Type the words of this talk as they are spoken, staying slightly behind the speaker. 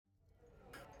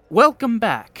Welcome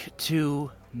back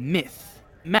to Myth,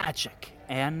 Magic,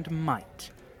 and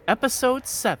Might, Episode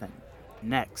 7,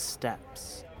 Next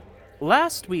Steps.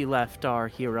 Last we left our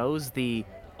heroes, the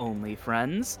only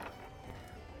friends,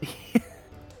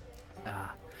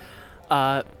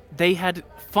 they had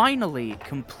finally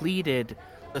completed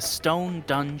the stone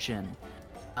dungeon,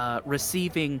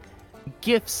 receiving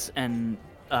gifts and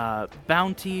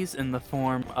bounties in the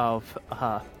form of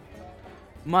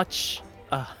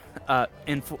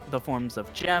the forms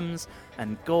of gems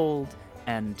and gold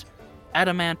and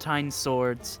adamantine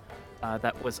swords.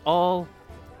 That was all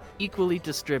equally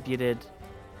distributed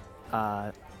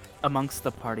amongst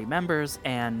the party members,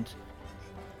 and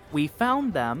we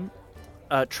found them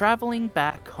traveling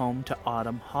back home to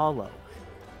Autumn Hollow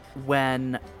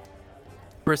when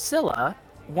Priscilla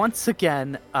once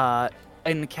again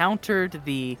encountered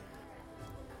the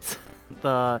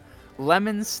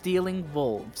lemon-stealing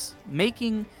wolves,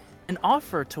 making an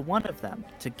offer to one of them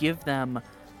to give them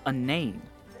a name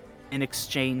in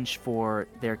exchange for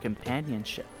their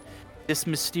companionship. This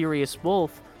mysterious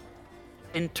wolf,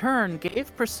 in turn,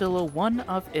 gave Priscilla one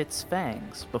of its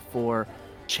fangs before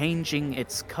changing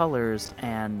its colors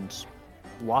and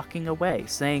walking away,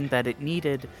 saying that it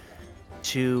needed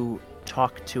to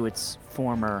talk to its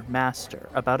former master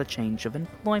about a change of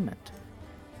employment.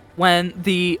 When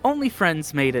the only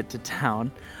friends made it to town,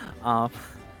 none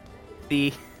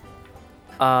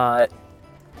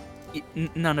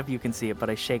of you can see it, but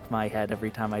I shake my head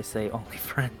every time I say only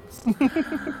friends.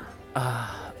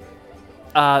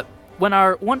 When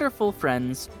our wonderful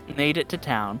friends made it to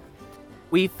town,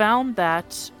 we found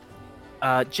that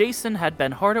Jason had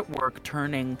been hard at work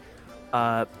trying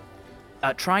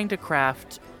to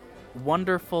craft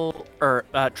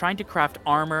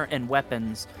armor and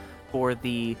weapons for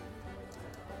the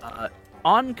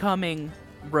oncoming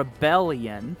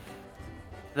rebellion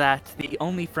that the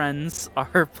Only Friends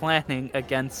are planning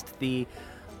against the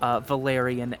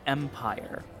Valerian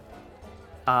Empire.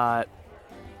 Though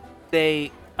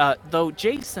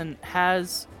Jason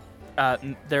has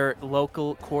their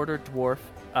local quarter dwarf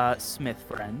smith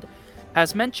friend,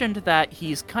 has mentioned that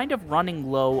he's kind of running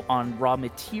low on raw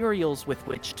materials with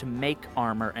which to make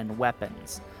armor and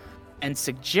weapons, and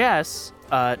suggests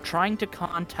trying to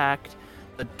contact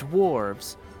the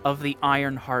dwarves of the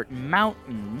Ironheart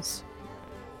Mountains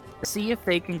to see if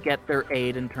they can get their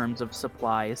aid in terms of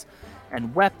supplies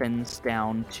and weapons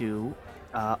down to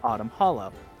Autumn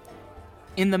Hollow.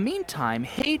 In the meantime,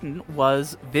 Hayden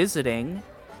was visiting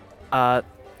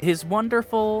his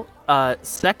wonderful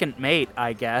second mate,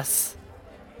 I guess,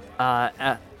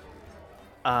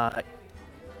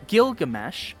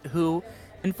 Gilgamesh, who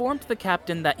informed the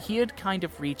captain that he had kind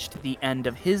of reached the end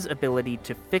of his ability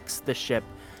to fix the ship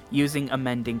using a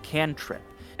mending cantrip,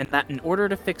 and that in order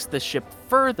to fix the ship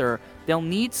further, they'll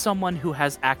need someone who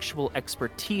has actual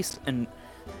expertise in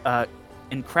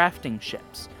crafting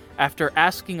ships. After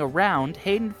asking around,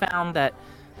 Hayden found that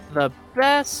the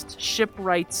best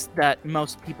shipwrights that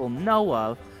most people know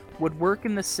of would work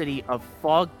in the city of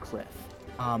Fogcliff.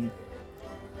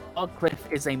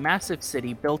 Fogcliff is a massive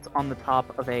city built on the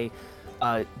top of a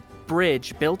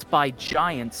bridge built by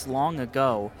giants long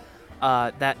ago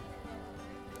that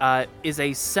is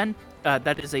a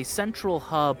central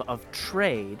hub of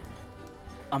trade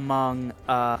among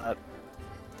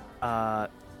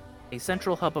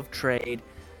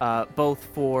both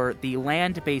for the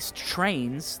land-based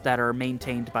trains that are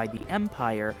maintained by the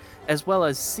Empire, as well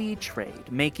as sea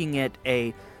trade, making it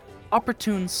a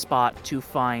opportune spot to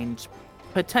find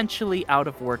potentially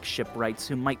out-of-work shipwrights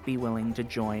who might be willing to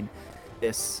join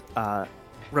this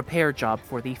repair job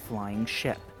for the flying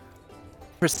ship.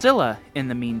 Priscilla, in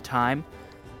the meantime,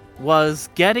 was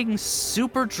getting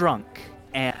super drunk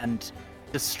and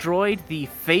destroyed the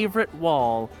favorite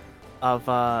wall of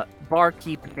a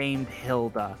barkeep named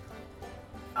Hilda,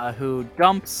 who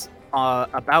dumps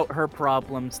about her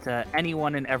problems to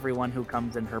anyone and everyone who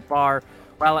comes in her bar,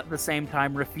 while at the same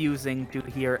time refusing to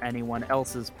hear anyone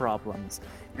else's problems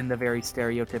in the very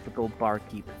stereotypical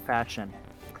barkeep fashion.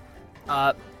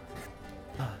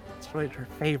 Destroyed her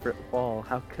favorite wall,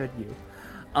 how could you?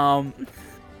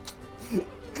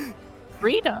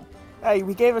 Frida! Hey,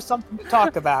 we gave her something to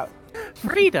talk about.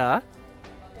 Frida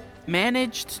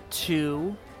managed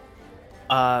to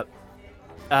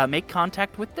make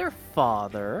contact with their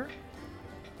father,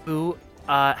 who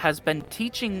has been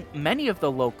teaching many of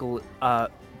the local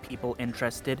people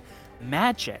interested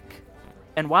magic.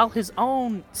 And while his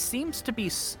own seems to be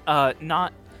seems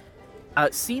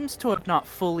to have not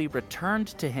fully returned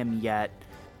to him yet,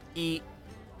 he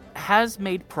has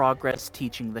made progress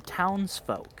teaching the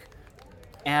townsfolk.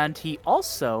 And he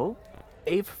also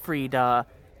gave Frida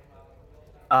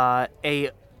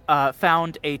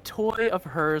found a toy of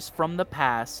hers from the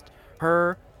past,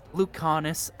 her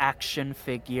Lucanus action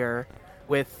figure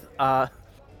with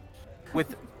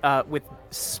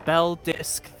spell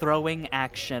disc throwing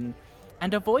action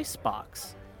and a voice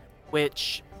box,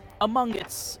 which among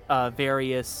its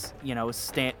various,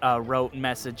 wrote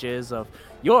messages of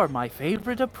 "You're my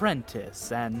favorite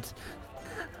apprentice" and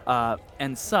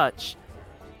such,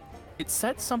 it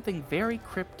said something very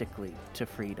cryptically to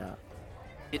Frida.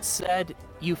 It said,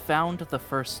 "You found the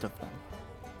first of them,"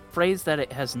 phrase that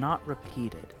it has not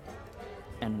repeated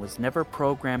and was never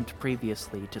programmed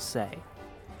previously to say.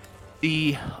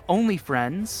 The only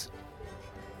friends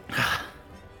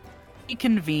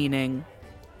reconvening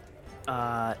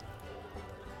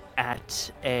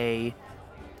at a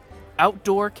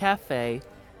outdoor cafe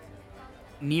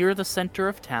near the center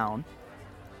of town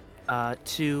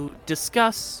to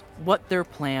discuss what their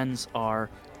plans are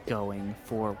going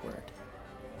forward.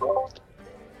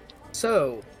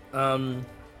 So, do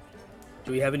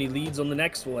we have any leads on the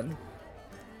next one?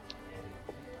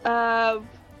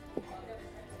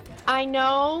 I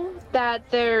know that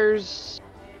there's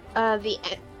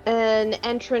an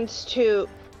entrance to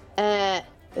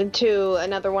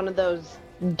another one of those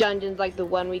dungeons like the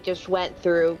one we just went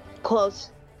through,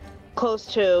 close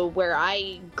to where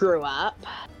I grew up.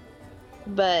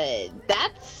 But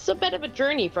that's a bit of a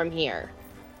journey from here.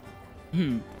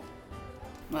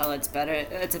 Well, it's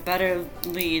a better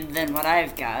lead than what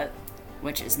I've got,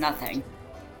 which is nothing.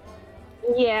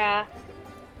 Yeah.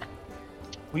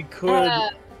 We could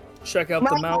check out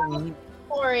the mountain.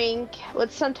 Exploring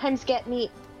would sometimes get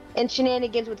me, and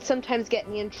shenanigans would sometimes get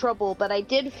me in trouble, but I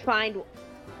did find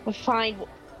one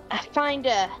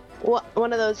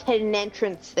of those hidden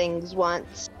entrance things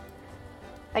once.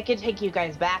 I could take you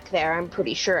guys back there. I'm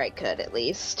pretty sure I could, at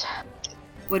least.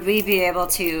 Would we be able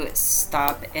to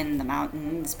stop in the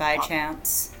mountains by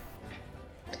chance?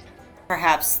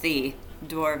 Perhaps the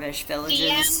dwarvish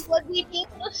villages? Would we be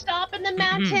able to stop in the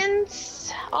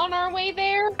mountains on our way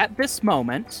there? At this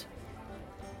moment,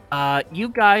 you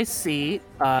guys see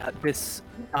this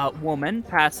woman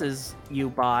passes you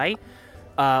by.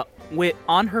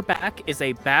 On her back is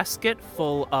a basket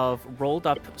full of rolled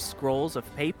up scrolls of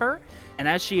paper, and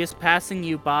as she is passing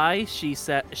you by, she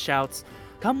shouts,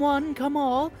 "Come one, come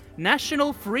all!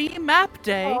 National Free Map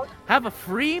Day! Have a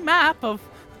free map of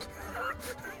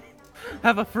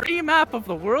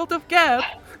the world of Geb!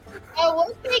 Oh,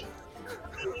 we'll take...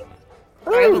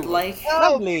 I would like...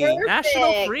 Lovely. Perfect.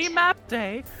 National Free Map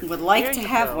Day!" Would like There to you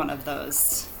have go. one of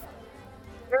those.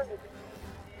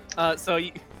 So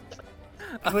you...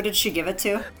 Who did she give it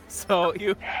to? So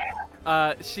you...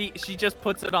 she just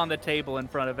puts it on the table in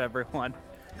front of everyone.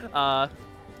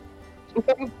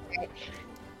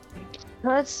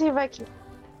 Let's see if I can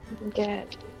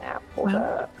get that.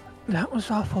 Well, that was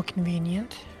awful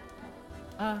convenient.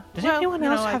 Does well, anyone you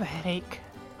know, else have a headache?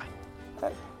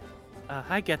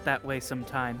 I get that way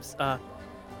sometimes.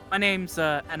 My name's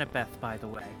Annabeth, by the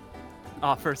way.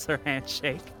 Offers her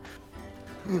handshake.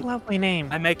 Lovely name.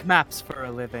 I make maps for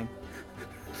a living.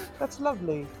 That's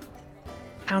lovely.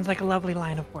 Sounds like a lovely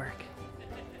line of work.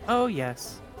 Oh,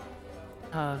 yes.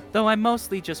 Though I'm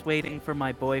mostly just waiting for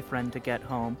my boyfriend to get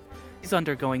home. He's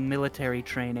undergoing military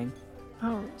training.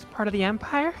 Oh, it's part of the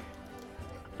Empire?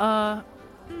 Not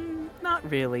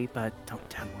really, but don't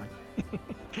tell him.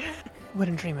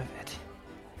 Wouldn't dream of it.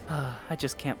 I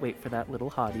just can't wait for that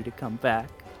little hottie to come back.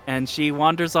 And she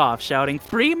wanders off, shouting,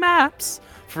 "Free maps!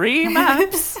 Free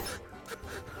maps!"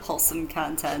 Wholesome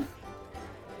content.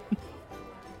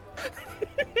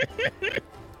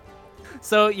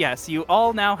 So, yes, you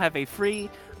all now have a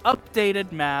free,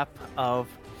 updated map of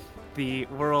the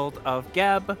world of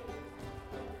Geb.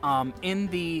 In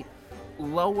the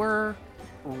lower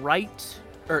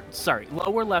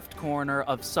left corner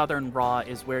of Southern Raw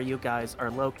is where you guys are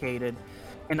located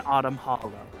in Autumn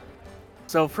Hollow.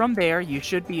 So from there, you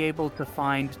should be able to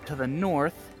find to the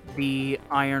north the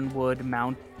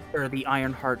the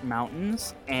Ironheart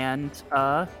Mountains and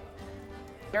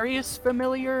various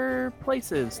familiar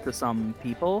places to some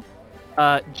people.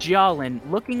 Jialin,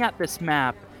 looking at this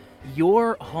map,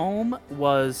 your home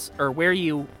was, or where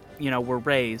you were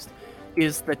raised,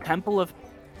 is the Temple of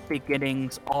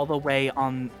Beginnings all the way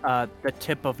on the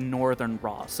tip of Northern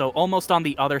Raw, so almost on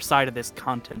the other side of this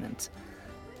continent.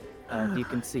 You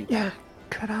can see. Yeah,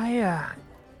 could I,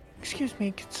 excuse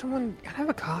me, can I have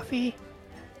a coffee?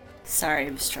 Sorry,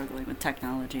 I'm struggling with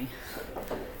technology.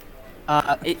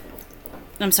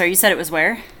 I'm sorry, you said it was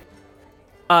where?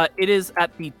 It is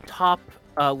at the top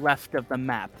left of the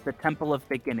map. The Temple of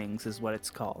Beginnings is what it's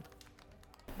called.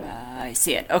 I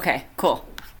see it. Okay, cool.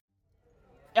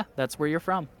 Yeah, that's where you're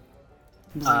from.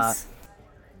 Nice.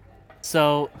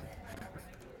 So,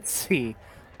 let's see.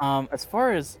 As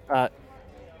far as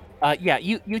yeah,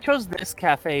 you chose this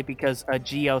cafe because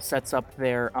Geo sets up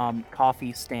their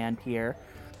coffee stand here.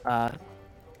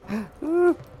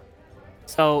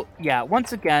 So yeah,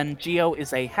 once again, Geo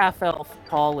is a half-elf,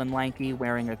 tall and lanky,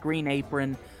 wearing a green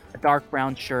apron, a dark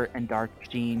brown shirt, and dark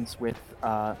jeans with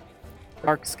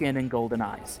dark skin and golden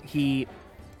eyes. He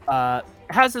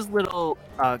has his little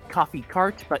coffee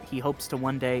cart, but he hopes to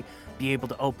one day be able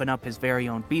to open up his very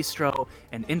own bistro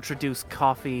and introduce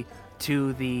coffee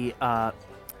to the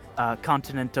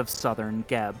continent of Southern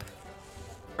Geb,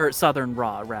 or Southern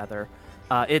Ra, rather.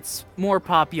 It's more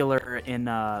popular in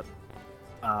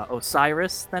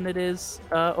Osiris than it is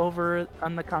over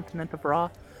on the continent of Ra.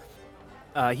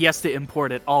 He has to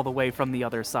import it all the way from the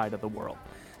other side of the world.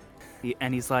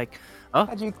 And he's like, "Oh,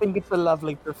 I do think it's a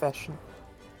lovely profession.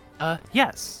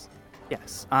 yes.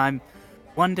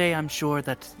 One day I'm sure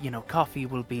that, coffee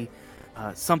will be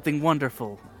something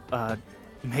wonderful,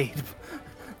 made,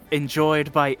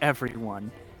 enjoyed by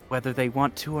everyone, whether they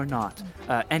want to or not.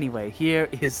 Anyway, here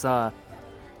is,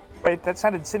 Wait, that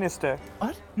sounded sinister.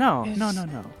 what? No.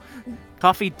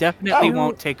 Coffee definitely Oh.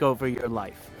 won't take over your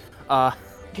life.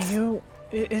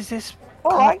 Is this?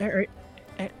 All called- right.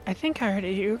 I think I heard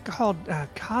it. You're called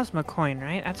Cosmocoin,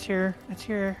 right? That's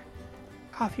your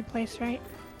coffee place, right?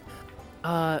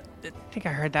 I think I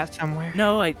heard that somewhere.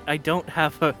 No, I don't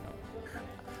have a...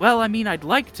 Well, I mean, I'd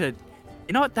like to...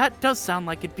 You know what? That does sound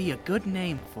like it'd be a good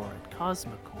name for it.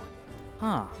 Cosmocoin.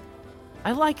 Huh.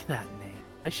 I like that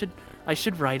name. I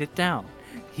should write it down.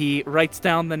 He writes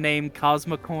down the name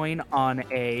Cosmocoin on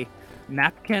a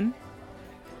napkin.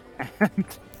 And...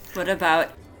 What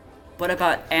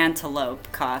about antelope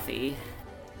coffee?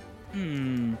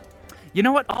 You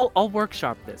know what? I'll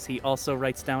workshop this. He also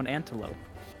writes down antelope.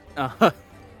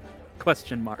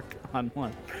 Question mark on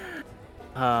one.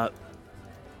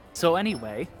 So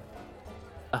anyway,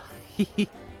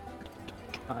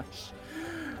 gosh.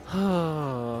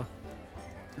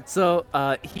 So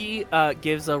he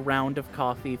gives a round of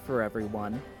coffee for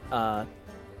everyone.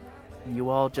 You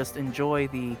all just enjoy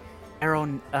the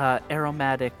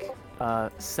aromatic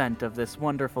scent of this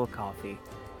wonderful coffee.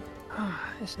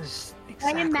 This is I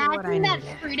exactly what I imagine that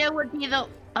needed. Frida would be the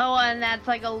one that's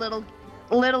like a little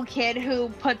kid who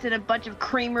puts in a bunch of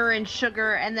creamer and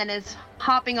sugar and then is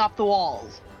hopping off the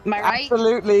walls. Am I right?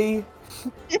 Absolutely.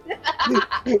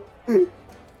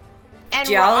 And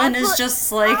Jalen Ross is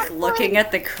just like looking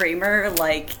at the creamer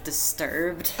like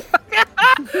disturbed. and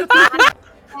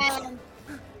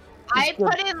I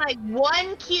put in like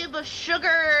 1 cube of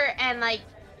sugar and like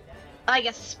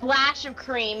a splash of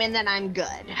cream, and then I'm good.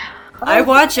 I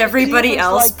watch He everybody was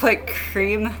else like- put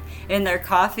cream in their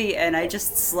coffee, and I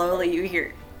just slowly you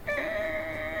hear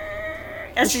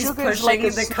as she's Sugar is pushing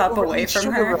like a the cup slow away from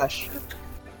sugar her. rush.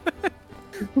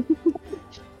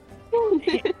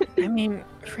 I mean,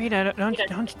 Frida,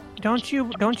 don't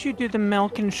you do the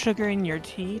milk and sugar in your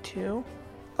tea too?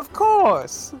 Of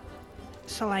course.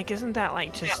 So like, isn't that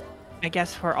like just, I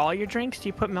guess, for all your drinks? Do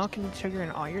you put milk and sugar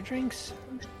in all your drinks?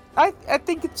 I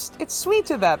think it's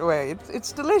sweeter that way.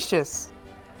 It's delicious.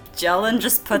 Jelen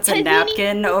just puts a Because you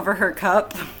napkin over her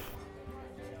cup.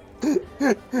 You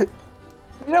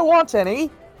don't want any?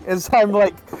 As I'm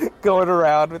like going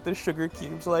around with the sugar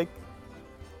cubes, like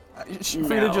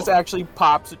Frida No. just actually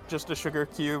pops just a sugar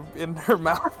cube in her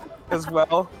mouth as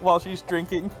well while she's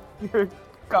drinking her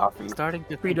coffee. Starting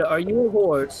to Frida, are you a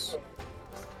horse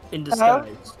in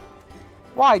disguise?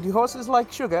 Why do horses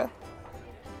like sugar?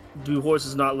 Do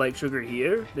horses not like sugar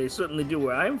here? They certainly do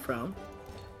where I'm from.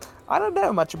 I don't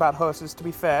know much about horses, to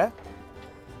be fair.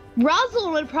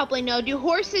 Rosal would probably know. Do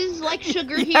horses like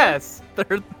sugar here? Yes,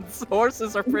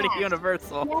 horses are pretty Yes.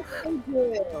 universal. Yes, they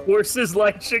do. Horses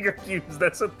like sugar cubes.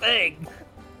 That's a thing.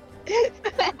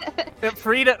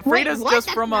 Frida's what? just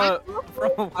That's from not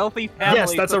a wealthy family.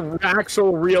 Yes, that's so- a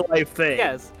actual real life thing.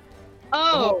 yes.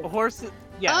 Oh, Horses.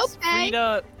 Yes,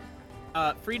 Okay.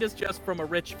 Frida's just from a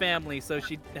rich family, so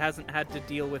she hasn't had to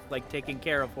deal with like taking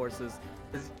care of horses,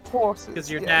 Horses. because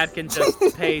your yes. dad can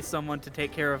just pay someone to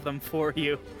take care of them for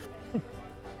you.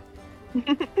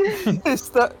 Is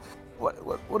that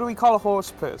what do we call a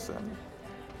horse person?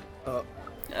 A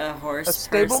horse A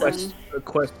stable? person.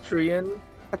 Equestrian.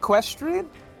 Equestrian?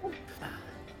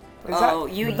 Oh,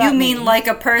 you mean like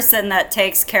a person that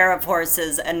takes care of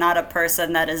horses and not a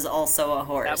person that is also a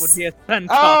horse. That would be a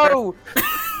centaur. Oh,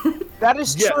 that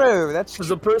is Yeah. true. That's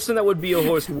Because a person that would be a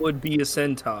horse would be a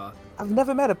centaur. I've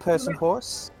never met a person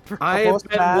horse. I have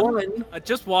been man. one.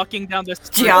 Just walking down the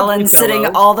street. Jialan sitting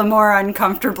all the more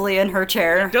uncomfortably in her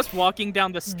chair. Just walking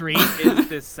down the street is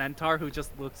this centaur who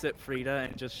just looks at Frida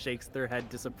and just shakes their head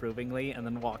disapprovingly and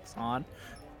then walks on.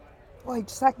 Wait,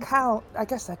 does that count? I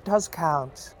guess that does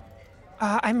count.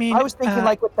 I mean, I was thinking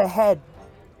like with the head.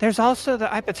 there's also the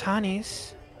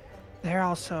Ipatanis. They're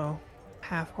also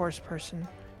half horse person.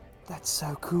 That's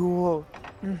so cool.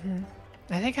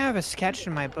 I think I have a sketch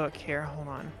in my book here. Hold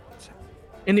on.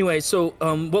 Anyway, so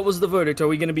what was the verdict? Are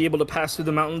we going to be able to pass through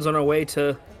the mountains on our way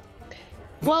to?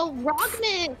 Well,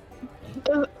 Rogman.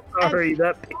 Sorry,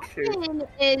 that picture. Rogman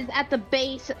is at the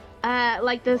base,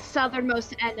 like the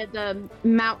southernmost end of the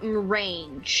mountain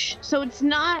range. So it's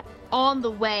not on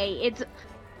the way. It's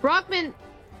Rogman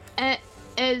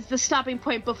is the stopping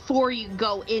point before you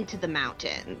go into the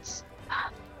mountains,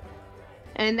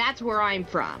 and that's where I'm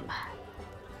from.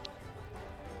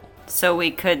 So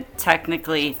we could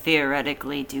technically,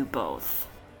 theoretically do both.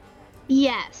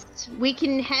 Yes, we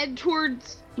can head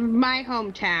towards my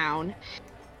hometown.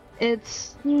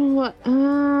 It's what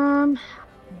Do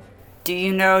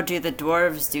you know, do the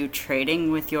dwarves do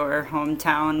trading with your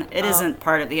hometown? It isn't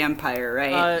part of the Empire,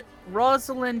 right?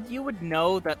 Rosalind, you would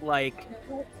know that, like,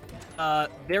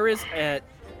 there is an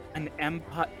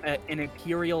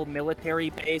imperial military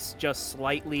base just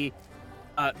slightly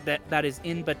that is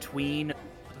in between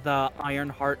the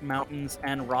Ironheart Mountains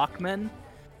and Rockman.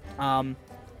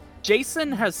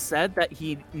 Jason has said that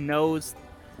he knows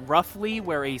roughly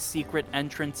where a secret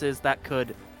entrance is that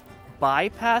could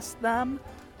bypass them,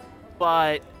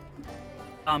 but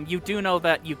you do know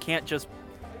that you can't just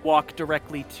walk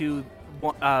directly to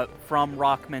from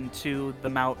Rockman to the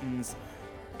mountains,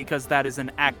 because that is an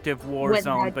active war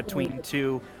zone between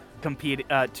two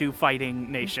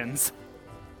fighting nations.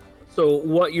 So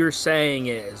what you're saying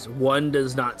is one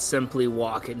does not simply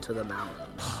walk into the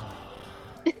mountains.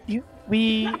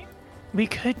 We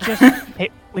could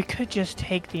just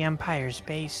take the Empire's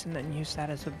base and then use that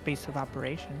as a base of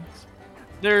operations.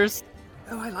 There's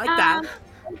I like that.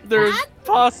 There's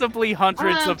possibly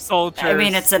hundreds of soldiers. I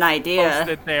mean, it's an idea.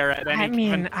 Posted there at any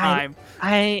given time.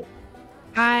 I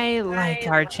like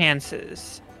our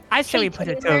chances. I say we put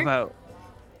it to a vote.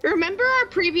 Remember our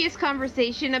previous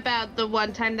conversation about the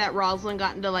one time that Rosalind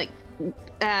got into like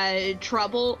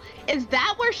trouble? Is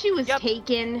that where she was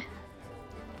taken?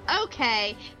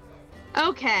 Okay.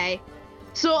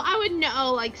 So I would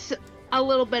know like a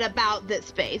little bit about this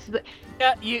space, but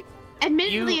yeah,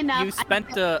 admittedly enough, you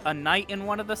spent a night in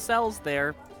one of the cells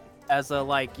there as a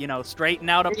straighten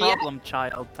out a problem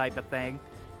child type of thing.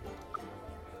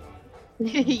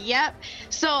 Yep.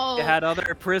 So you had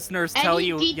other prisoners tell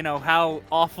you how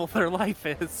awful their life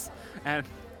is, and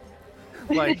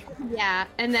like yeah,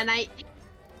 and then I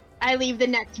leave the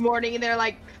next morning and they're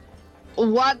like,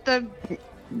 "What the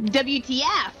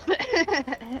WTF?"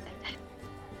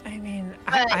 I mean,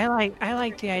 I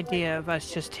like the idea of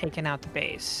us just taking out the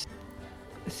base.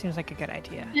 This seems like a good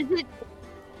idea.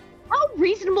 How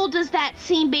reasonable does that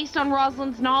seem based on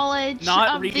Rosalind's knowledge?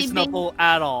 Not reasonable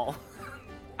at all.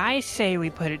 I say we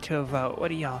put it to a vote. What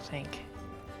do y'all think?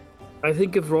 I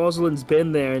think if Rosalind's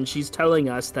been there and she's telling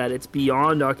us that it's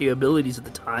beyond our capabilities at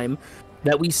the time,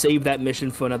 that we save that mission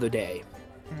for another day.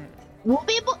 We'll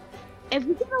be able, if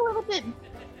we get a little bit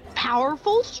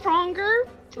powerful, stronger,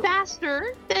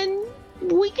 faster, then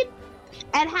we could,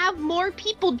 and have more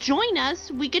people join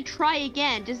us, we could try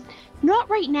again. Just not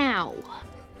right now.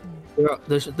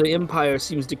 The Empire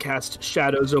seems to cast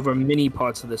shadows over many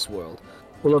parts of this world.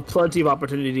 We'll have plenty of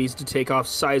opportunities to take off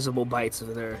sizable bites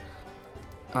of their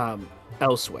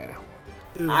elsewhere.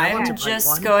 I'm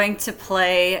going to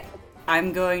play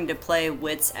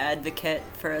Wit's Advocate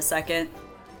for a second.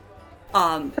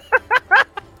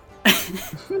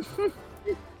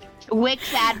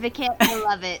 Wit's Advocate, I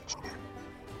love it.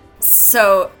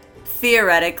 So,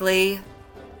 theoretically,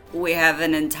 we have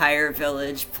an entire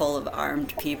village full of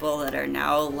armed people that are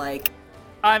now,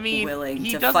 willing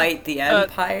to fight the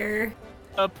Empire.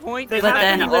 A point but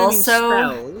then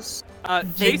also,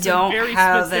 they Jason don't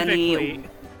have any...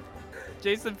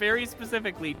 Jason very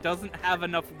specifically doesn't have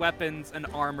enough weapons and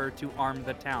armor to arm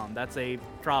the town. That's a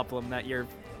problem that you're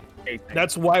facing.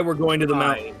 That's why we're going to the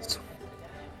mountains.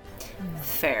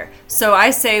 Fair. So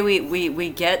I say we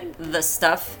get the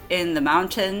stuff in the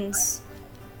mountains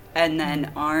and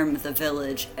then arm the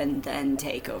village and then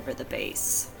take over the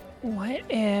base. What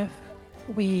if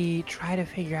we try to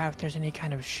figure out if there's any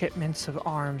kind of shipments of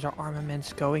arms or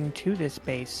armaments going to this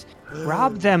base,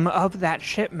 rob them of that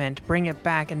shipment, bring it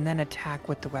back, and then attack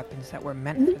with the weapons that were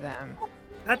meant for them?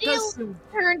 That does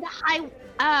turn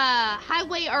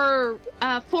highway or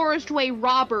forest way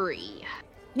robbery.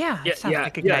 Yeah, it sounds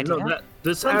like a good idea. No,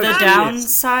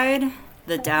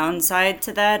 the downside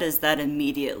to that is that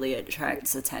immediately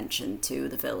attracts attention to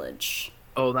the village.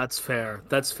 Oh, that's fair.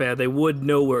 That's fair. They would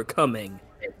know we're coming.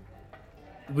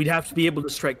 We'd have to be able to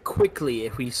strike quickly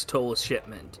if we stole a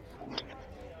shipment.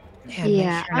 Yeah,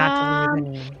 make sure not to leave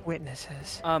any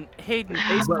witnesses. Hayden,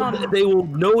 they will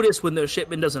notice when their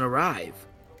shipment doesn't arrive.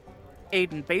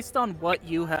 Hayden, based on what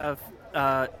you have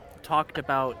talked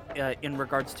about in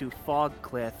regards to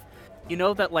Fogcliff, you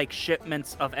know that like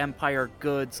shipments of Empire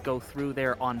goods go through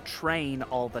there on train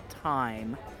all the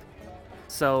time.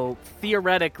 So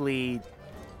theoretically,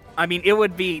 I mean, it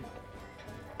would be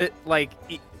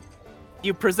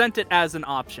you present it as an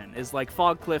option. Is like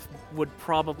Fogcliff would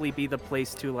probably be the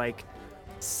place to like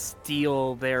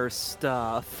steal their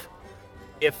stuff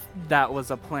if that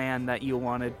was a plan that you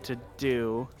wanted to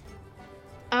do.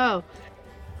 Oh.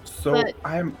 So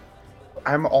I'm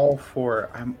all for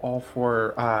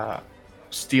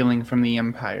stealing from the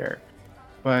Empire,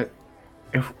 but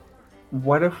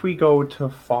what if we go to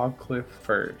Fogcliff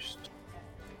first,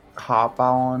 hop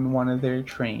on one of their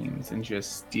trains, and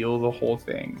just steal the whole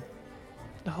thing?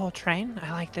 The whole train?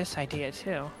 I like this idea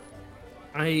too.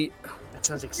 That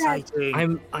sounds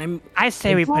exciting. I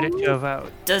say we put it to a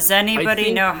vote. Does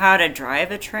anybody know how to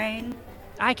drive a train?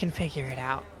 I can figure it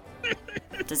out.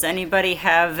 Does anybody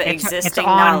have existing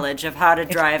knowledge of how to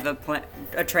drive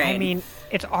a train? I mean,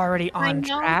 it's already on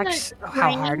tracks.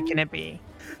 How hard can it be?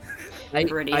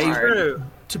 Pretty hard.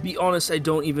 To be honest, I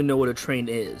don't even know what a train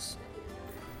is.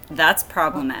 That's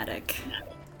problematic.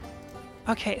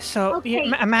 Okay, so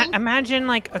imagine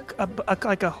like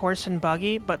a horse and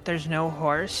buggy, but there's no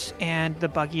horse, and the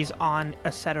buggy's on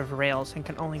a set of rails and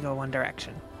can only go one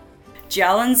direction.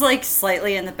 Jalen's like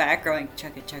slightly in the back going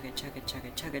chugga chugga chugga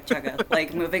chugga chugga chugga,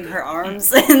 like moving her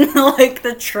arms in like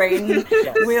the train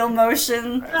wheel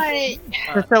motion.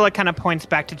 Priscilla kind of points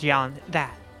back to Jalen.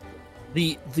 That.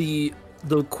 The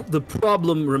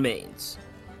problem remains.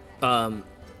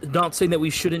 Not saying that we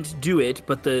shouldn't do it,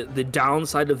 but the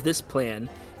downside of this plan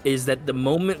is that the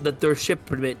moment that their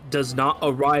shipment does not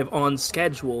arrive on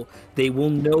schedule, they will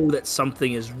know that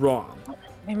something is wrong.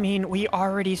 I mean, we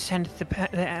already sent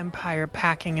the Empire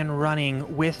packing and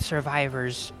running with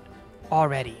survivors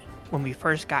already when we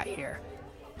first got here.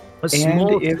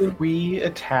 And if we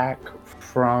attack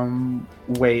from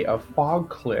way of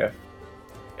Fogcliff,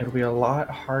 it'll be a lot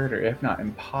harder, if not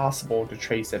impossible, to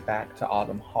trace it back to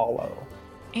Autumn Hollow.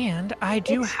 And I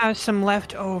do have some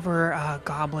leftover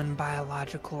goblin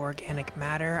biological organic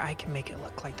matter. I can make it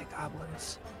look like the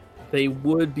goblins. They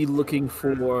would be looking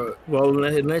for, well,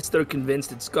 unless they're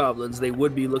convinced it's goblins, they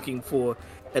would be looking for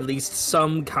at least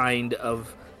some kind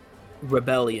of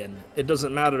rebellion. It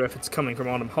doesn't matter if it's coming from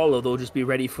Autumn Hollow, they'll just be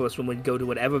ready for us when we go to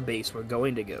whatever base we're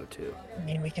going to go to. I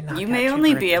mean, we can you may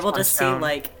only be able to see,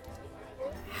 like,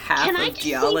 half of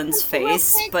Jalen's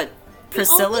face, but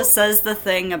Priscilla says the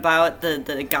thing about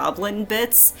the goblin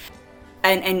bits,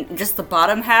 and just the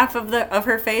bottom half of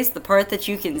her face, the part that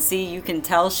you can see, you can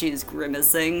tell she's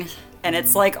grimacing, and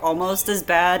it's like almost as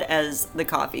bad as the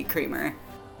coffee creamer.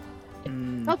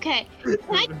 Okay, can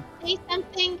I say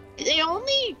something? The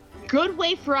only good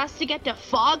way for us to get to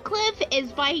Fogcliff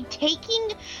is by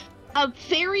taking a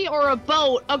ferry or a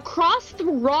boat across the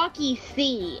rocky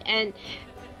sea, and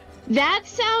that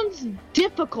sounds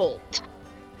difficult.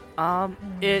 I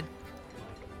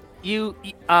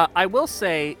will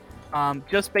say,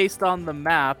 just based on the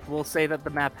map, we'll say that the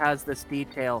map has this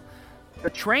detail. The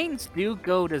trains do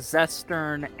go to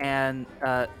Zestern and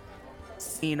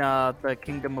Sina, the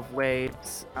Kingdom of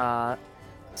Waves.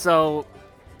 So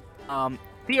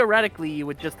theoretically, you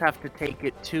would just have to take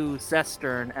it to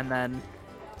Zestern and then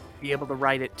be able to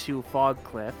ride it to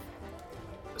Fogcliff.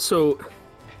 So,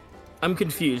 I'm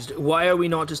confused. Why are we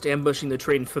not just ambushing the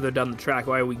train further down the track?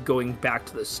 Why are we going back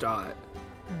to the start?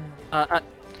 I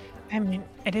mean,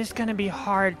 it is going to be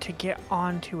hard to get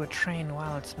onto a train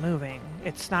while it's moving.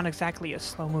 It's not exactly a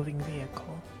slow-moving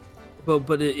vehicle.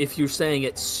 But if you're saying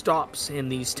it stops in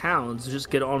these towns, just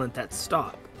get on at that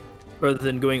stop, rather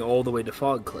than going all the way to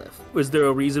Fogcliff. Was there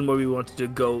a reason why we wanted to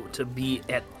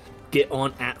get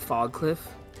on at Fogcliff?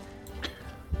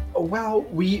 Well,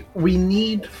 we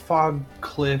need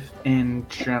Fogcliff in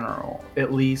general.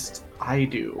 At least I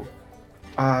do.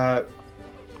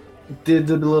 Did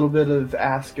a little bit of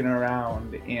asking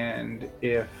around, and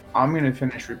if I'm going to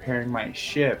finish repairing my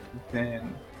ship,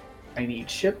 then I need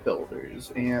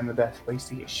shipbuilders, and the best place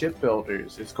to get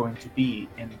shipbuilders is going to be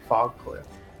in Fogcliff.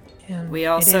 We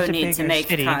also need to make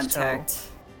contact.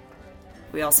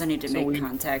 We also need to make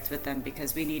contact with them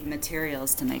because we need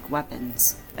materials to make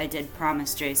weapons. I did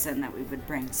promise Jason that we would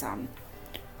bring some.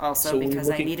 Also because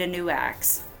I need a new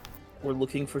axe. We're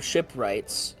looking for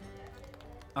shipwrights.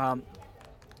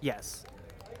 Yes.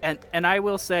 And I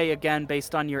will say, again,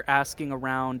 based on your asking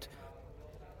around,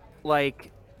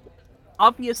 like,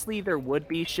 obviously there would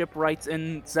be shipwrights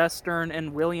in Zestern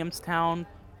and Williamstown,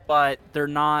 but they're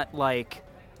not, like,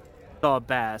 the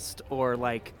best or,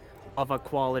 like, of a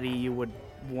quality you would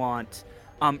want.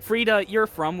 Frida, you're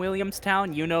from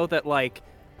Williamstown. You know that, like,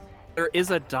 there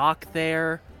is a dock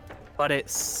there, but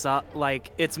it's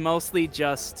mostly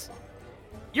just...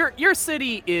 Your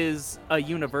city is a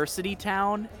university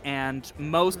town, and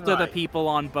most of the people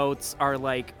on boats are,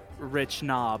 like, rich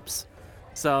knobs.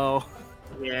 So...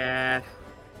 Yeah.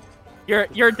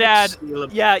 Your dad...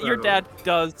 Yeah, your dad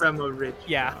does... From a rich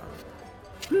Yeah.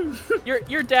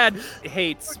 Your dad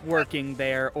hates working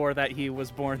there, or that he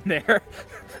was born there.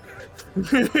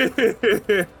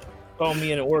 Call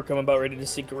me in at work, I'm about ready to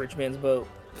sink a rich man's boat.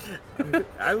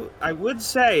 I would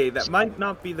say that might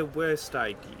not be the worst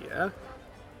idea.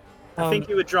 I think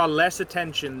you would draw less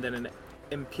attention than an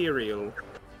Imperial.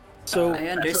 So I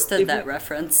understood that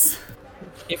reference.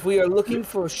 If we are looking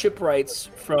for shipwrights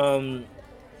from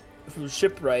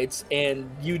shipwrights, and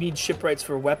you need shipwrights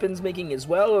for weapons making as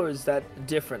well, or is that a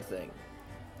different thing?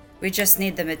 We just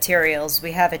need the materials.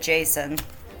 We have a Jason.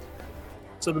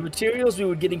 So the materials we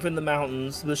were getting from the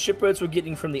mountains, the shipwrights we're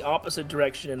getting from the opposite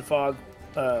direction in Fog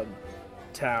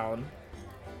Town,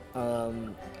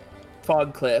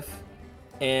 Fog Cliff,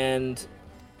 and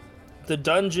the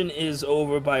dungeon is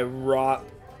over by Rock.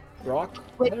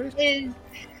 Which is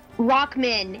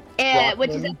Rockman,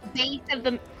 which is at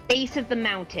the base of the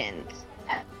mountains.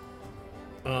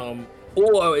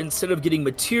 Or instead of getting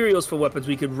materials for weapons,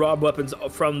 we could rob weapons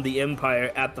from the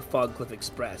Empire at the Fog Cliff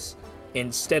Express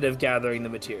instead of gathering the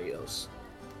materials.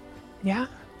 Yeah.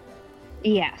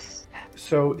 Yes.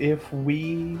 So if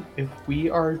we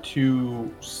are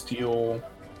to steal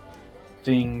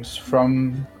things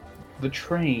from the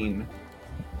train,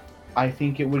 I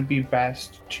think it would be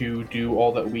best to do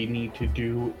all that we need to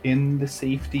do in the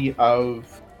safety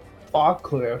of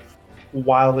Fogcliff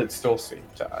while it's still safe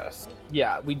to us.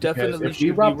 Yeah, we definitely if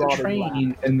we rob the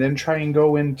train and then try and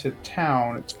go into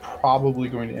town, it's probably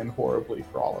going to end horribly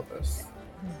for all of us.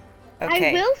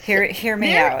 Okay, hear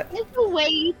me out. There is a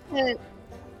way to...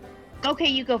 Okay,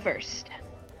 you go first.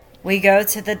 We go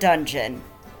to the dungeon.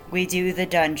 We do the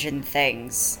dungeon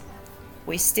things.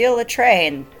 We steal a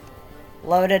train,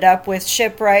 load it up with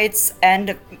shipwrights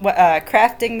and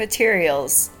crafting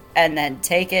materials, and then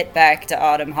take it back to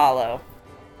Autumn Hollow.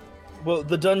 Well,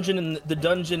 the dungeon and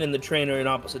the train are in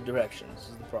opposite directions.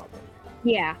 Is the problem?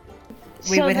 Yeah.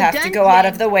 We would have to go out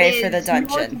of the way for the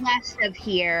dungeon. Northwest of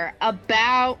here,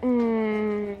 about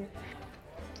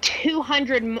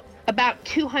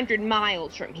 200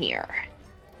 miles from here.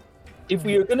 If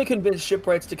we are going to convince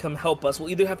shipwrights to come help us,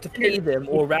 we'll either have to pay them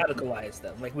or radicalize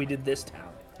them, like we did this town.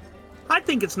 I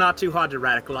think it's not too hard to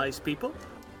radicalize people.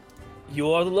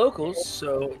 You are the locals,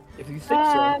 so if you think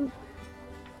so.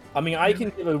 I mean, I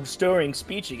can give a stirring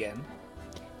speech again.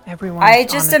 Everyone's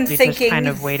honestly just kind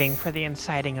of waiting for the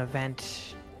inciting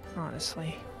event,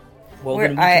 honestly. Well,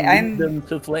 then we can lead them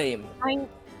to flame.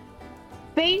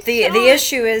 The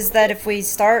issue is that if we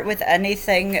start with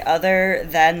anything other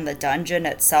than the dungeon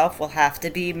itself, we'll have to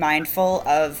be mindful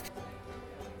of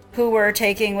who we're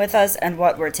taking with us and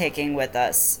what we're taking with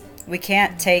us. We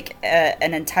can't take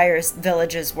an entire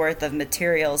village's worth of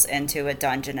materials into a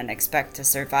dungeon and expect to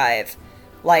survive.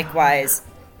 Likewise,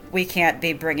 we can't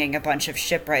be bringing a bunch of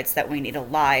shipwrights that we need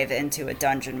alive into a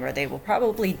dungeon where they will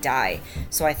probably die.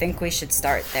 So I think we should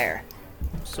start there.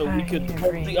 So we could.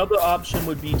 Well, the other option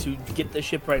would be to get the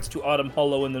shipwrights to Autumn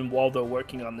Hollow, and then while they're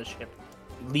working on the ship,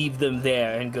 leave them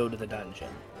there and go to the dungeon.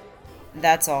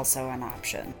 That's also an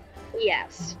option.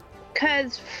 Yes,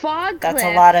 because Fog Cliff... That's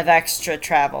a lot of extra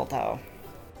travel, though.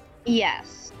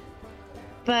 Yes,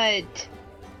 but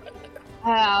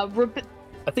I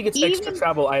think it's extra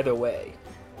travel either way.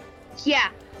 Yeah,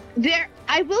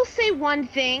 I will say one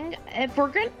thing.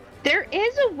 There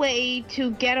is a way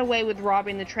to get away with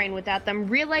robbing the train without them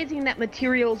realizing that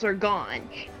materials are gone.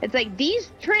 It's like these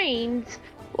trains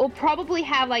will probably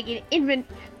have like a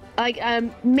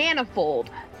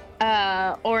manifold,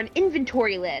 or an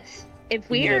inventory list. If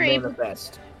we are able,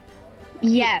 manifest.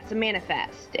 Yes, a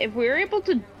manifest. If we're able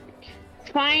to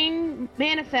find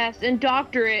manifest and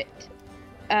doctor it,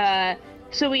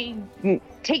 so we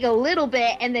take a little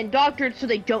bit and then doctor it so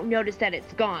they don't notice that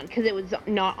it's gone because it was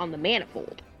not on the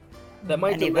manifold. That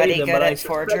might Anybody delay them, good at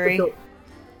forgery?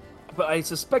 But I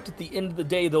suspect at the end of the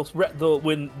day,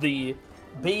 when the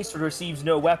base receives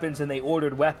no weapons and they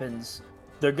ordered weapons,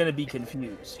 they're gonna be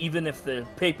confused, even if the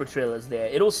paper trail is there.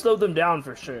 It'll slow them down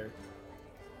for sure.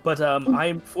 But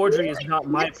forgery is not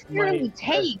my.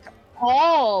 Take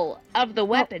all of the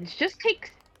weapons. Just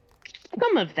take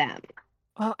some of them.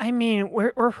 Well, I mean,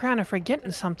 we're kind of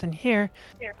forgetting something here.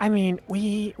 I mean,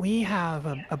 we have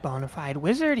a bona fide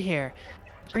wizard here.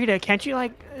 Frida, can't you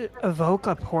like evoke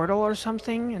a portal or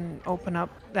something and open up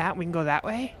that? We can go that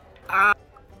way. I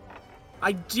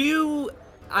do.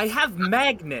 I have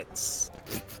magnets.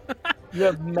 You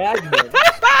have magnets.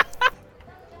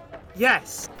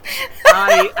 Yes,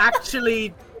 I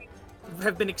actually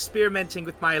have been experimenting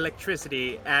with my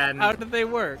electricity, and how do they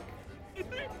work?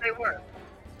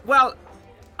 Well,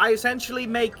 I essentially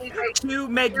make two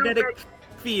magnetic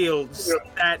fields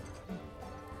that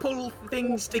pull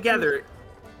things together.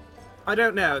 I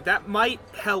don't know. That might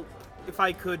help if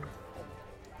I could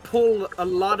pull a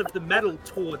lot of the metal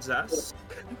towards us.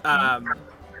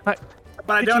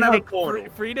 But I don't have a portal.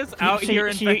 Frida's out here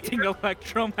inventing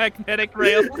electromagnetic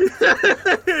rails.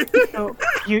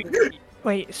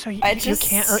 So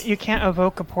you can't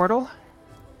evoke a portal?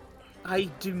 I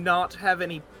do not have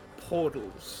any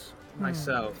portals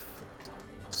myself.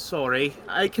 Sorry.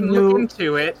 I can look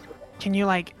into it. Can you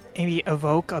like maybe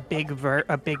evoke a big bird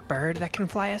that can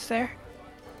fly us there?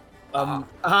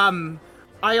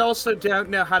 I also don't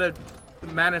know how to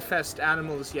manifest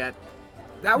animals yet.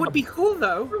 That would be cool,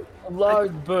 though. A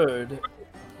large bird.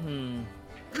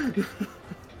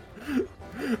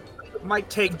 Might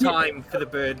take time for the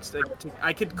birds.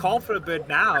 I could call for a bird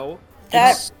now.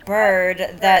 That bird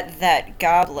that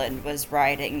goblin was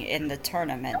riding in the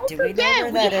tournament. Do we know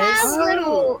where that is?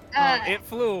 Little, it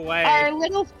flew away. Our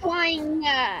little flying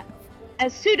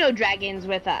pseudo dragons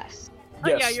with us.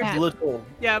 Yes, yeah, little.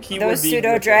 Yeah, those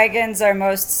pseudo dragons are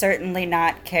most certainly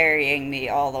not carrying me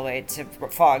all the way to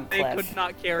Fog Cliff. They could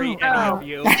not carry any of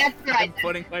you. That's right.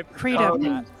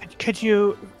 Frida, could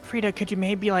you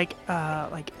maybe like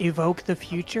evoke the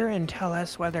future and tell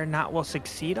us whether or not we'll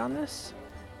succeed on this?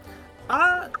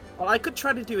 Well, I could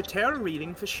try to do a tarot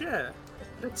reading for sure.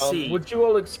 Let's see. Would you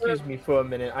all excuse me for a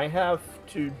minute? I have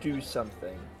to do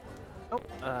something.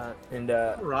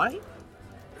 Right.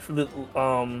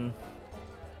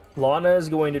 Lana is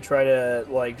going to try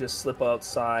to just slip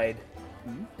outside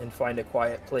and find a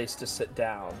quiet place to sit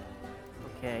down.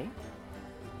 Okay.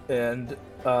 And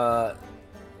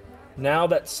now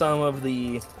that some of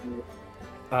the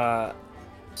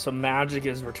some magic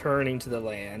is returning to the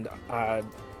land,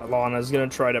 Lana is going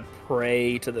to try to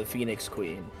pray to the Phoenix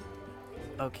Queen.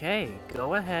 Okay,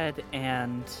 go ahead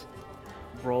and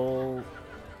roll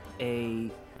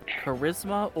a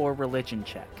charisma or religion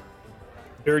check.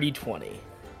 Dirty 20.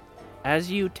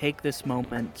 As you take this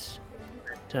moment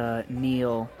to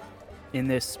kneel in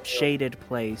this shaded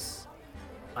place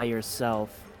by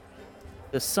yourself,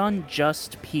 the sun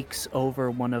just peeks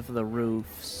over one of the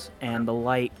roofs, and the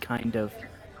light kind of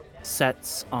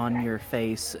sets on your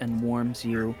face and warms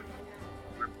you.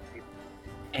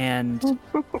 And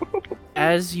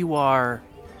as you are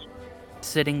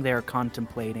sitting there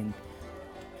contemplating,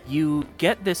 you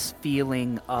get this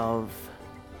feeling of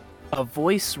a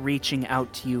voice reaching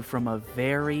out to you from a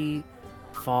very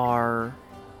far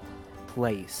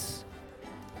place.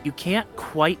 You can't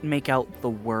quite make out the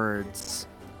words,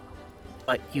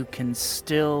 but you can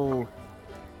still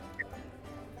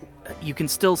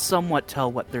somewhat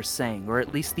tell what they're saying, or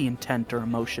at least the intent or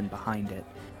emotion behind it.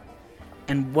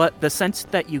 And what the sense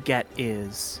that you get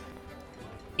is,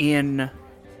 in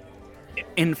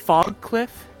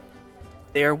Fogcliff,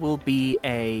 there will be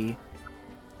a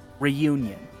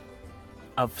reunion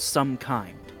of some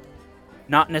kind.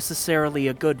 Not necessarily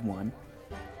a good one,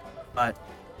 but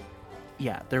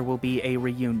yeah, there will be a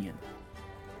reunion.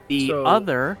 The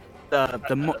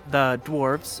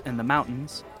dwarves in the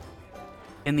mountains,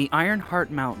 in the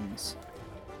Ironheart Mountains,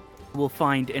 will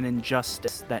find an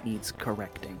injustice that needs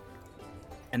correcting.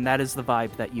 And that is the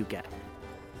vibe that you get.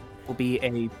 It will be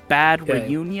a bad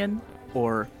reunion,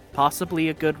 or possibly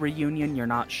a good reunion, you're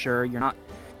not sure. You're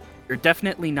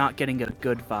definitely not getting a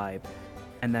good vibe.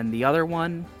 And then the other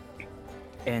one,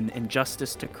 an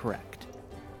injustice to correct.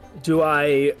 Do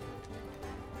I,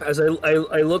 as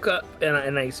I look up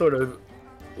and I sort of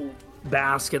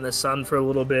bask in the sun for a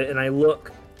little bit, and I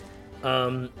look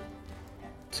to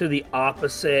the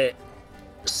opposite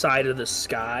side of the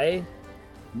sky,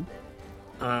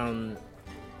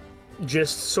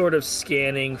 just sort of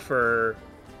scanning for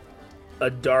a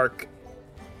dark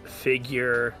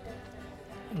figure,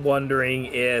 wondering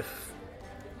if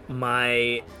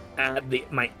my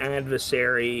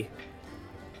adversary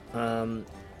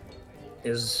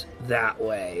is that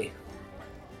way.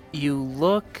 You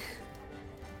look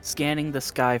scanning the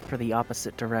sky for the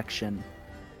opposite direction.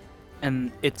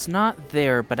 And it's not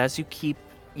there, but as you keep,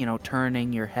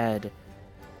 turning your head,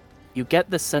 you get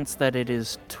the sense that it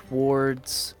is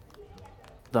towards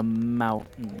the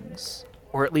mountains.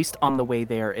 Or at least on the way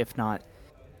there, if not.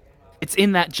 It's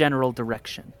in that general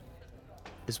direction,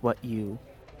 is what you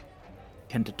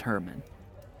can determine.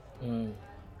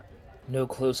 No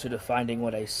closer to finding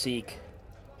what I seek,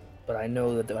 but I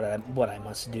know that what I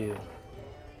must do.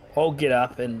 I'll get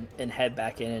up and head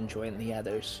back in and join the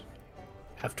others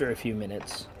after a few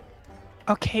minutes.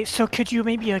 Okay, so could you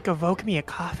maybe evoke me a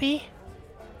coffee?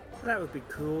 That would be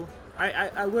cool.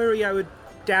 I worry I would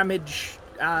damage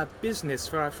business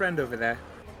for our friend over there.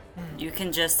 You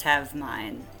can just have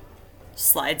mine.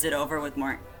 Slides it over with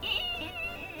more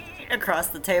across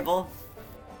the table.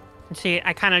 See,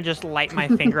 I kind of just light my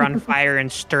finger on fire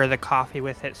and stir the coffee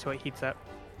with it so it heats up.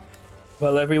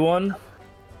 Well, everyone,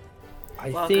 I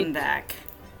Welcome think back.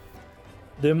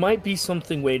 There might be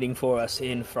something waiting for us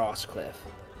in Frostcliff.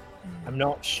 I'm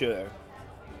not sure.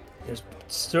 There's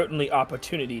certainly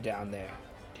opportunity down there.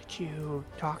 Did you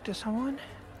talk to someone?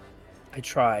 I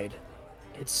tried.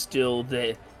 It's still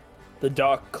the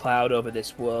dark cloud over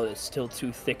this world is still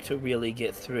too thick to really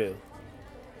get through.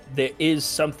 There is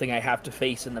something I have to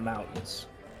face in the mountains.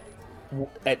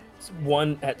 At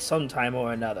some time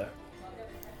or another.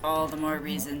 All the more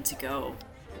reason to go.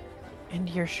 And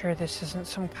you're sure this isn't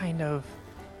some kind of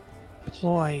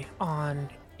ploy on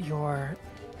your,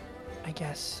 I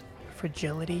guess,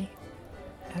 fragility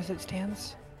as it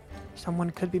stands?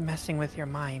 Someone could be messing with your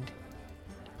mind.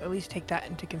 At least take that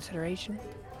into consideration.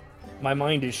 My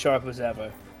mind is sharp as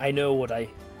ever. I know what I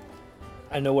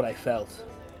felt.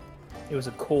 It was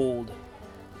a cold,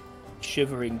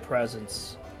 shivering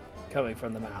presence coming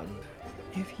from the mountain.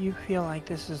 If you feel like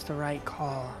this is the right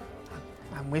call,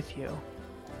 I'm with you.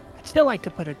 I'd still like to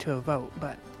put it to a vote,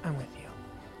 but I'm with you.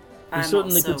 I'm also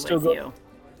with you.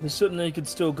 We certainly could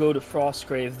still go to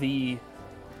Frostgrave.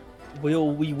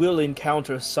 We will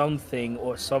encounter something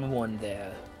or someone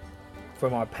there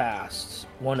from our past.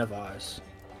 One of ours.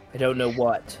 I don't know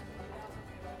what.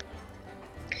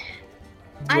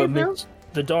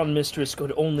 The Dawn Mistress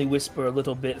could only whisper a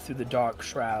little bit through the dark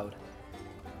shroud.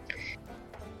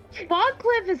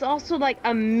 Fogcliff is also like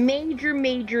a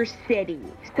major city,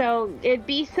 so it'd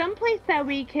be someplace that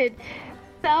we could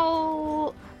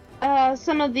sell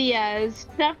some of the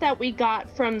stuff that we got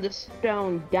from the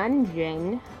stone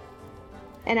dungeon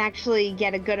and actually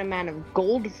get a good amount of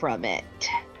gold from it.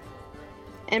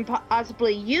 And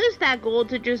possibly use that gold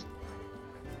to just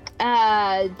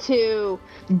to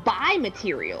buy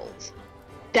materials.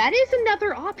 That is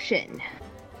another option.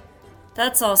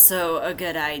 That's also a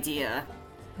good idea.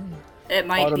 It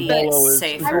might Autumn be Hollow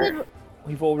safer.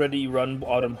 We've already run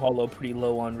Autumn Hollow pretty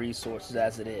low on resources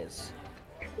as it is.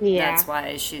 Yeah. That's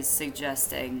why she's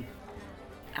suggesting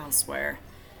elsewhere.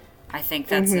 I think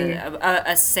that's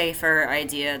a safer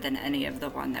idea than any of the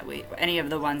ones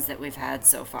that we've had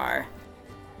so far.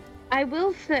 I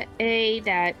will say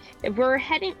that if we're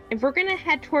gonna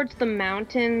head towards the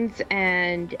mountains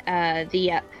and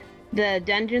the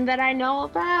dungeon that I know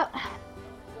about,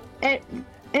 it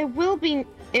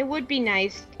would be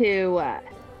nice to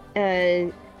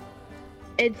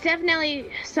it's definitely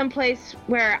someplace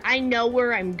where I know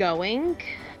where I'm going,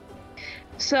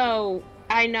 so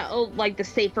I know like the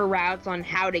safer routes on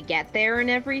how to get there and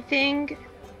everything,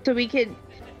 so we could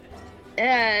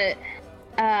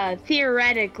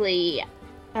theoretically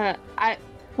I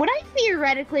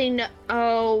theoretically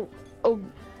know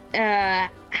how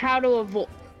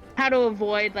to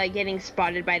avoid like getting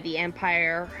spotted by the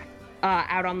Empire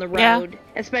out on the road,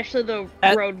 especially the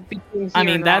road between Zero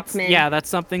and Rockman. That's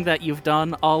something that you've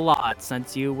done a lot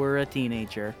since you were a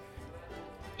teenager.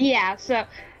 Yeah, so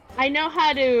I know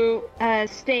how to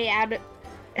stay out of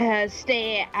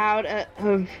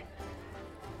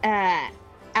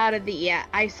the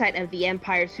eyesight of the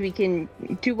Empire, so we can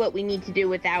do what we need to do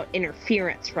without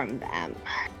interference from them.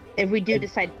 If we do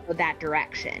decide to go that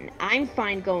direction, I'm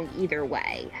fine going either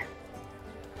way.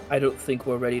 I don't think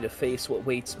we're ready to face what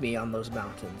waits me on those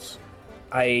mountains.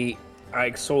 I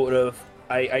sort of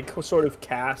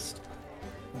cast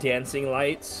dancing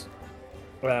lights,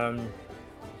 and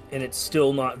it's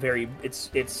still not very.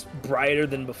 It's brighter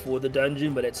than before the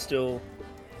dungeon, but it's still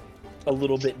a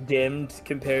little bit dimmed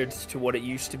compared to what it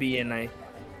used to be. And I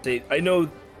know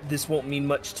this won't mean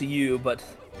much to you, but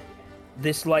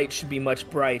this light should be much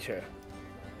brighter,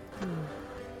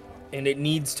 and it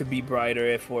needs to be brighter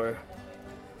if we're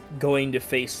going to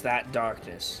face that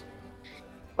darkness.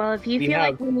 Well, if you feel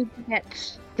like we need to get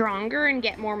stronger and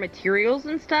get more materials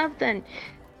and stuff, then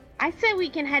I say we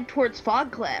can head towards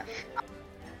Fogcliff.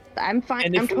 I'm fine.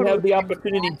 And if we have the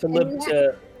opportunity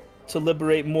to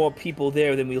liberate more people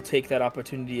there, then we'll take that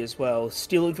opportunity as well.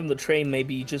 Stealing from the train may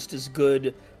be just as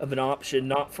good of an option,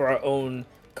 not for our own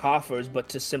coffers, but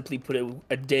to simply put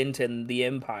a dent in the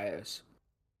Empire's.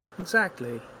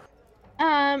 Exactly.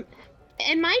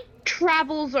 In my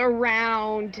travels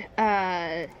around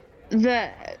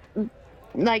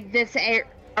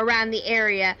around the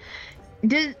area,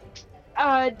 does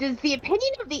the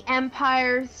opinion of the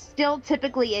Empire still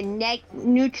typically a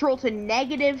neutral to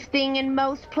negative thing in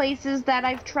most places that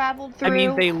I've traveled through? I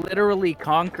mean, they literally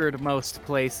conquered most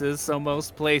places, so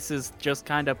most places just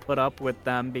kind of put up with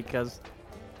them because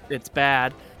it's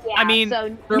bad. Yeah, I mean,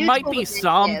 so there might be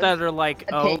some that are like,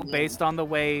 opinion. based on the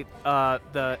way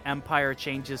the Empire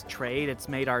changes trade, it's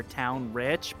made our town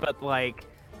rich, but like,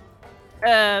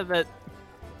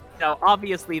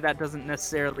 obviously that doesn't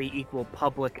necessarily equal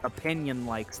public opinion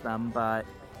likes them, but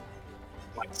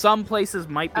some places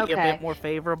might be a bit more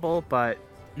favorable, but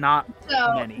not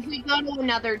many. If we go to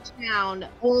another town,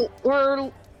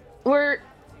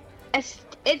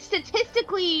 it's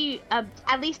statistically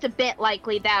at least a bit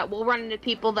likely that we'll run into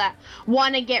people that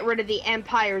want to get rid of the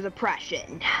Empire's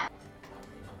oppression.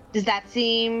 Does that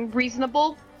seem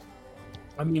reasonable?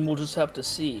 I mean, we'll just have to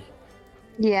see.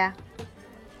 Yeah.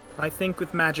 I think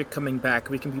with magic coming back,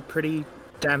 we can be pretty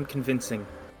damn convincing,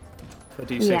 if I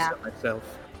do say so myself.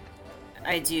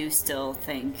 I do still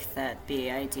think that the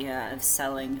idea of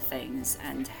selling things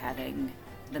and having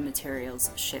the materials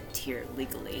shipped here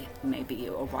legally may be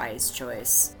a wise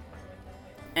choice.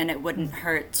 And it wouldn't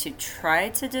hurt to try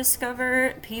to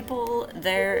discover people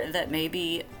there that may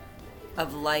be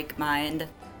of like mind.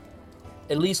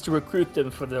 At least to recruit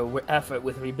them for their effort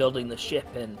with rebuilding the ship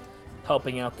and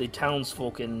helping out the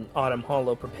townsfolk in Autumn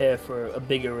Hollow prepare for a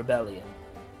bigger rebellion.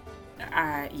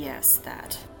 Yes,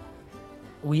 that.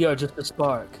 We are just a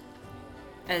spark.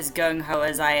 As gung-ho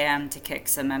as I am to kick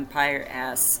some Empire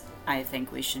ass, I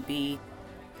think we should be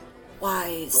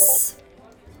wise.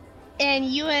 And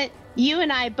you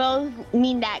and I both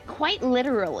mean that quite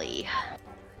literally.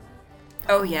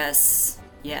 Oh, yes.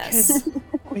 Yes.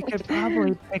 We could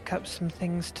probably pick up some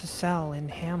things to sell in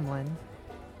Hamlin.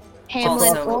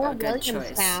 Hamlin Also or a good choice.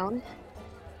 Williamstown.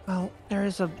 Well, there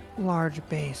is a large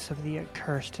base of the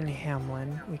accursed in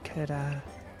Hamlin. We could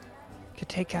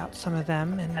take out some of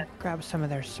them and grab some of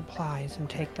their supplies and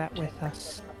take that with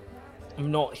us.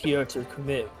 I'm not here to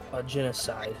commit a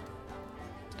genocide.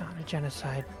 It's not a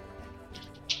genocide.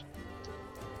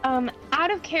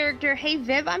 Out of character, hey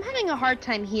Viv, I'm having a hard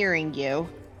time hearing you.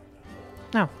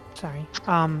 No, sorry.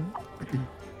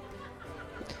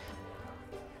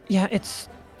 Yeah, it's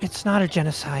not a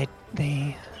genocide.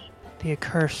 The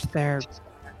accursed, they're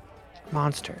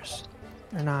monsters.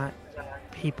 They're not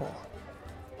people.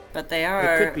 But they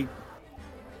are. It could be.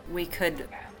 We could,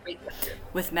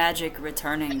 with magic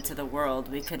returning to the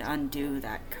world, we could undo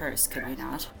that curse, could we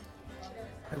not?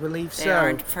 I believe They so.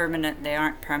 aren't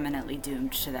permanently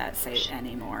doomed to that fate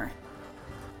anymore.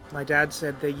 My dad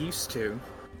said they used to.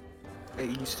 They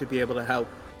used to be able to help.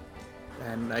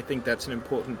 And I think that's an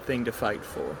important thing to fight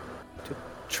for. To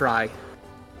try.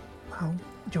 Well,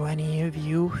 do any of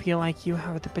you feel like you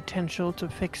have the potential to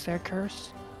fix their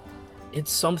curse?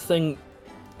 It's something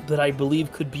that I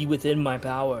believe could be within my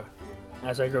power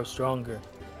as I grow stronger.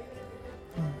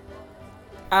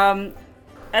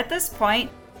 At this point,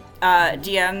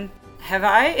 GM, have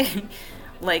I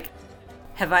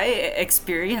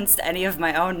experienced any of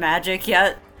my own magic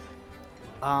yet?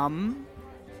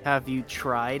 Have you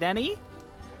tried any?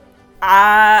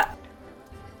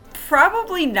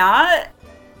 Probably not.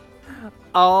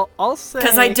 I'll say...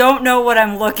 Because I don't know what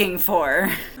I'm looking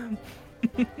for.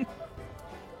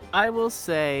 I will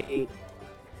say,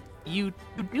 you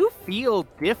do feel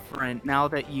different now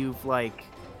that you've,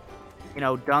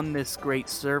 done this great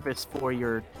service for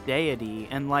your deity.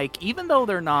 And, even though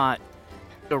they're not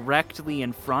directly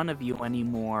in front of you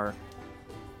anymore,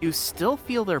 you still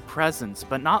feel their presence,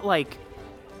 but not,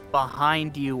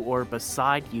 behind you or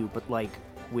beside you, but,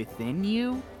 within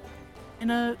you, in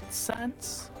a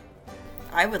sense.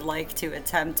 I would like to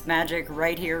attempt magic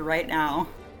right here, right now.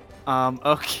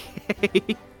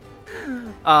 Okay.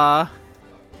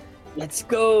 Let's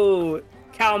go!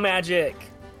 Cow magic!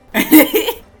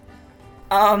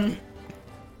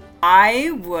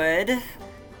 I would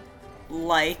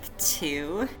like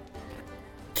to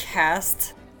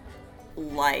cast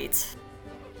light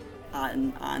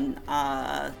on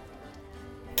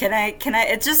can I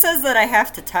it just says that I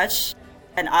have to touch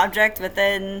an object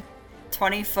within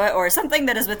 20 foot or something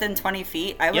that is within 20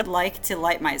 feet. I would like to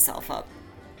light myself up.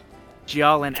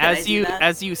 Jialin,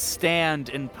 as you stand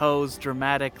and pose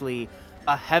dramatically,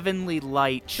 a heavenly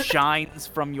light shines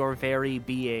from your very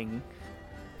being.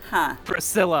 Huh.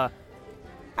 Priscilla,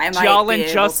 I might Jalen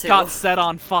be just able to. got set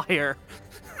on fire.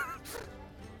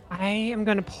 I am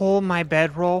gonna pull my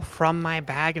bedroll from my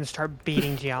bag and start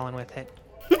beating Jialan with it.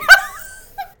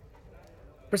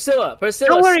 Priscilla.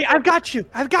 Don't worry, I've got you.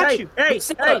 I've got you. Hey,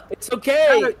 Priscilla, it's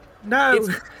okay. No.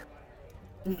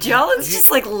 Jalen's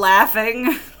just like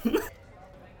laughing.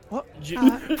 What?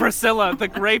 Priscilla, the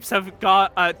grapes have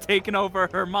taken over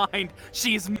her mind.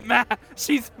 She's mad.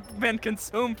 She's been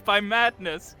consumed by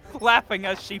madness, laughing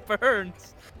as she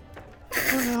burns.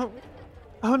 Oh no.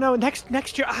 Oh no,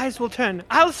 next your eyes will turn.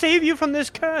 I'll save you from this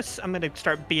curse. I'm gonna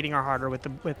start beating her harder with the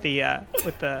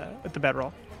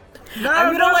bedroll.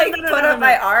 I'm gonna put up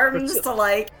my arms to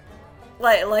like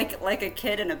a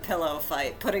kid in a pillow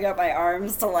fight, putting up my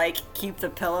arms to like keep the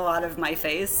pillow out of my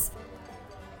face.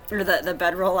 Or the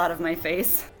bedroll out of my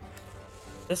face.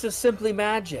 This is simply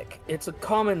magic. It's a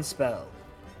common spell.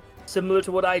 Similar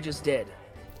to what I just did.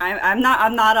 I'm not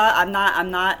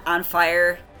on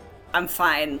fire. I'm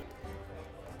fine.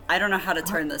 I don't know how to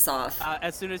turn this off.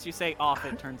 As soon as you say off,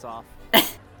 it turns off.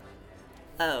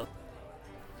 Oh.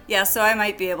 Yeah, so I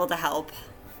might be able to help.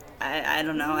 I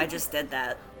don't know, I just did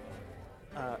that.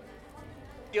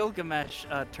 Gilgamesh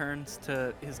turns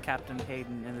to his Captain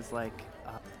Hayden and is like,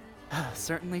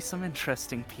 certainly some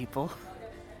interesting people.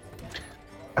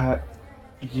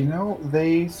 You know,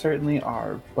 they certainly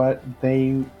are, but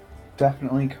they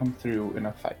definitely come through in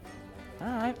a fight.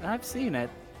 I've seen it.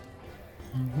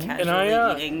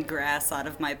 Casually eating grass out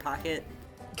of my pocket.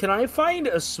 Can I find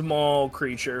a small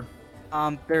creature?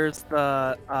 There's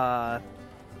the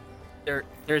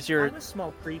there's your Find a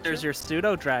small creature. there's your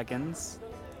pseudo dragons.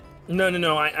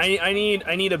 No. I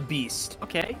need a beast.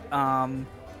 Okay.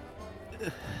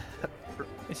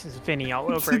 This is Vinny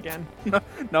all over again.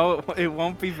 No, it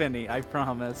won't be Vinny. I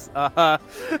promise. I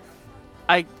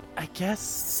guess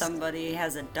Somebody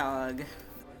has a dog.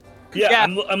 Yeah.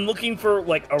 I'm looking for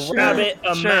like a rabbit,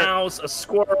 a mouse, a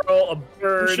squirrel, a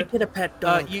bird. We should get a pet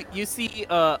dog. You see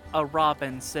a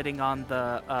robin sitting on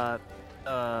the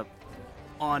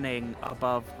awning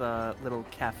above the little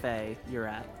cafe you're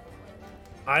at.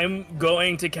 I'm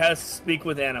going to cast Speak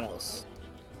with Animals.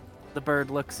 The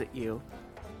bird looks at you.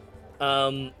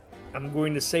 I'm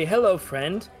going to say, hello,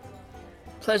 friend.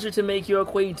 Pleasure to make your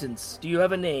acquaintance. Do you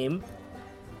have a name?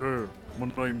 Hey, my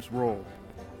name's Rob.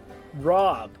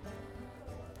 Rob.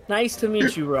 Nice to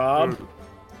meet you, Rob.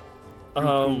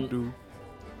 Cool, dude.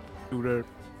 Do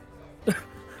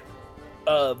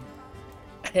that.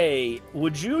 Hey,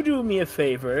 would you do me a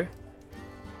favor?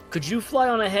 Could you fly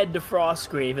on ahead to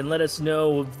Frostgrave and let us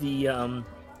know of the,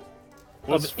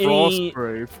 What's of any...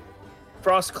 Frostgrave?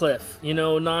 Frostcliff, you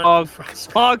know, not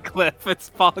Fogcliff.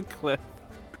 It's Fogcliff.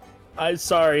 I'm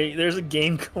sorry, there's a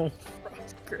game called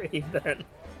Frostgrave that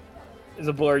is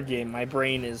a board game. My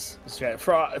brain is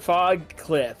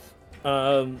Fogcliff.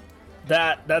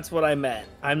 That's what I meant.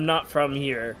 I'm not from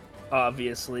here,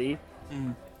 obviously.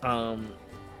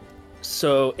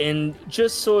 So, and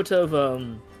just sort of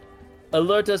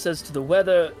alert us as to the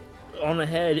weather on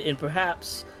ahead and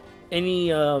perhaps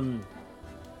any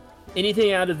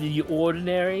anything out of the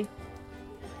ordinary?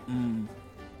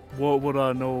 What would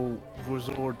I know was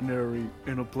ordinary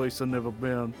in a place I've never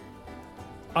been?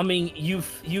 I mean,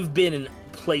 you've been in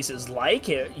places like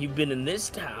it. You've been in this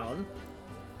town.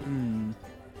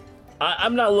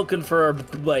 I'm not looking for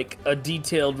like a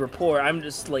detailed report. I'm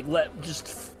just like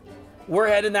we're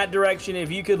heading that direction.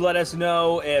 If you could let us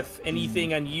know if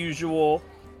anything unusual,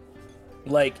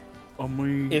 like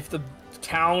if the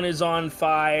town is on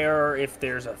fire, if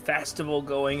there's a festival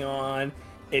going on,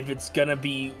 if it's gonna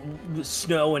be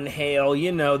snow and hail,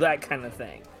 you know, that kind of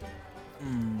thing.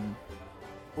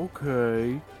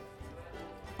 Okay.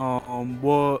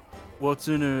 What's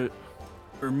in it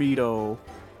for Mito?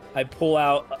 I pull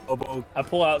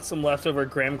out some leftover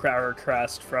graham cracker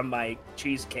crust from my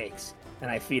cheesecakes and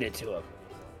I feed it to him.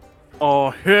 Oh,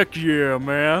 heck yeah,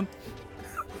 man.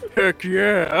 Heck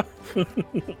yeah.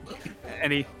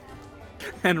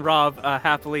 And Rob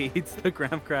happily eats the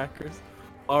graham crackers.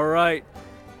 All right,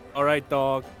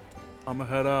 dog. I'ma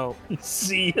head out.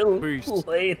 See you Peace.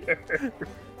 later.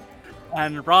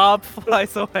 And Rob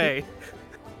flies away.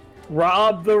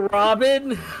 Rob the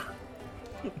Robin?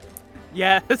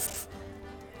 Yes.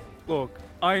 Look,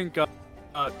 I ain't got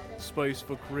space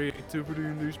for creativity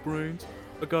in these brains.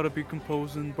 I gotta be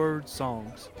composing bird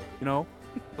songs. You know?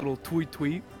 A little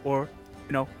tweet, or,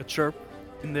 you know, a chirp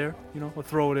in there. You know, I'll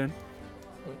throw it in.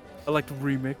 I like to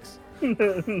remix.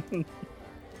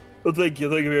 Well, thank you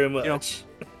very much. You know,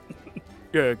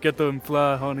 yeah, get them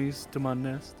fly honeys to my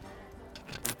nest.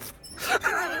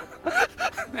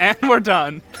 And we're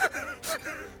done.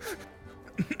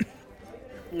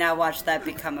 Now watch that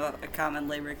become a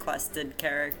commonly requested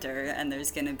character, and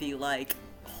there's gonna be like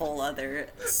whole other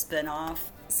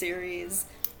spin-off series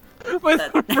with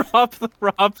Rob the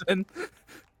Robin.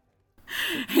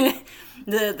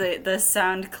 the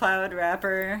SoundCloud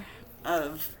rapper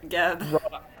of Geb.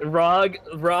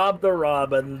 Rob the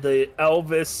Robin, the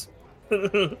Elvis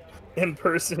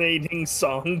impersonating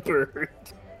songbird.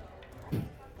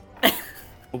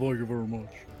 Well, thank you very much.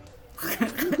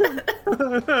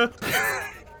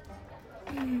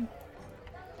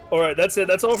 Alright, that's it.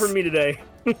 That's all for me today.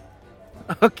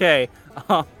 Okay.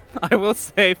 I will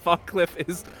say Fawcliffe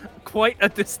is quite a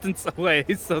distance away,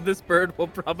 so this bird will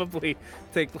probably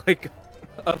take like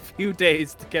a few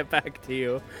days to get back to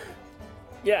you.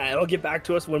 Yeah, it'll get back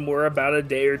to us when we're about a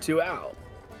day or two out.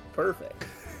 Perfect.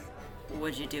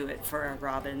 Would you do it for a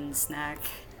robin snack?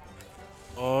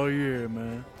 Oh yeah,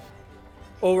 man.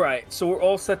 Alright, so we're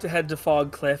all set to head to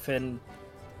Fogcliff and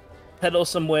peddle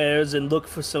some wares and look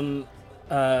for some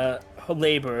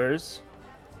laborers.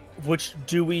 Which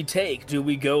do we take? Do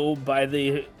we go by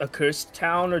the accursed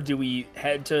town, or do we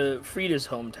head to Frida's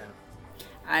hometown?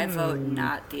 I vote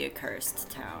not the accursed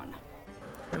town.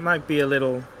 It might be a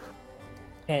little...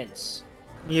 Hence.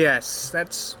 Yes,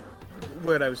 that's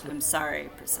what I was... I'm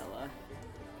sorry, Priscilla.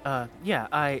 Yeah,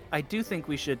 I do think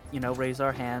we should, raise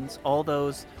our hands. All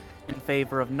those in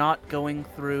favor of not going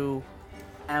through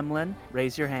Amlin,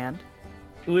 raise your hand.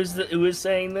 Who is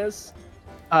saying this?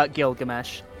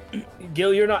 Gilgamesh.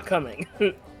 Gil, you're not coming.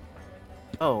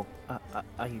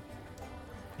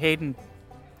 Hayden,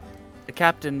 the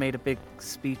captain made a big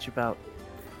speech about...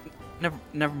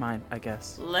 Never mind, I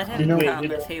guess. Let him come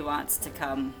if he wants to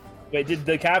come. Wait, did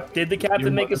the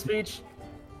captain make a speech?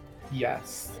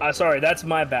 Yes. Sorry, that's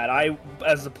my bad. I,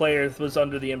 as a player, was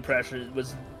under the impression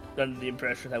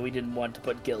that we didn't want to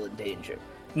put Gil in danger.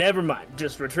 Never mind.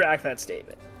 Just retract that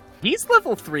statement. He's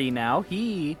level 3 now.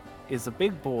 He is a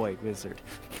big boy wizard.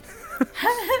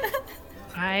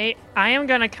 I am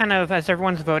gonna kind of, as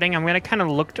everyone's voting, I'm gonna kind of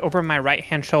look over my right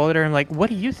hand shoulder and like, what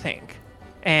do you think?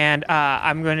 And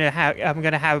I'm gonna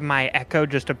have my echo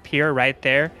just appear right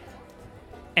there,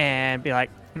 and be like,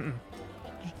 mm-mm.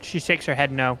 She shakes her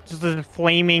head no. Just a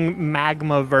flaming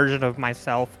magma version of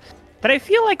myself that I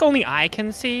feel like only I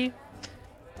can see,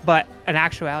 but in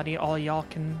actuality, all y'all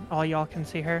can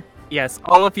see her. Yes,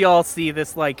 all of y'all see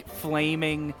this like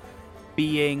flaming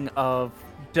being of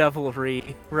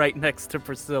devilry right next to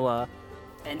Priscilla.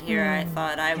 And here I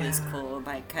thought I was cool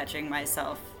by catching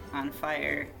myself on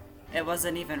fire. It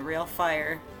wasn't even real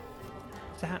fire.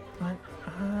 Is that what?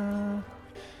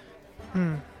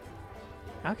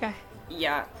 Okay.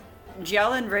 Yeah.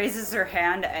 Jelen raises her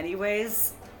hand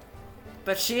anyways,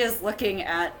 but she is looking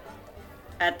at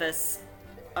this,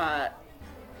 I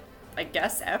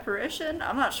guess, apparition?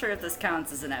 I'm not sure if this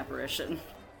counts as an apparition.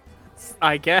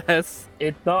 I guess.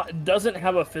 It doesn't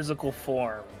have a physical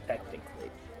form,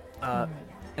 technically.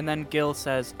 And then Gil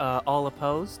says, all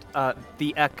opposed?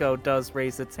 The Echo does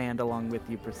raise its hand along with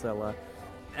you, Priscilla,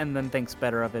 and then thinks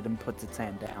better of it and puts its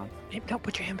hand down. Hey, don't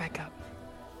put your hand back up.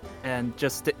 And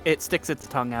just, it sticks its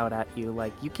tongue out at you,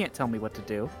 like, you can't tell me what to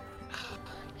do.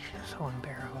 So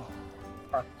unbearable.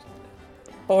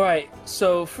 Alright,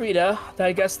 so Frida,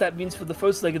 I guess that means for the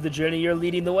first leg of the journey, you're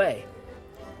leading the way.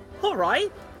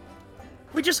 Alright.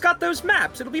 We just got those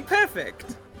maps. It'll be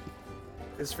perfect.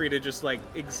 As Frida just, like,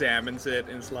 examines it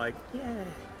and is like, yeah,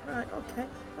 right, okay,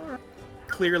 alright.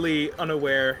 Clearly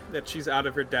unaware that she's out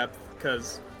of her depth,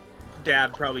 because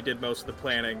Dad probably did most of the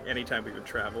planning anytime we would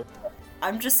travel.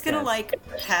 I'm just gonna, like,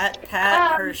 pat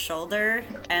her shoulder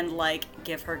and, like,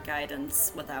 give her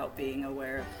guidance without being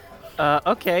aware.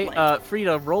 Okay,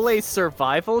 Frida, roll a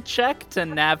survival check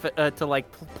to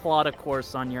plot a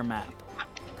course on your map.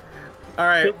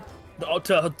 Alright.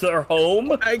 To their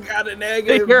home? I got a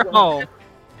negative. Your home.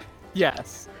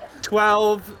 Yes.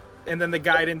 12, and then the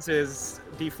guidance is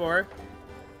D4?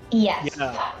 Yes.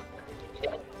 Yeah.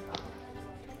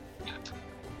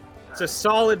 It's a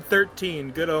solid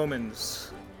 13. Good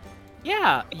omens.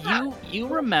 Yeah, you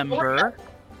remember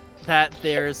that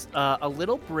there's a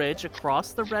little bridge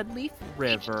across the Red Leaf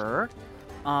River,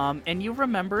 and you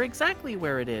remember exactly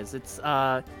where it is. It's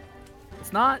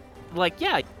not like,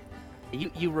 yeah,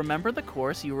 you remember the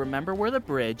course, you remember where the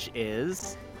bridge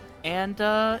is, and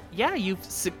yeah,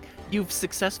 you've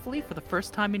successfully, for the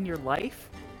first time in your life,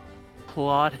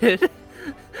 plotted.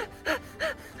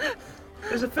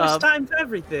 There's a first time for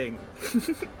everything.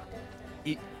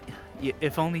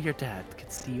 If only your dad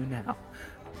could see you now.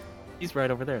 He's right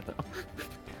over there,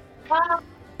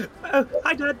 though. Oh,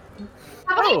 hi, Dad.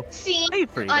 Have I seen hey,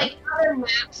 Frida. like other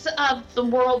maps of the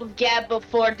world of Geb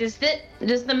before? Does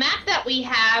the map that we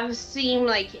have seem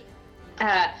like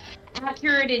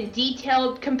accurate and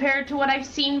detailed compared to what I've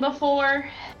seen before?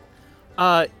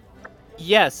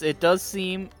 Yes, it does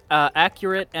seem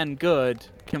accurate and good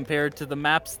compared to the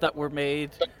maps that were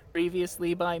made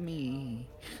previously by me.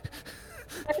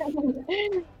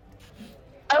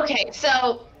 Okay,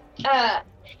 so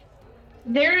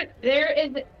there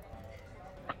is.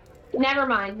 Never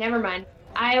mind.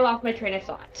 I lost my train of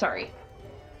thought. Sorry.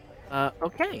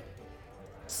 Okay.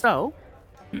 So,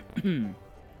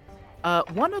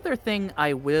 one other thing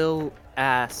I will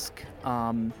ask,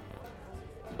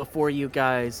 before you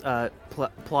guys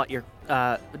plot your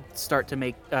start to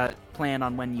make plan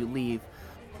on when you leave.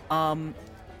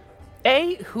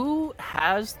 A, who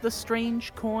has the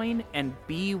strange coin, and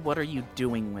B, what are you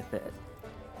doing with it?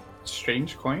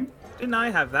 Strange coin? Didn't I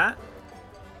have that?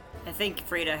 I think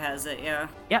Frida has it, yeah.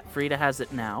 Yeah, Frida has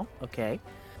it now. Okay.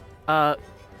 Frida,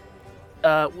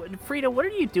 what are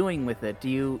you doing with it? Do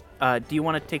you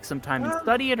want to take some time and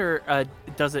study it, or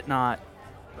does it not?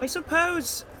 I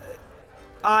suppose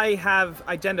I have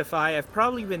Identify. I've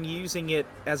probably been using it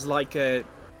as like a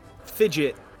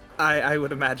fidget, I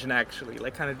would imagine, actually.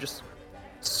 Like kind of just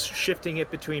shifting it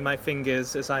between my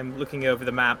fingers as I'm looking over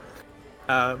the map.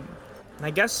 And I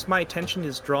guess my attention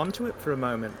is drawn to it for a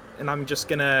moment, and I'm just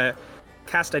gonna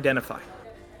cast Identify.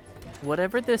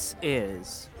 Whatever this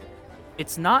is,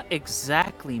 it's not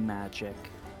exactly magic,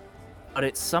 but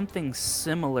it's something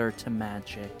similar to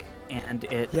magic, and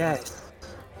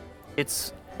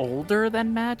it's older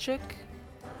than magic,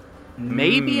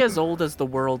 maybe as old as the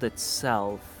world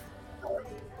itself.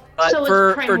 But So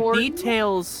for it's primordial? the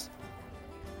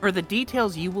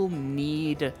details, you will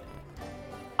need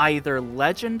either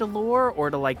legend lore or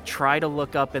to like try to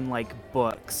look up in like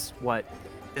books what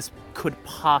this could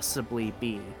possibly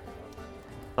be.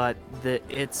 But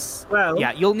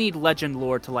you'll need legend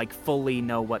lore to like fully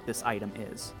know what this item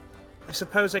is. I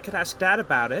suppose I could ask Dad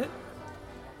about it.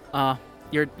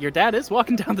 Your dad is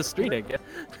walking down the street again.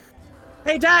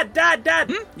 Hey, Dad!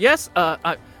 Yes,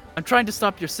 I'm trying to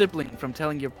stop your sibling from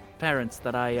telling your parents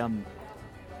that I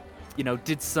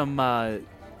did some Oh.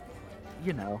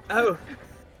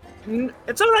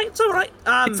 It's all right.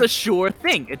 It's a sure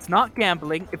thing. It's not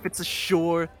gambling if it's a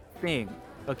sure thing.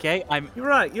 Okay? You're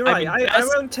right. I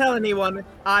won't tell anyone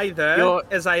either.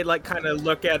 As I like kind of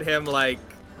look at him like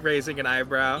raising an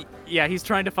eyebrow. Yeah, he's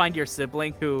trying to find your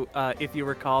sibling who, if you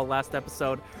recall last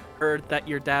episode, heard that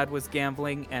your dad was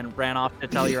gambling and ran off to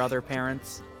tell your other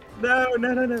parents. No.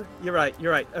 You're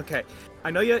right. Okay.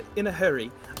 I know you're in a hurry.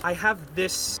 I have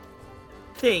this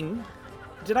thing.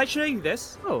 Did I show you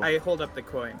this? Oh. I hold up the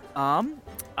coin. I'm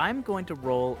going to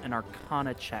roll an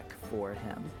Arcana check for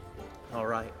him. All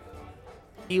right.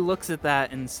 He looks at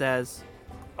that and says,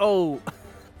 "Oh,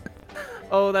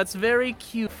 that's very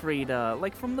cute, Frida.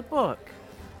 Like from the book."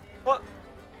 What?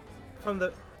 From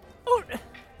the? Oh,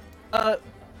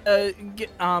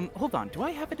 hold on. Do I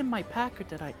have it in my pack or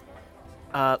did I?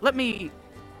 Let me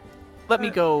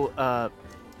go.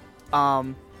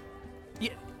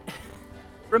 Yeah.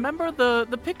 Remember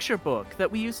the picture book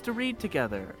that we used to read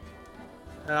together?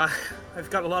 I've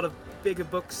got a lot of bigger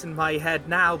books in my head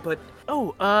now, but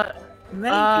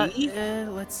maybe.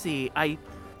 Let's see. I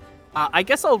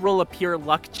guess I'll roll a pure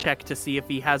luck check to see if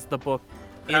he has the book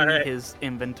in his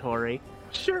inventory.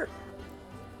 Sure.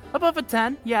 Above a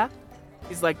 10, yeah.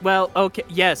 He's like, well, okay,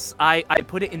 yes, I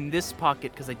put it in this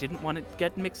pocket because I didn't want it to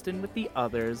get mixed in with the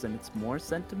others, and it's more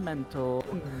sentimental.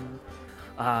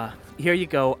 Here you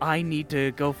go. I need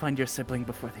to go find your sibling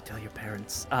before they tell your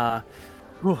parents. All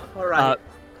right.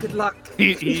 Good luck.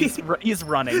 He's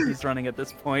running. He's running at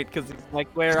this point because he's like,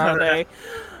 where are they?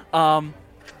 And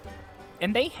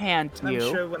they hand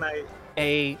you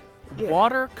a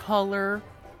watercolor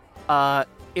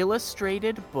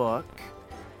illustrated book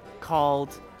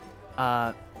called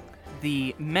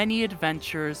The Many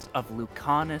Adventures of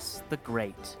Lucanus the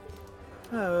Great.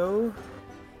 Oh,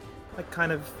 I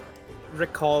kind of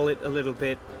recall it a little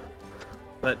bit,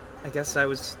 but I guess I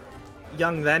was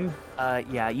young then.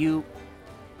 Yeah, you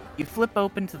flip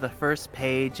open to the first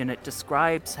page and it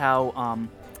describes how,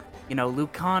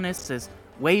 Lucanus is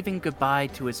waving goodbye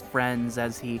to his friends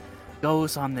as he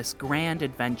goes on this grand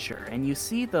adventure. And you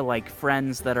see the,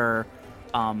 friends that are,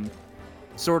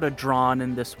 sort of drawn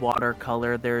in this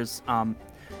watercolor. There's,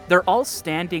 they're all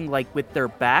standing, with their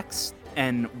backs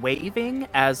and waving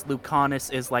as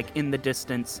Lucanus is, in the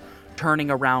distance,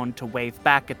 turning around to wave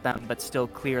back at them, but still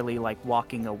clearly,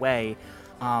 walking away.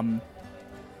 And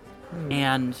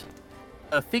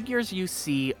the figures you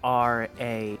see are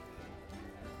a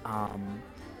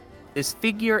this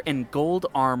figure in gold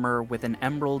armor with an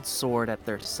emerald sword at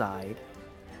their side.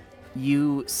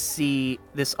 You see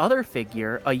this other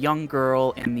figure, a young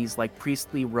girl in these like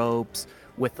priestly robes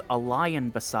with a lion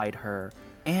beside her.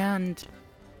 And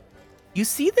you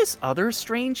see this other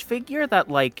strange figure that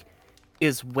like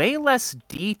is way less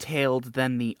detailed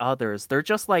than the others. They're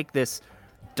just like this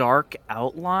dark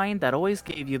outline that always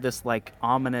gave you this like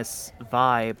ominous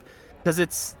vibe, because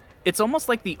it's almost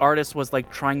like the artist was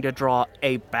like trying to draw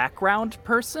a background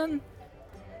person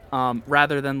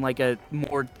rather than like a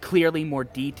more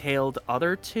detailed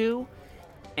other two.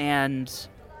 And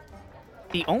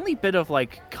the only bit of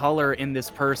like color in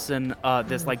this person,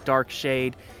 this like dark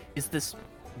shade, is this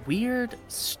weird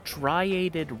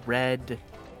striated red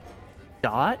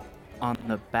dot on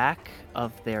the back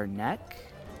of their neck,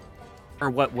 or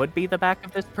what would be the back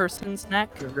of this person's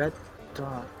neck. The red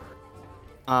dot.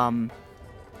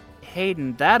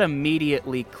 Hayden, that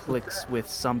immediately clicks with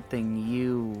something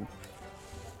you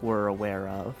were aware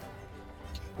of.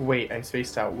 Wait, I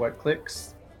spaced out. What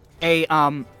clicks?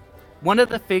 One of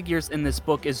the figures in this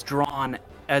book is drawn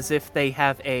as if they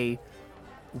have a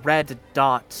red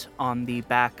dot on the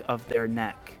back of their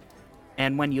neck.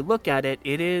 And when you look at it,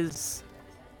 it is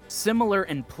similar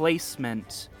in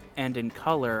placement and in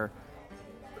color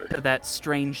to that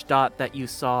strange dot that you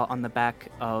saw on the back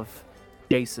of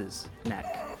Jace's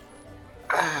neck.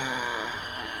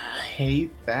 I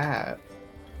hate that.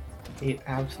 Hate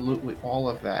absolutely all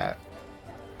of that.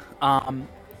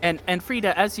 And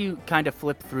Frida, as you kind of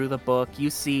flip through the book, you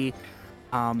see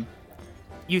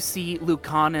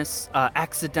Lucanus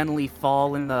accidentally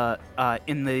fall in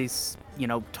this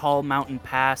tall mountain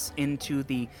pass into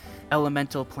the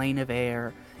elemental plane of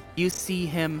air. You see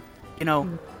him,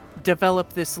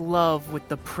 develop this love with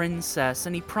the princess,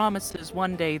 and he promises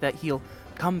one day that he'll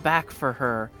come back for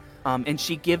her. And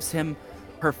she gives him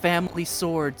her family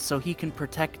sword so he can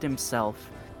protect himself.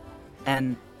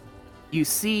 And you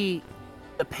see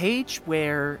the page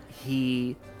where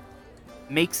he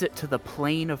makes it to the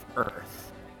plane of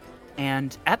Earth.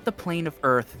 And at the plane of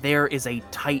Earth, there is a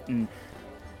titan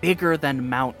bigger than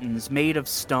mountains, made of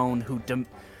stone,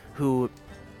 who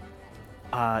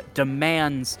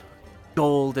demands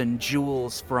gold and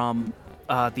jewels from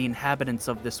the inhabitants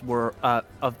of this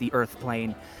of the Earth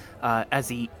plane, as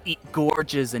he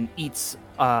gorges and eats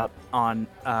on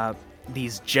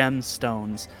these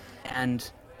gemstones.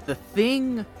 And the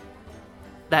thing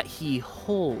that he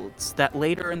holds, that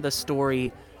later in the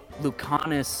story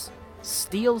Lucanus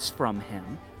steals from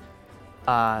him,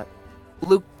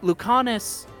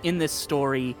 Lucanus in this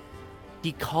story,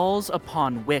 he calls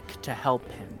upon Wick to help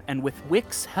him, and with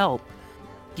Wick's help,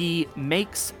 he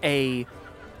makes a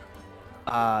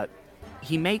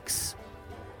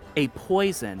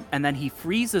poison, and then he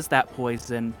freezes that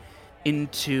poison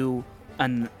into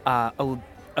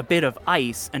a bit of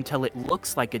ice until it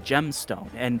looks like a gemstone.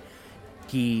 And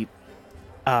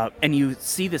you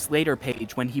see this later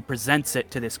page when he presents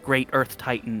it to this great Earth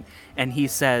Titan, and he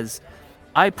says,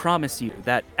 "I promise you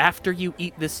that after you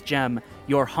eat this gem,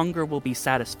 your hunger will be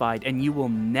satisfied, and you will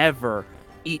never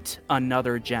eat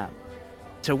another gem."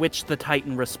 To which the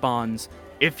Titan responds,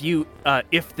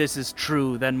 If this is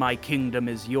true, then my kingdom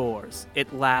is yours."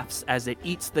 It laughs as it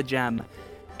eats the gem,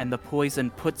 and the poison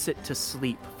puts it to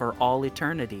sleep for all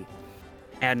eternity.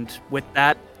 And with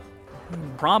that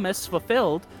promise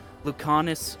fulfilled,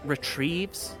 Lucanus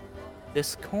retrieves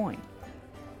this coin.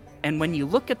 And when you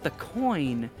look at the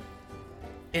coin,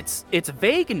 it's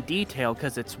vague in detail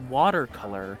because it's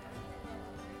watercolor.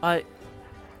 But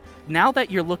now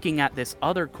that you're looking at this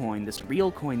other coin, this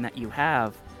real coin that you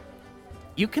have,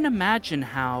 you can imagine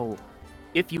how,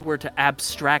 if you were to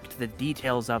abstract the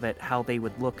details of it, how they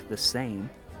would look the same.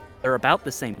 They're about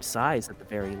the same size at the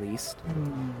very least.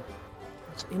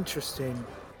 That's interesting.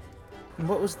 And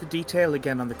what was the detail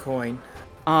again on the coin?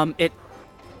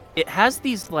 It has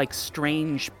these like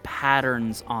strange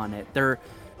patterns on it.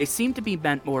 They seem to be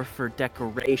meant more for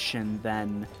decoration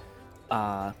than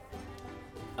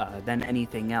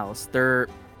anything else.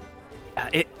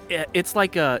 It's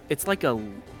like a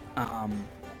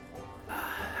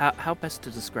how best to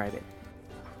describe it?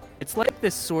 It's like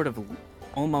this sort of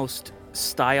almost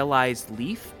stylized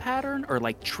leaf pattern, or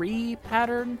like tree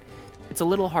pattern. It's a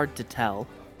little hard to tell.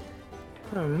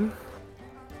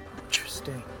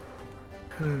 Interesting.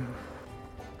 Can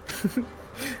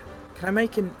I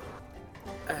make an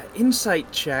insight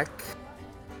check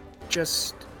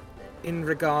just in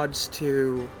regards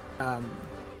to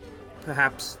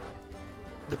perhaps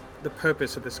the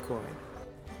purpose of this coin?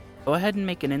 Go ahead and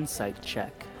make an insight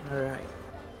check. Alright.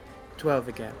 12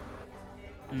 again.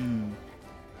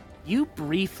 you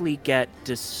briefly get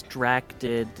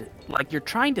distracted. Like, you're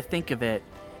trying to think of it,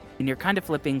 and you're kind of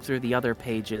flipping through the other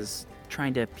pages,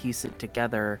 trying to piece it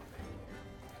together.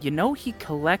 You know he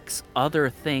collects other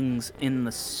things in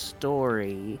the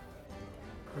story.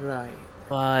 Right.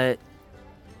 But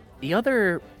the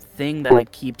other thing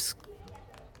that keeps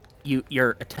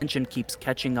your attention keeps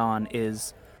catching on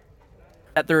is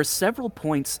that there are several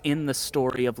points in the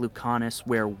story of Lucanus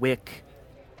where Wick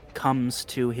comes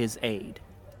to his aid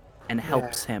and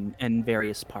helps him in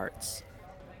various parts.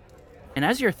 And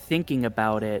as you're thinking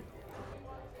about it,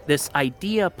 this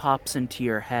idea pops into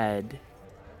your head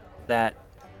that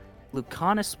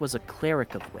Lucanus was a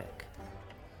cleric of Wick.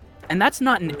 And that's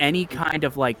not in any kind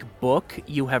of, book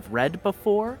you have read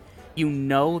before. You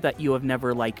know that you have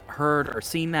never, heard or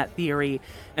seen that theory.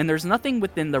 And there's nothing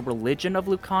within the religion of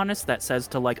Lucanus that says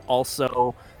to,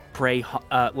 also pray,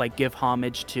 give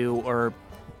homage to or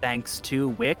thanks to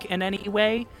Wick in any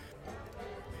way.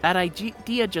 That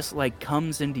idea just,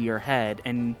 comes into your head.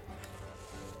 And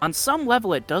on some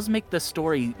level, it does make the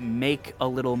story make a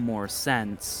little more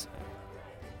sense.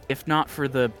 If not for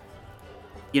the,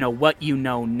 what you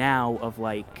know now of,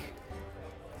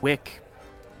 Wick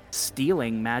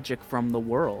stealing magic from the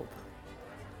world.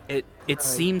 It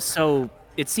seems so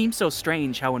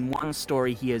strange how in one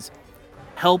story he is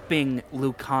helping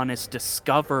Lucanus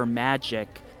discover magic,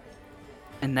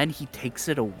 and then he takes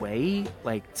it away,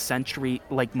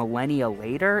 millennia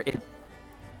later.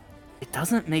 It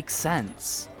doesn't make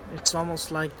sense. It's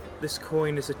almost like this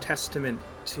coin is a testament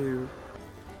to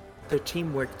their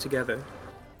teamwork together.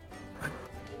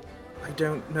 I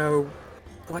don't know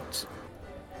what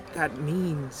that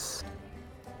means.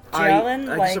 Jalen,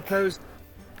 I suppose.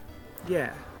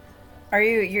 Yeah. Are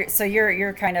you?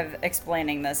 You're kind of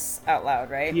explaining this out loud,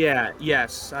 right? Yeah.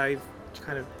 Yes. I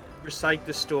kind of recite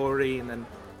the story and then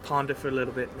ponder for a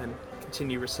little bit and then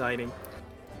continue reciting.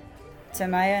 To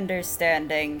my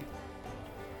understanding,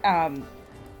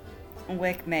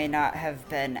 Wick may not have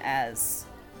been as,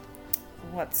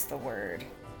 what's the word?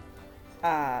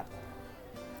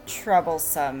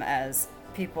 Troublesome as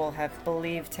people have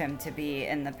believed him to be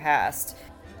in the past.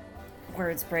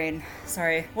 Words brain.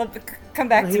 Sorry. Well, come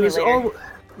back to me later.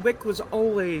 Wick was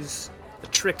always a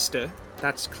trickster.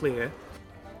 That's clear.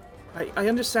 I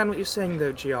understand what you're saying,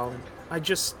 though, Gialin. I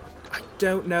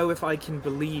don't know if I can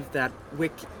believe that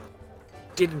Wick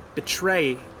didn't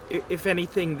betray. If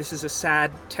anything, this is a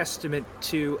sad testament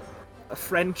to a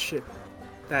friendship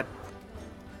that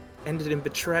ended in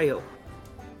betrayal.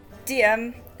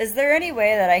 DM, is there any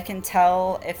way that I can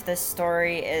tell if this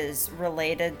story is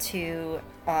related to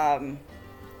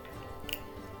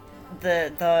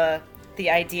the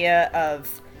idea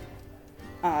of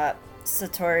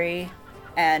Satori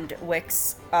and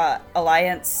Wick's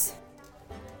alliance?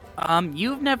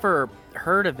 You've never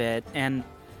heard of it, and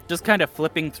just kind of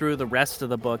flipping through the rest of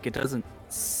the book, it doesn't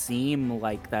seem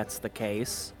like that's the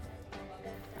case.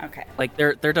 Okay.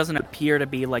 There doesn't appear to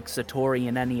be, Satori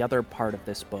in any other part of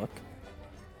this book.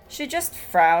 She just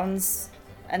frowns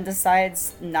and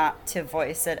decides not to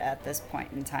voice it at this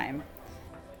point in time.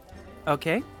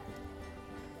 Okay.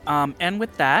 And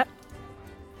with that,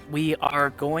 we are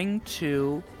going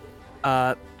to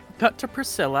cut to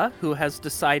Priscilla, who has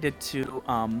decided to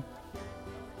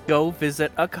go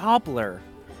visit a cobbler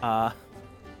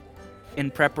in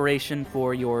preparation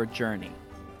for your journey.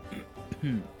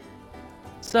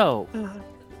 So,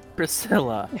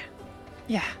 Priscilla.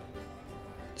 Yeah.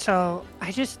 So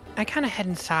I kind of head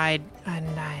inside, and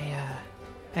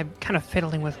I'm kind of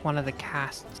fiddling with one of the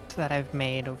casts that I've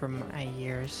made over my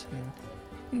years, and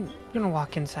I'm gonna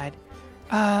walk inside.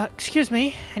 Excuse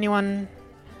me, anyone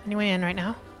in right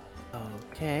now?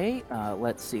 Okay.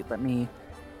 Let's see. Let me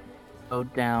go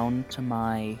down to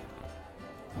my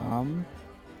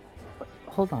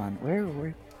hold on.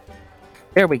 Where?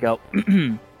 There we go.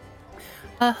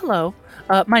 Hello.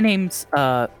 My name's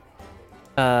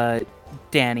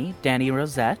Danny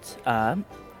Rosette.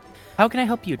 How can I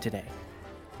help you today?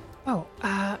 Oh,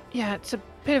 yeah, it's a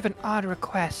bit of an odd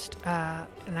request,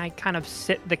 and I kind of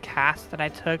sit the cast that I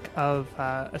took of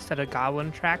a set of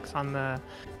goblin tracks on the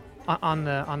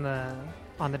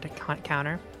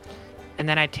counter, and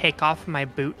then I take off my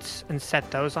boots and set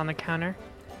those on the counter.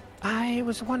 I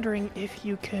was wondering if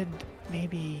you could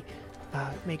maybe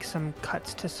make some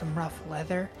cuts to some rough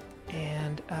leather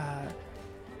and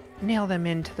nail them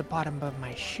into the bottom of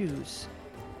my shoes.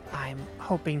 I'm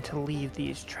hoping to leave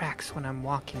these tracks when I'm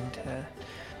walking to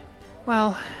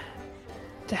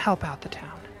help out the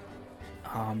town.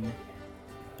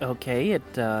 Okay,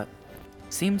 it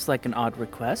seems like an odd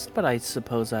request, but I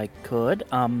suppose I could.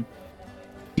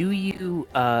 Do you,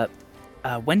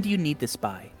 when do you need this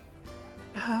by?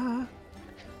 How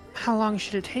long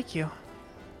should it take you?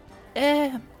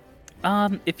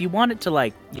 If you wanted to,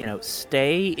 like,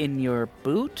 stay in your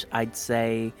boot, I'd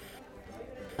say,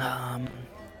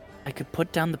 I could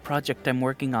put down the project I'm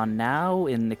working on now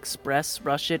and express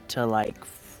rush it to, like,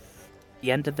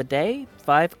 the end of the day,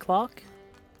 5 o'clock.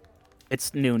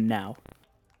 It's noon now.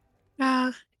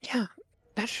 Yeah,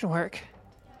 that should work.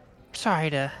 Sorry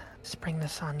to spring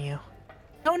this on you.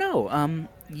 No,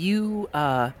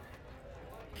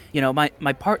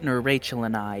 my partner Rachel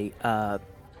and I,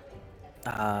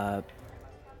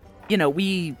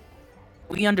 we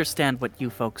understand what you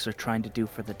folks are trying to do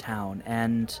for the town,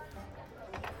 and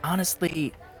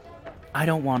honestly, I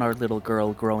don't want our little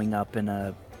girl growing up in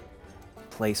a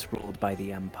place ruled by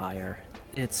the Empire.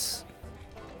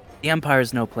 The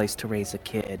Empire's no place to raise a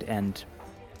kid, and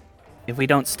if we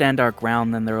don't stand our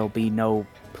ground, then there'll be no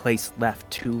place left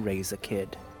to raise a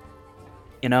kid.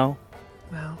 You know?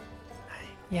 Well,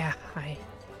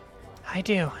 I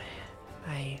do.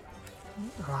 I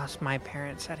lost my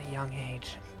parents at a young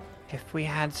age. If we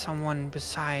had someone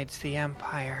besides the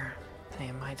Empire,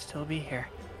 they might still be here.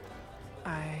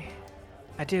 I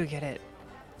do get it.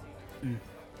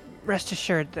 Rest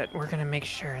assured that we're gonna make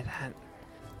sure that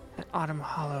Autumn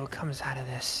Hollow comes out of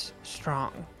this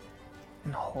strong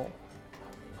and whole,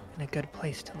 and a good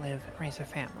place to live and raise a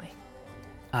family.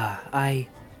 I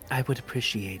would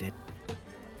appreciate it.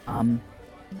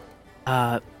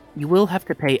 You will have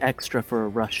to pay extra for a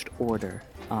rushed order.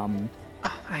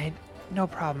 No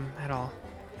problem at all.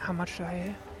 How much do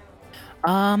I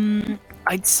owe?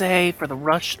 I'd say for the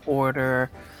rushed order,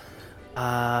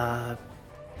 4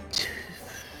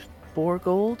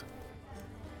 gold.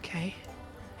 Okay.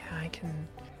 Yeah, I can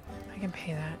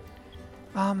pay that.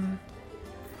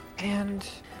 And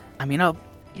I mean, I'll...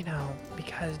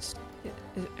 because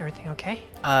is everything okay?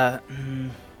 I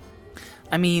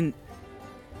mean,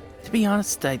 to be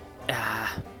honest, I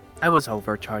was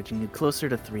overcharging you, closer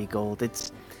to 3 gold.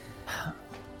 It's...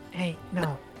 Hey,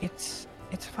 no, it's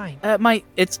fine.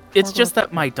 It's just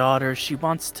that my daughter, she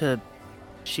wants to...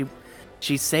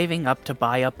 She's saving up to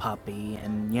buy a puppy,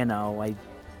 and,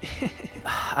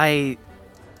 I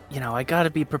gotta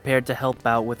be prepared to help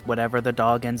out with whatever the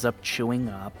dog ends up chewing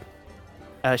up.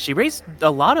 She raised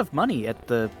a lot of money at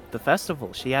the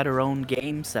festival. She had her own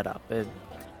game set up.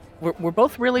 We're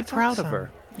both really That's proud awesome. of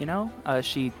her,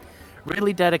 she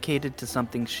really dedicated to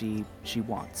something she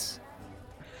wants.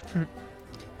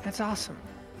 That's awesome.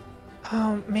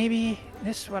 Maybe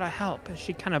this would help. As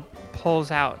she kind of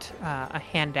pulls out a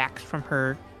hand axe from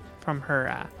her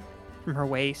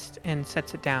waist and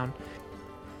sets it down.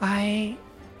 I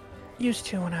used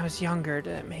to, when I was younger,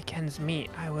 to make ends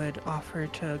meet. I would offer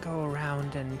to go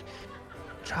around and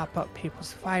chop up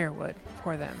people's firewood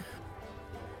for them.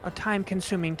 A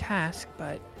time-consuming task,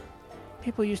 but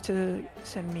people used to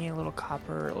send me a little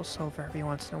copper or a little silver every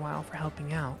once in a while for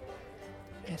helping out.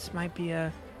 This might be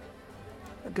a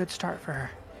good start for her.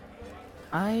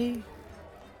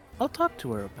 I'll talk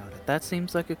to her about it. That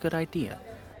seems like a good idea.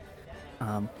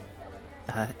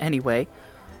 Anyway,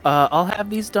 I'll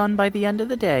have these done by the end of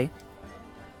the day.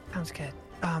 Sounds good.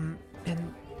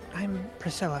 And I'm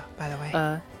Priscilla, by the way.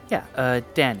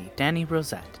 Danny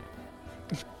Rosette.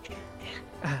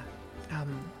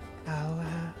 I'll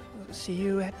see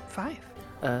you at 5.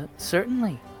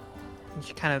 Certainly. And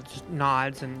she kind of just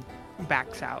nods and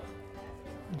backs out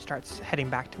and starts heading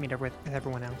back to meet her with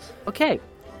everyone else. Okay.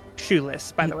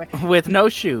 Shoeless, by the way. With no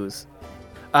shoes.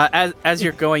 As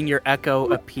you're going, your echo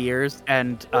appears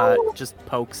and just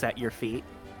pokes at your feet.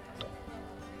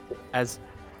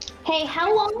 Hey,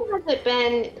 how long has it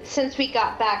been since we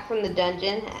got back from the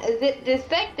dungeon? Is this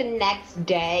like the next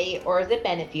day, or has it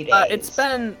been a few days? It's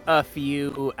been a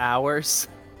few hours.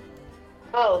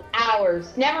 Oh,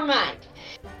 hours. Never mind.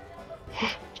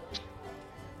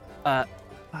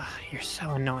 You're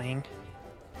so annoying.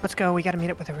 Let's go. We gotta meet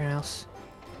up with everyone else.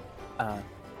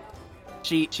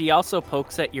 She also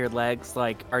pokes at your legs,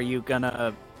 like, are you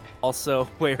gonna also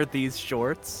wear these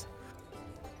shorts?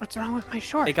 What's wrong with my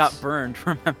shorts? They got burned,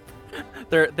 remember?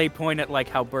 They point at, like,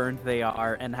 how burned they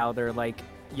are and how they're, like,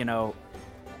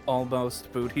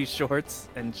 almost booty shorts,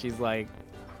 and she's like...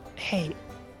 Hey,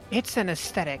 it's an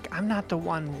aesthetic. I'm not the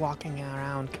one walking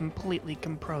around completely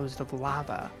composed of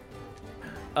lava.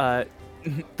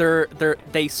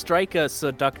 They strike a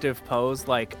seductive pose,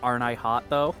 like, aren't I hot,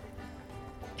 though?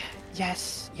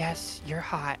 Yes, you're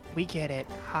hot. We get it.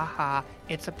 Haha,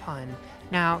 it's a pun.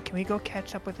 Now, can we go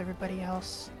catch up with everybody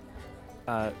else?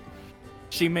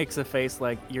 She makes a face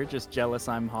like, you're just jealous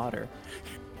I'm hotter.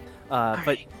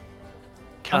 But...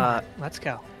 Come on, let's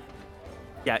go.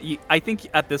 Yeah, I think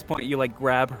at this point you like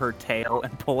grab her tail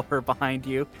and pull her behind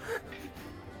you.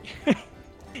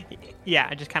 Yeah,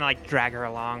 I just kind of like drag her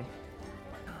along.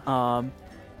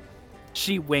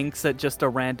 She winks at just a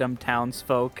random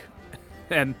townsfolk,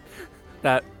 and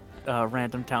that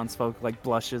random townsfolk like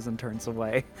blushes and turns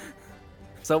away.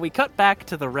 So we cut back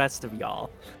to the rest of y'all.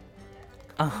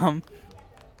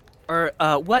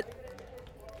 What?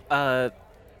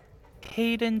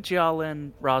 Hayden,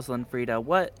 Jolin, Rosalind, Frida.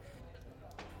 What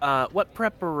the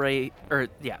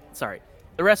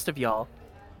rest of y'all.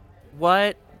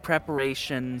 What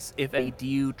preparations, if any, do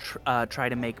you try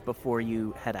to make before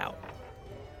you head out?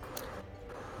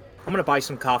 I'm gonna buy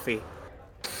some coffee.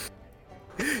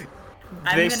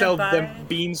 They sell the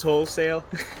beans wholesale.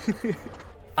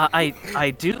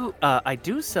 I do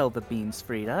sell the beans,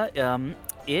 Frida.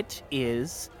 It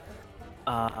is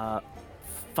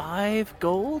 5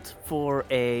 gold for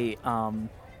a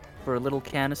little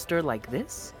canister like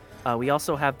this. We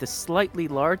also have this slightly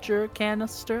larger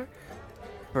canister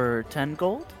for 10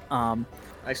 gold. I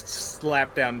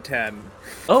slapped down 10.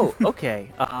 Oh,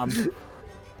 okay.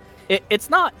 It's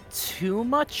not too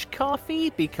much coffee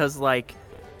because, like,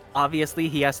 obviously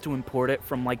he has to import it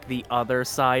from, like, the other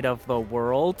side of the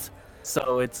world,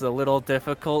 so it's a little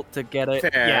difficult to get it.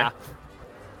 Fair. Yeah.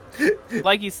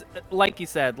 Like you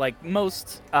said, like,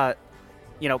 most,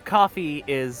 coffee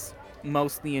is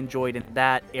mostly enjoyed in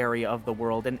that area of the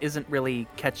world and isn't really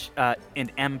an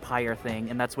Empire thing,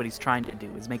 and that's what he's trying to do,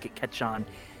 is make it catch on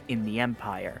in the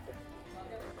Empire.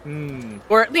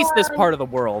 Or at least this part of the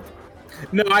world.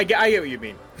 No, I get what you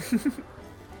mean.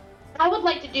 I would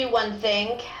like to do one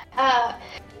thing.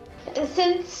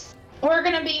 Since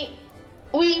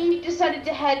we decided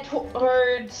to head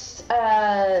towards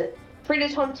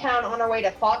Frida's hometown on our way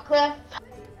to Fallcliff,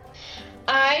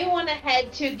 I want to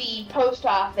head to the post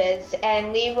office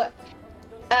and leave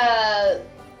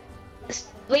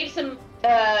some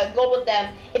gold with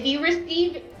them.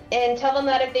 And tell them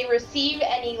that if they receive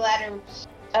any letters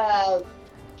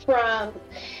from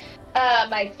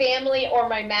my family or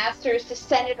my masters, to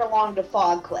send it along to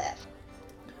Fallcliff.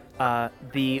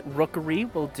 The rookery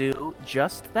will do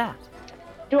just that.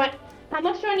 How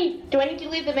much do I need to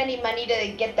leave them any money to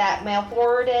get that mail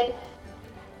forwarded?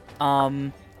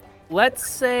 Let's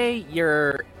say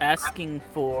you're asking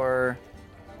for...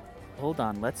 Hold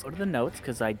on, let's go to the notes,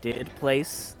 because I did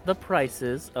place the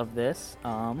prices of this.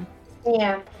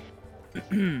 Yeah.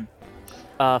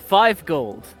 5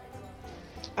 gold.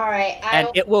 Alright,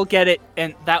 that will get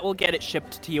it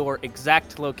shipped to your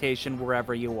exact location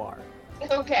wherever you are.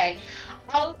 Okay.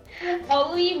 I'll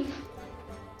leave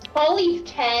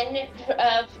 10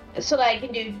 so that I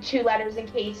can do 2 letters in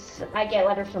case I get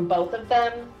letters from both of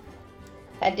them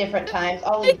at different times.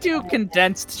 They do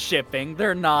condensed shipping.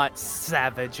 They're not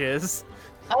savages.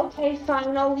 Okay,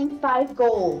 fine. I'll leave 5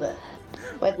 gold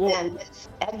with them.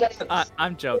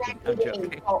 I'm joking.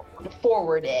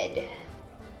 Forwarded.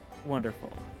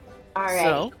 Wonderful. Alright,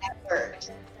 so, that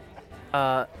works.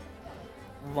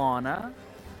 Lana,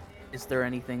 is there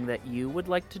anything that you would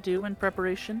like to do in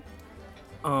preparation?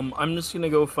 I'm just gonna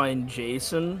go find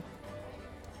Jason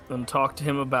and talk to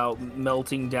him about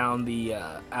melting down the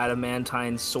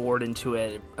adamantine sword into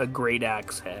a great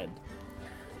axe head.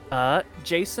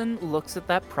 Jason looks at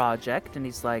that project and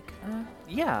he's like,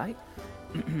 yeah,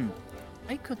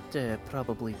 I could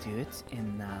probably do it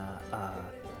in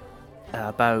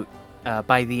about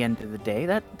by the end of the day.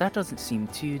 That doesn't seem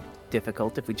too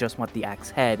difficult if we just want the axe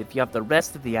head. If you have the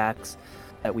rest of the axe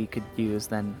that we could use,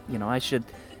 then I should.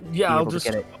 Yeah,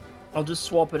 I'll just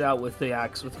swap it out with the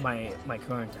axe with my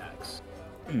current axe.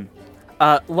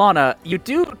 Lana, you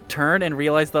do turn and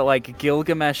realize that like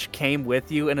Gilgamesh came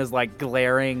with you and is like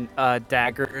glaring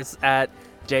daggers at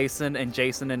Jason, and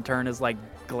Jason in turn is like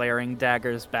glaring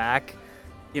daggers back.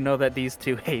 You know that these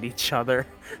two hate each other.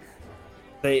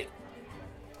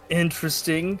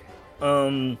 Interesting.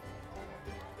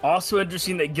 Also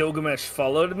interesting that Gilgamesh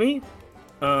followed me.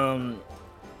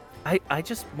 I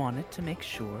just wanted to make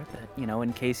sure that,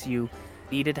 in case you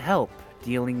needed help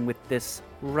dealing with this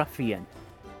ruffian.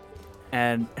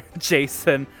 And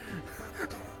Jason...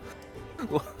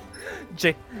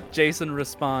 Jason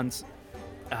responds,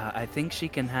 I think she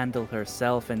can handle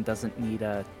herself and doesn't need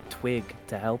a twig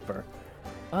to help her.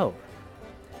 Oh.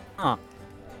 Huh.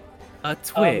 A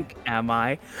twig, am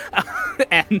I?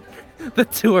 And the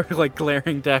two are like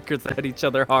glaring daggers at each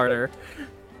other harder.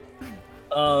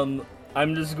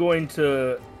 I'm just going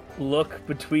to look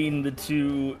between the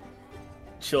two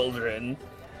children,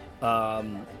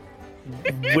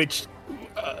 which,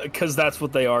 because that's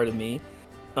what they are to me.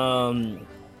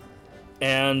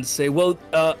 and say, well,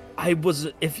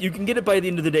 if you can get it by the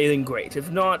end of the day, then great.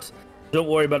 If not, don't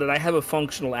worry about it. I have a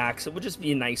functional axe. It would just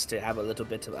be nice to have a little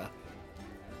bit of a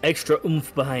extra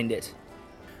oomph behind it.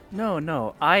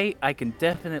 No, I can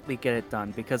definitely get it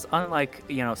done, because unlike,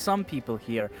 some people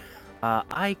here,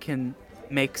 I can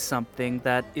make something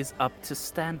that is up to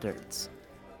standards.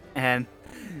 And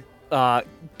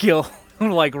Gil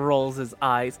rolls his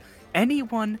eyes.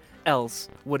 Anyone else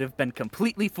would have been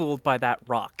completely fooled by that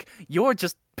rock. You're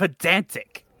just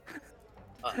pedantic.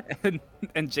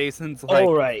 And Jason's like,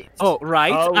 all right. Oh,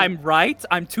 right? I'm right?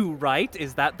 I'm too right?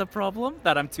 Is that the problem?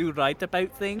 That I'm too right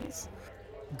about things?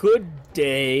 Good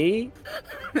day.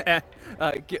 Gil,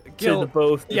 to the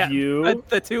both of you.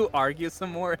 The two argue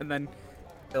some more, and then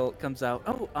Gil comes out.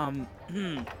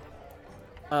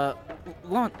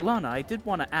 Lana, I did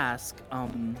want to ask,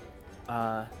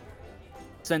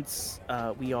 since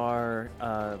we are,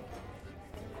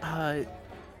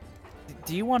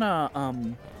 do you want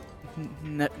to,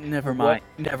 never mind.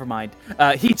 Never mind.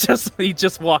 He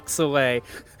just walks away.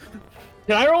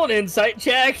 Can I roll an insight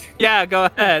check? Yeah, go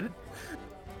ahead.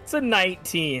 It's a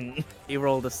 19. He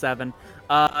rolled a 7.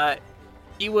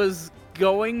 He was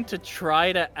going to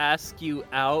try to ask you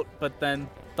out, but then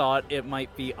thought it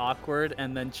might be awkward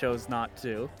and then chose not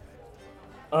to.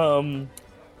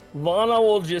 Lana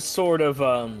will just sort of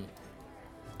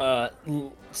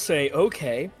say,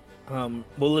 okay,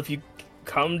 well, if you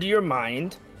come to your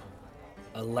mind,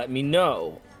 let me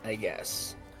know, I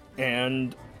guess,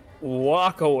 and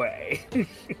walk away.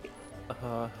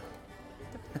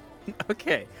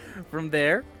 Okay, from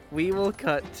there we will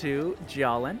cut to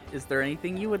Jalen. Is there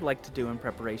anything you would like to do in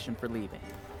preparation for leaving?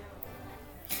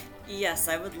 Yes,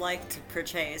 I would like to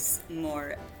purchase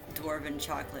more dwarven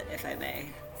chocolate, if I may.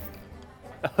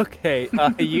 Okay,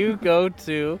 you go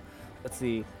to,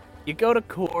 you go to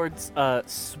Cord's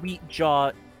Sweet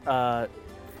Jaw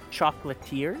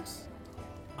Chocolatiers.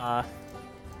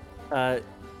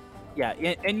 Yeah,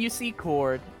 and you see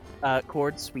Cord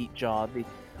Sweet Jaw, the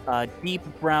deep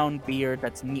brown beard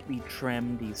that's neatly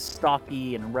trimmed. He's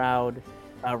stocky and round,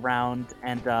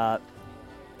 and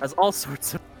has all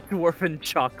sorts of dwarven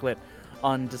chocolate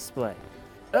on display.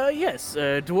 Yes,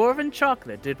 dwarven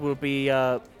chocolate. It will be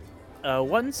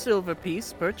 1 silver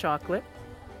piece per chocolate.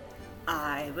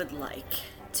 I would like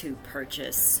to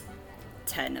purchase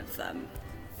 10 of them.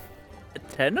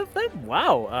 10 of them?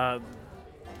 Wow,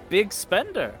 big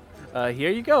spender.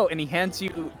 Here you go, and he hands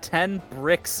you 10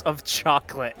 bricks of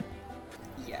chocolate.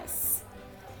 Yes.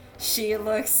 She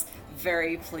looks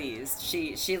very pleased.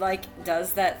 She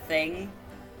does that thing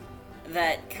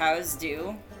that cows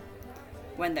do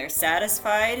when they're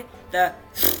satisfied, the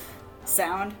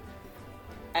sound,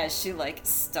 as she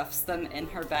stuffs them in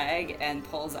her bag and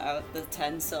pulls out the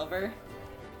 10 silver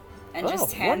and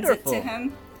just hands wonderful. It to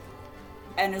him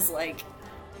and is like,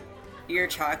 your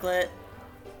chocolate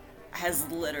has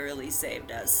literally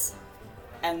saved us.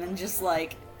 And then just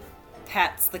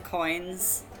pats the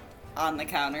coins on the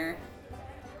counter.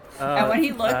 And when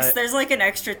he looks, there's an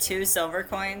extra 2 silver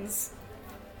coins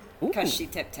because she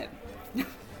tipped him.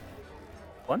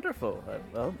 Wonderful.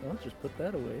 I'll just put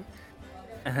that away.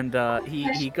 And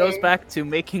he goes back to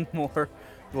making more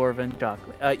dwarven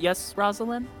chocolate. Yes,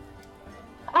 Rosalind?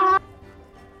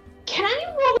 Can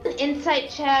I roll an insight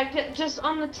check just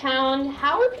on the town?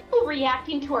 How are people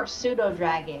reacting to our pseudo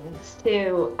dragons?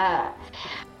 To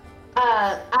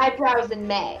Eyebrows and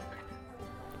May?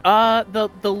 The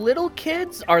little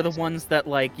kids are the ones that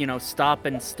stop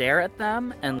and stare at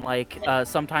them, and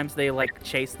sometimes they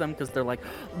chase them because they're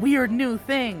weird new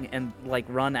thing and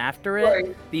run after it.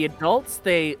 Right. The adults,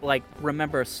 they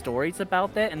remember stories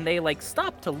about that, and they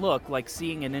stop to look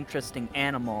seeing an interesting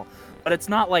animal, but it's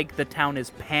not the town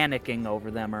is panicking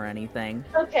over them or anything.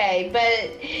 Okay, but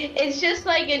it's just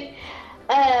a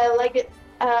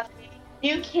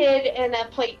new kid and a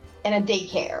plate and a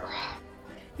daycare.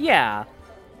 Yeah.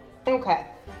 Okay.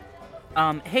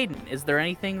 Hayden, is there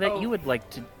anything that you would like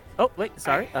to? Oh, wait,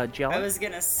 sorry, Jill. I was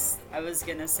gonna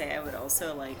say I would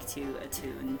also like to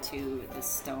attune to the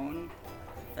stone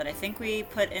that I think we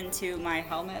put into my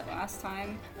helmet last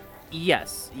time.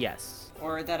 Yes.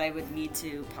 Or that I would need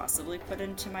to possibly put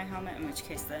into my helmet, in which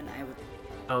case then I would...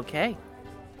 Okay.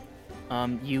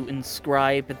 You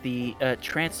inscribe the,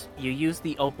 you use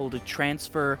the opal to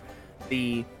transfer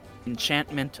the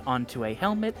enchantment onto a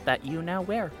helmet that you now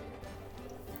wear.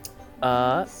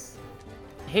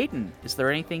 Hayden, is there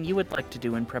anything you would like to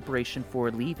do in preparation for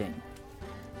leaving?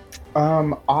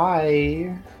 Oh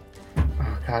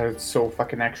god, it's so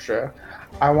fucking extra.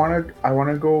 I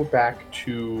wanna go back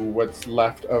to what's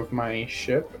left of my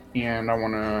ship, and I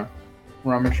wanna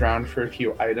rummage around for a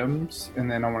few items, and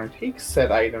then I want to take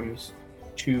said items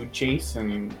to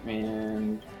Jason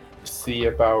and see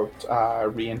about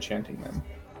re-enchanting them.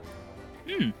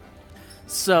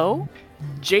 So,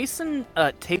 Jason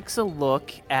takes a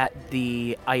look at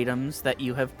the items that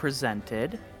you have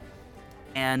presented,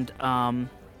 and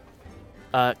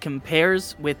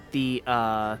compares with the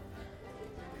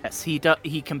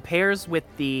he compares with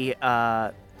the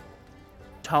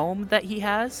tome that he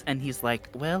has, and he's like,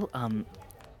 well,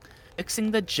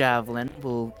 fixing the javelin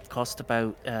will cost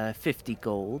about 50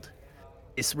 gold.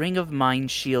 This ring of mind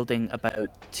shielding about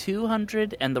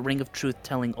 200, and the ring of truth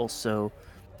telling also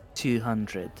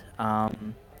 200.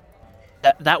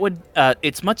 That would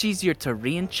it's much easier to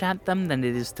re-enchant them than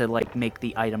it is to like make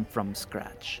the item from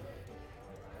scratch.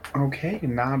 Okay,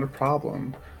 not a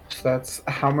problem. So that's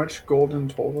how much gold in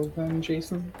total then,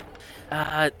 Jason?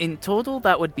 In total,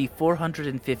 that would be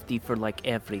 450 for like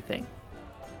everything.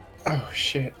 Oh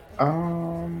shit.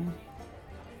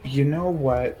 You know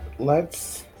what?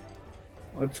 Let's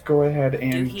go ahead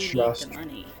and just. Need the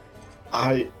money?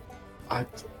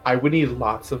 I would need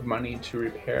lots of money to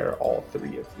repair all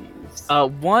three of these.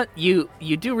 One you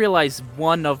do realize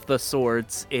one of the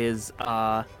swords is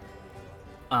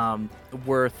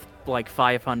worth like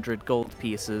 500 gold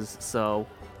pieces, so.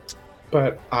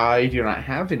 But I do not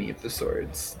have any of the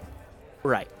swords.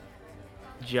 Right.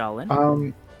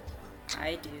 Jalen?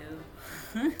 I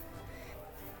do.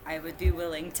 I would be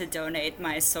willing to donate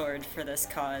my sword for this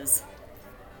cause.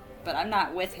 But I'm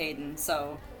not with Hayden,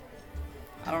 so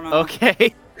I don't know.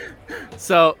 Okay.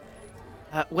 So,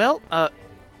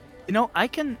 you know, I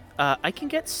can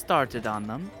get started on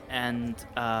them, and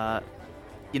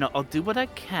you know, I'll do what I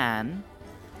can,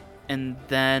 and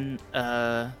then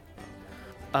I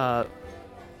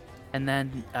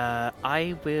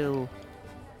will.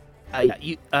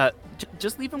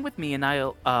 Just leave them with me, and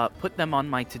I'll put them on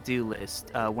my to-do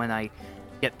list when I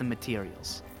get the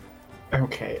materials.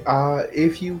 Okay.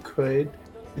 If you could,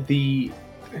 the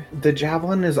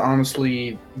javelin is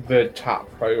honestly the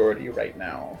top priority right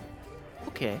now.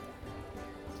 Okay.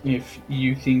 If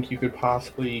you think you could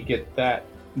possibly get that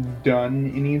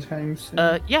done anytime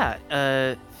soon.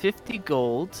 Yeah. 50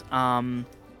 gold.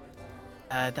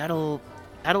 That'll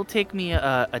take me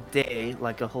a day,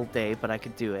 like a whole day, but I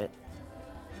could do it.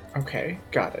 Okay,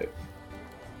 got it.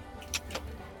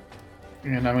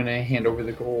 And I'm gonna hand over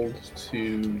the gold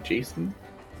to Jason.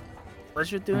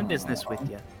 Pleasure doing business with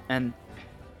you. And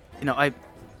you know,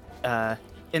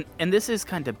 and this is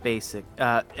kind of basic.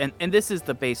 And this is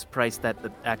the base price that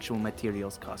the actual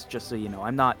materials cost. Just so you know,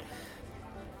 I'm not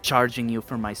charging you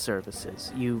for my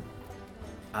services. You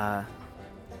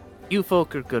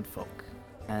folk are good folk,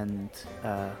 and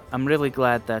I'm really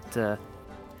glad that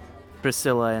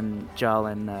Priscilla and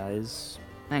Jalen is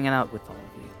hanging out with all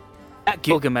of you. At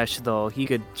Gilgamesh, though, he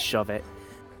could shove it,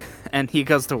 and he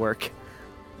goes to work.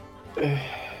 I'm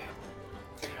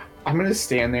gonna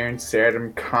stand there and stare at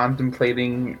him,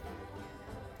 contemplating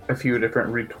a few different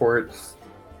retorts.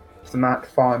 I'm not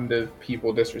fond of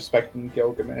people disrespecting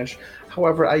Gilgamesh.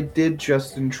 However, I did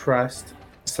just entrust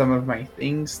some of my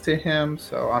things to him,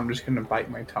 so I'm just gonna bite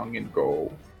my tongue and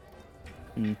go.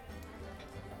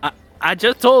 I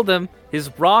just told him his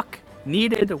rock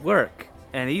needed work,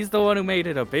 and he's the one who made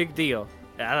it a big deal.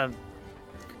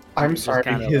 I'm sorry,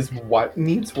 his what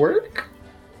needs work?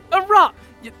 A rock!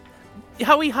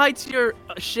 How he hides your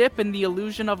ship in the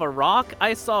illusion of a rock?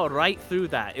 I saw right through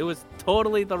that. It was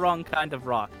totally the wrong kind of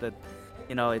rock. The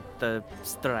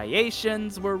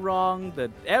striations were wrong.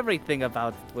 Everything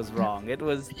about it was wrong. It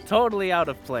was totally out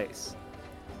of place.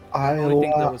 The only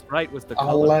thing that was right was the color.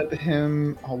 I'll let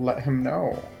him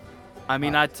know. I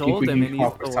mean, I told him, and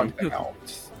he's the one who...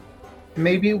 else.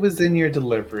 Maybe it was in your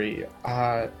delivery.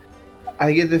 I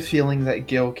get the feeling that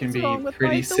Gil can be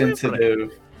pretty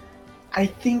sensitive. I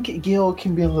think Gil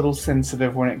can be a little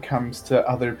sensitive when it comes to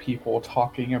other people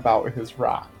talking about his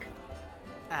rock.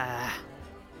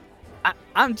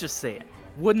 I'm just saying,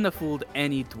 wouldn't have fooled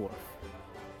any dwarf.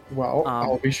 Well,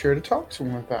 I'll be sure to talk to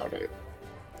him about it.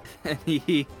 And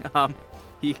he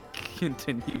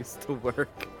continues to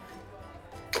work.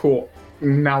 Cool.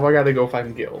 Now I gotta go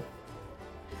find Gil.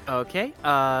 Okay.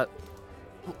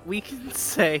 We can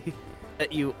say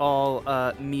that you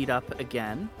all meet up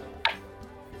again.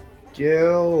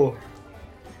 Gil.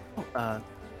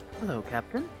 Hello,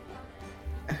 Captain.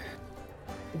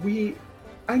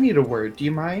 I need a word. Do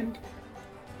you mind?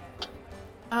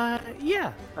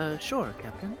 Yeah. Sure,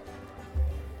 Captain.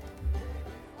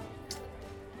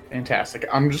 Fantastic.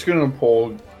 I'm just gonna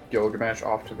pull Gilgamesh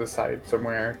off to the side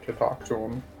somewhere to talk to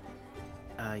him.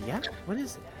 Yeah? What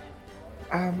is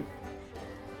it?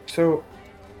 So,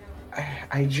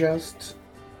 I just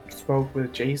spoke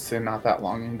with Jason not that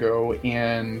long ago,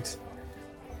 and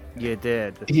you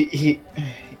did.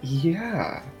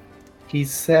 Yeah, he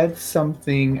said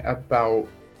something about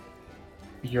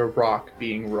your rock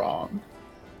being wrong.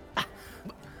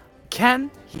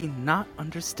 Can he not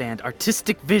understand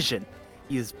artistic vision?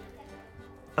 He is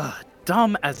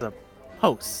dumb as a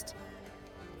post.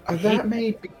 That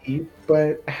may be,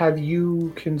 but have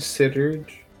you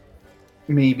considered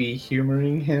maybe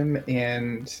humoring him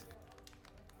and,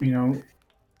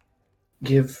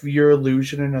 give your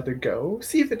illusion another go?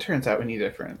 See if it turns out any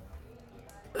different.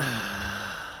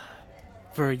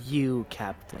 For you,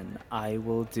 Captain, I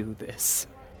will do this.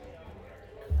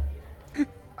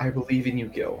 I believe in you,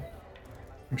 Gil.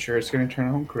 I'm sure it's going to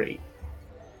turn out great.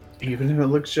 Even if it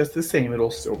looks just the same,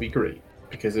 it'll still be great,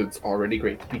 because it's already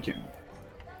great to begin with.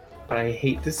 But I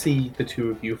hate to see the two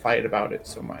of you fight about it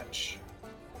so much.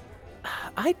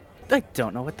 I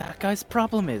don't know what that guy's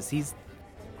problem is. He's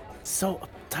so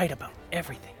uptight about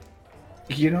everything.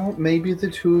 Maybe the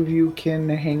two of you can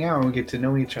hang out and get to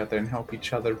know each other and help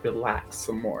each other relax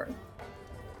some more.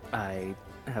 I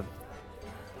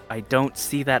don't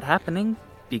see that happening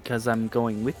because I'm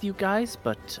going with you guys,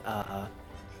 but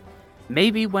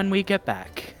maybe when we get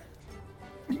back.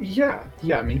 Yeah,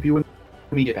 maybe when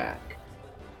we get back.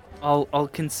 I'll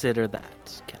consider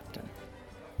that, Captain.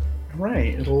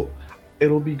 Right,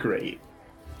 it'll be great.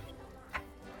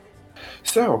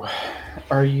 So,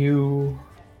 do you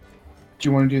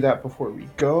want to do that before we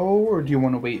go, or do you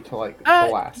want to wait till the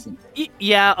last?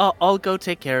 Yeah, I'll go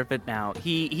take care of it now.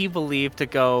 He believed to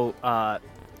go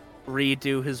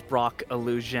redo his Brock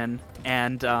illusion,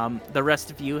 and the rest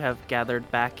of you have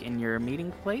gathered back in your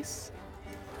meeting place.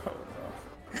 Oh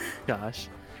no. Gosh.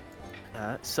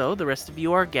 So the rest of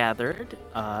you are gathered.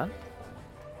 All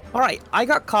right, I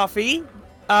got coffee.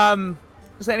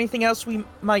 Is there anything else we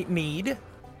might need?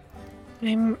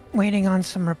 I'm waiting on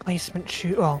some replacement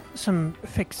shoe. Well, some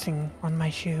fixing on my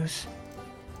shoes.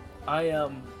 I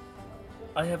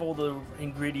have all the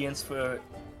ingredients for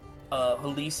at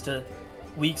least a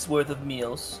week's worth of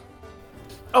meals.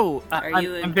 Oh, are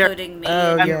you including me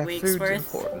in your week's worth?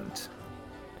 Important.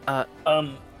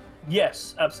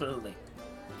 Yes, absolutely.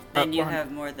 Then you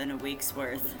have more than a week's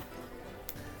worth.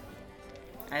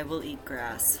 I will eat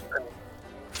grass.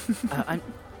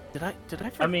 Did I?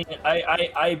 I mean,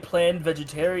 I planned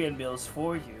vegetarian meals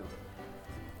for you.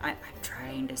 I'm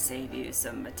trying to save you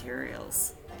some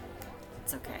materials.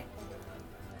 It's okay.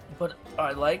 But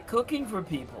I like cooking for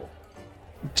people.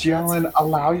 Jalen,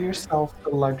 allow yourself the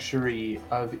luxury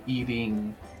of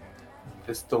eating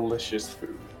this delicious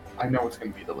food. I know it's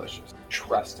going to be delicious.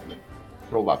 Trust me.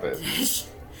 You'll love it.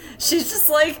 She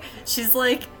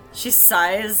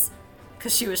sighs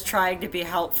because she was trying to be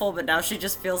helpful, but now she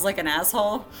just feels like an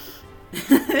asshole.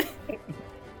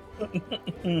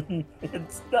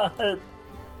 It's not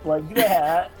like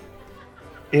that.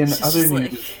 In She's other just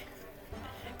news...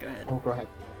 Go ahead. Oh, go ahead.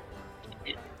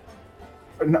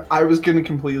 No, I was going to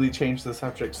completely change the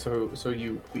subject, so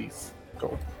you please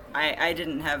go. I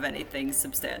didn't have anything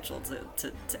substantial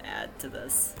to add to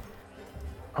this.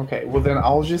 Okay, well then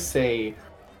I'll just say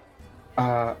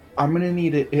I'm gonna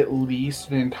need at least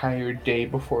an entire day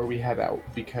before we head out,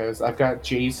 because I've got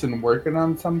Jason working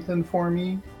on something for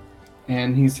me,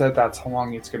 and he said that's how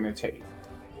long it's gonna take.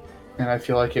 And I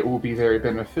feel like it will be very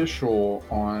beneficial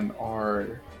on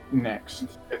our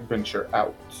next adventure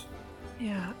out.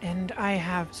 Yeah, and I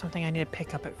have something I need to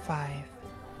pick up at 5.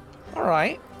 All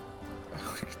right.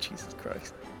 Jesus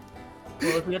Christ.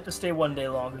 Well, if we have to stay one day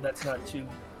longer, that's not too,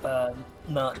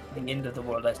 not the end of the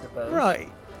world, I suppose.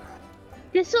 Right.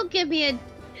 This will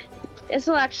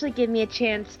actually give me a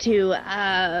chance to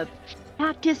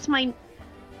practice my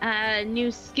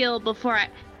new skill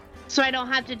so I don't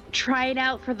have to try it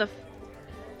out for the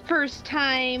first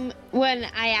time when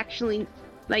I actually,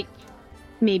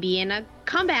 maybe in a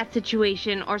combat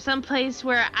situation or someplace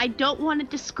where I don't want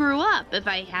it to screw up if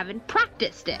I haven't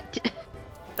practiced it.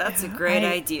 That's a great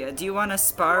idea. Do you want to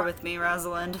spar with me,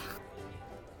 Rosalind?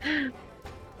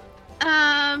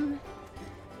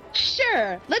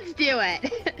 Sure, let's do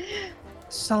it.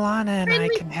 Solana and I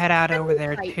can head out over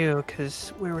there too,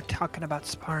 because we were talking about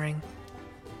sparring.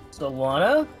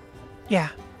 Solana? Yeah.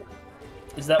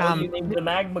 Is that what you named the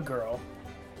magma girl?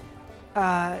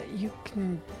 You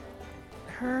can...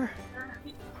 Her?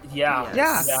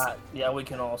 Yeah. Yeah, we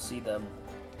can all see them.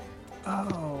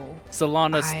 Oh.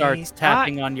 Solana starts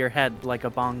tapping on your head like a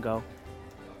bongo.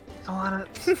 Solana...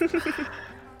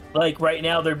 Right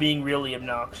now they're being really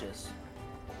obnoxious.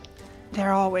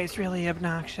 They're always really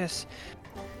obnoxious.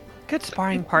 Good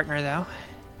sparring partner, though.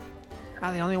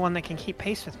 I'm the only one that can keep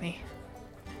pace with me.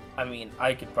 I mean,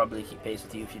 I could probably keep pace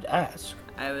with you if you'd ask.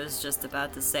 I was just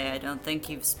about to say, I don't think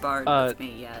you've sparred with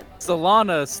me yet.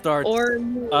 Solana starts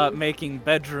making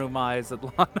bedroom eyes at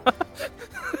Lana.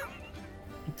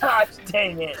 God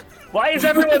dang it! Why is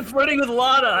everyone flirting with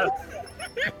Lana?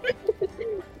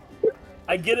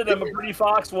 I get it, I'm a pretty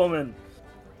fox woman.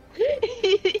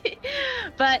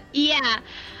 But yeah.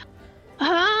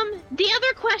 The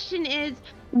other question is,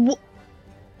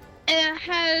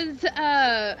 has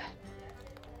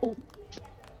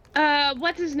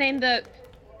what's his name? The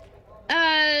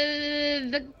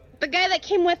guy that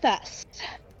came with us.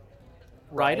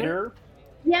 Ryder?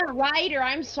 Yeah, Ryder.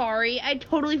 I'm sorry, I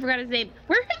totally forgot his name.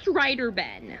 Where has Ryder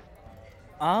been?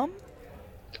 Oh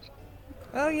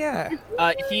yeah.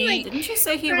 Didn't you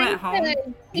say he went home?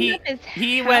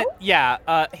 He went.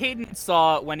 Yeah. Hayden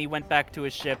saw when he went back to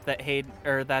his ship that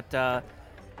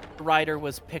Ryder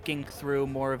was picking through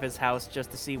more of his house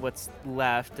just to see what's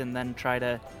left, and then try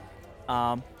to.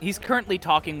 He's currently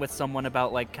talking with someone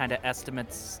about like kind of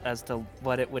estimates as to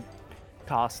what it would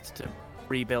cost to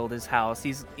rebuild his house.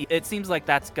 It seems like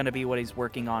that's going to be what he's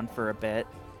working on for a bit.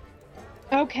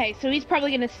 Okay, so he's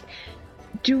probably gonna.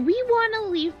 Do we want to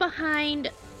leave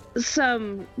behind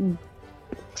some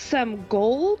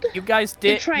gold? You guys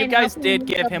did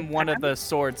give him one of the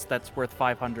swords that's worth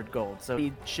 500 gold, so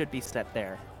he should be set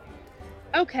there.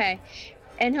 Okay,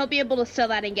 and he'll be able to sell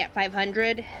that and get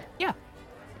 500. Yeah.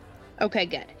 Okay,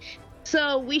 good.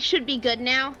 So we should be good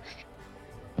now.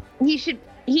 He should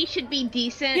be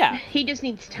decent. Yeah. He just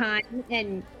needs time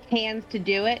and hands to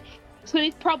do it. So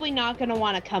he's probably not going to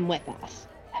want to come with us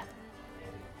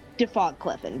to Fog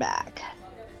Cliff and back.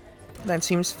 That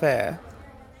seems fair.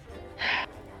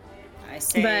 I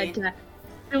say. But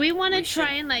do we want to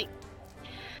try and like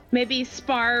maybe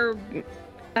spar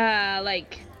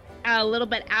like a little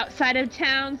bit outside of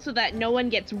town so that no one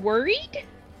gets worried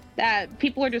that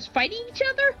people are just fighting each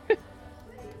other?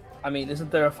 I mean,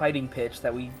 isn't there a fighting pitch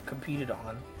that we competed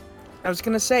on? I was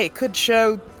gonna say, it could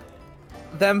show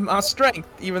them our strength,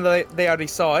 even though they already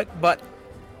saw it, but,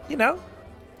 you know,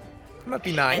 it might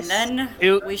be nice. And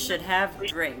then we should have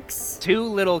drinks. Two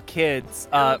little kids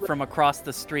from across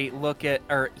the street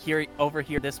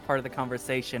overhear this part of the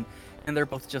conversation, and they're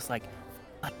both just like,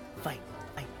 fight.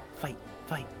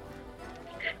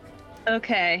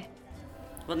 Okay.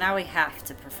 Well, now we have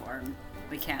to perform.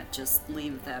 We can't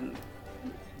leave them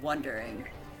wondering.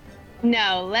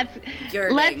 No, let's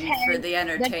yearning for the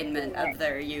entertainment of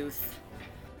their youth.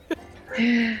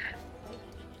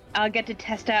 I'll get to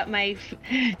test out my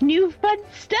new fun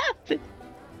stuff.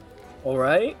 All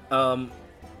right. I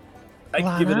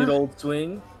can give it an old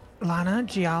swing. Lana,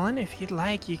 Gialin, if you'd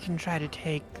like, you can try to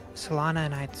take Solana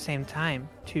and I at the same time.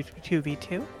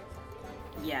 2v2.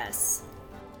 Yes.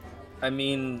 I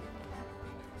mean...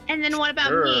 And then what about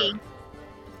sure. me?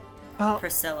 Well,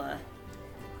 Priscilla.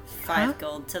 5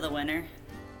 gold to the winner.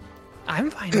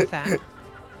 I'm fine with that.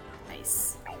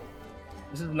 Nice.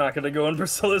 This is not going to go in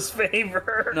Priscilla's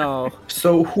favor. No.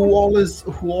 So who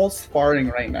all's sparring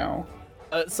right now?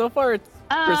 So far it's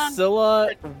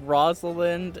Priscilla,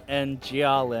 Rosalind, and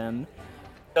Gialin.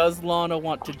 Does Lana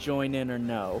want to join in or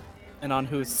no? And on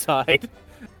whose side?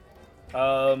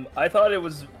 I thought it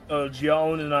was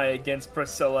Gialin and I against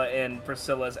Priscilla and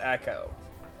Priscilla's Echo.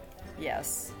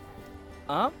 Yes.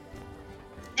 And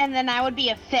then I would be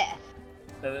a 5th.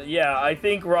 Yeah, I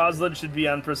think Rosalind should be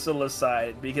on Priscilla's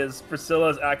side because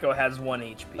Priscilla's Echo has 1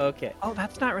 HP. Okay. Oh,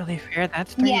 that's not really fair.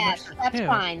 That's 3 Yes, versus that's 2.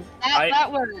 fine.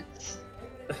 That works.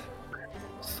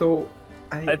 So,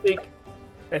 I think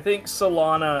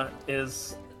Solana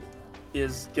is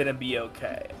gonna be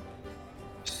okay.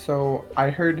 So I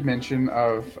heard mention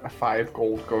of 5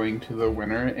 gold going to the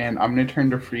winner, and I'm gonna turn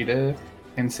to Frida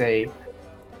and say,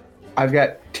 I've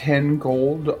got 10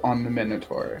 gold on the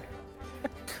Minotaur.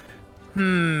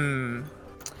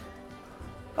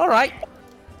 All right.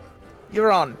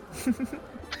 You're on.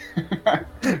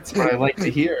 That's what I like to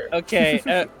hear.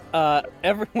 Okay,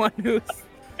 everyone who's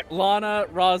Lana,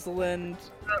 Rosalind,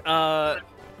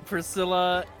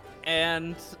 Priscilla,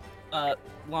 and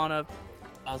Lana,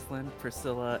 Rosalind,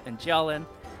 Priscilla, and Gialin,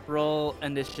 roll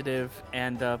initiative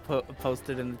and post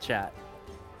it in the chat.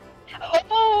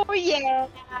 Oh, yeah.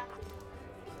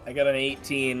 I got an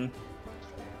 18.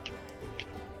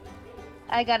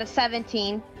 I got a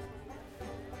 17.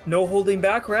 No holding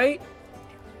back, right?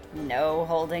 No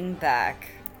holding back.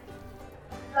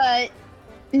 But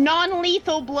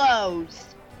non-lethal blows.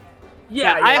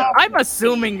 Yeah, I'm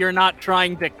assuming you're not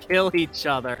trying to kill each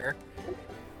other.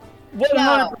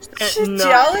 100%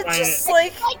 Gialin's just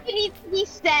like... It needs to be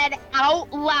said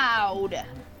out loud.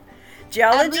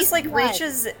 Jalen just like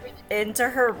reaches into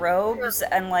her robes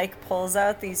and like pulls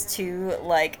out these two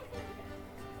like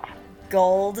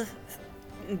gold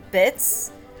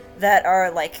bits that are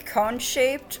like cone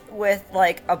shaped with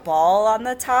like a ball on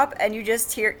the top, and you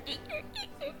just hear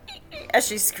as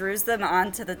she screws them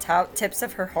onto the top tips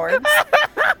of her horns.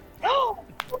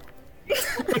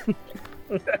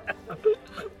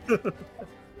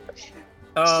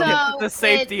 So the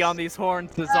safety on these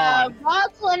horns is on.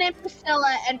 Rosalind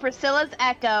and Priscilla's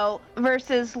Echo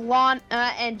versus Lana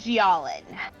and Gialin.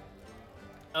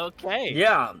 Okay.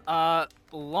 Yeah.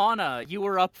 Lana, you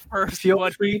were up first. Feel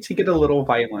free to get a little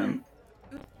violent.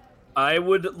 I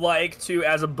would like to,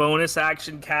 as a bonus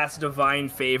action, cast Divine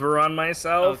Favor on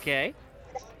myself. Okay.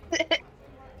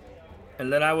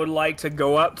 And then I would like to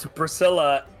go up to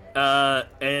Priscilla,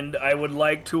 and I would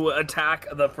like to attack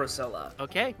the Priscilla.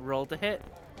 Okay, roll to hit.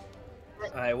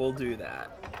 I will do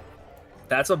that.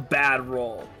 That's a bad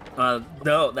roll.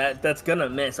 No, that's gonna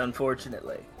miss,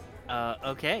 unfortunately.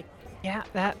 Okay. Yeah,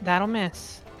 that'll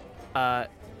miss.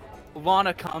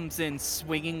 Lana comes in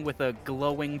swinging with a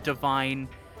glowing divine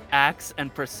axe,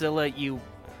 and Priscilla, you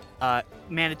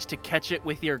manage to catch it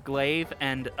with your glaive,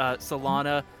 and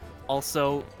Solana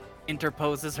also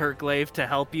interposes her glaive to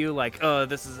help you. Like, oh,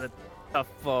 this is a tough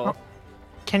foe.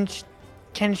 Can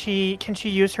she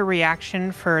use her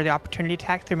reaction for the opportunity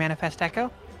attack through Manifest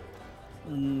Echo?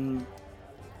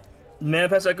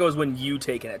 Manifest Echo is when you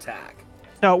take an attack.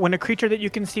 So when a creature that you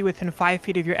can see within 5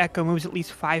 feet of your echo moves at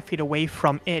least 5 feet away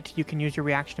from it, you can use your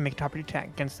reaction to make an opportunity attack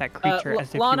against that creature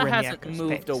as if Lana you were in the hasn't echo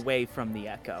moved space. away from the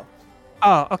echo.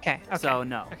 Oh, okay. So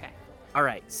no. Okay. All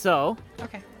right. So.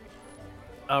 Okay.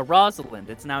 Rosalind,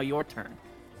 it's now your turn.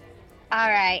 All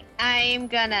right, I'm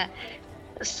gonna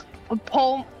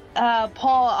pull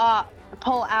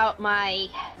out my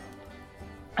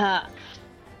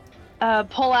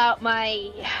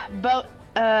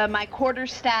my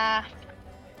quarterstaff,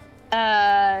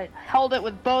 hold it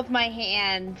with both my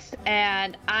hands,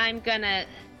 and I'm gonna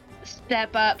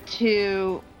step up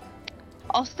to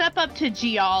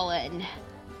Gialin,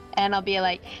 and I'll be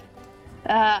like,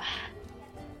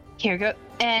 here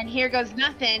goes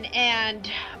nothing, and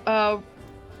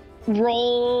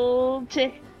roll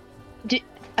to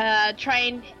try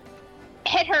and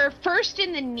hit her first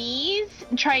in the knees,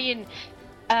 and try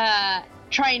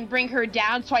and bring her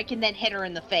down so I can then hit her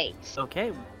in the face.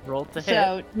 Okay, roll to hit.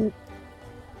 So,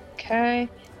 okay,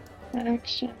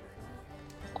 action,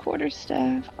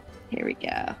 quarterstaff. Here we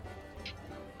go.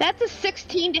 That's a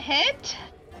 16 to hit.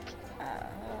 I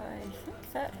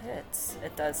think that hits.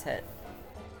 It does hit.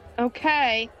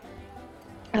 Okay.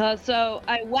 So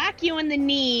I whack you in the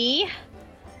knee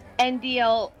and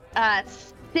deal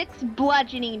 6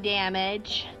 bludgeoning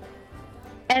damage,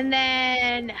 and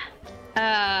then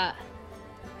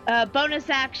bonus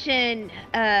action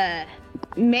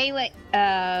melee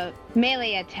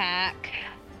attack,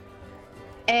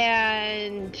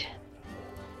 and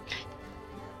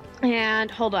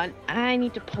hold on, I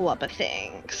need to pull up a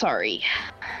thing. Sorry.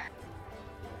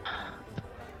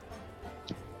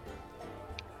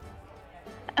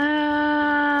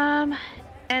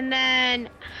 And then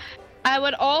I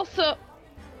would also,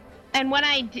 and when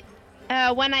I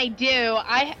do,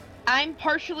 I'm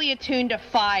partially attuned to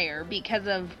fire because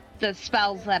of the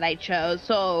spells that I chose.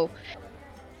 So,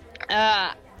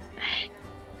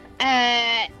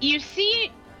 you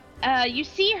see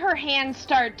her hands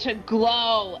start to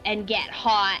glow and get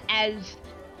hot as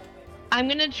I'm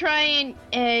gonna try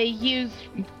and use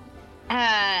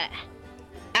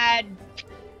add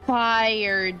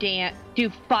do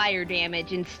fire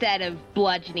damage instead of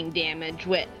bludgeoning damage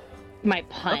with my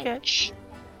punch.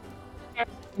 Okay.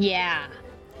 Yeah,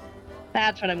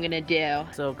 that's what I'm gonna do.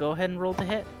 So go ahead and roll to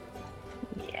hit.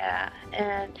 Yeah,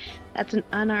 and that's an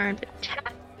unarmed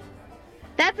attack.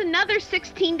 That's another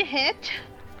 16 to hit.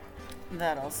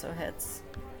 That also hits.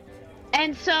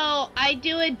 And so I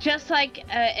do it just like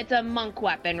it's a monk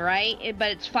weapon, right?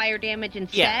 But it's fire damage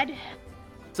instead. Yeah.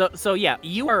 So yeah,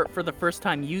 you are for the first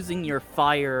time using your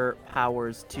fire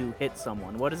powers to hit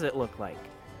someone. What does it look like?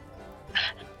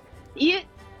 So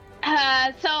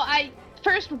I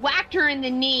first whacked her in the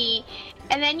knee,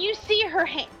 and then you see her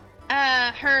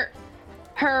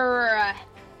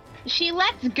she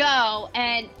lets go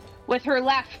and with her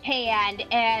left hand,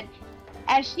 and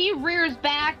as she rears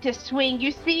back to swing,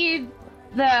 you see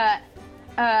the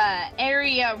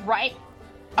area right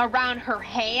around her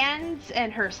hands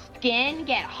and her skin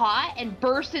get hot and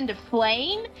burst into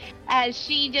flame as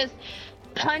she just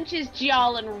punches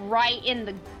Gialin right in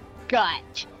the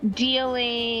gut,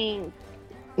 dealing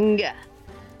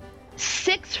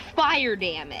 6 fire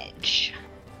damage.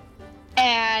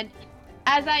 And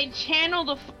as I channel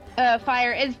the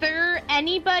fire, is there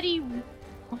anybody?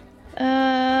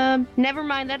 Never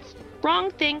mind. That's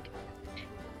wrong thing.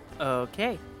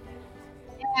 Okay.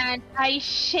 And I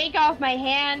shake off my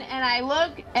hand and I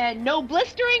look, and no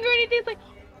blistering or anything. It's like,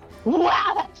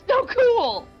 wow, that's so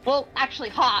cool. Well, actually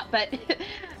hot, but.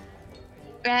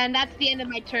 And that's the end of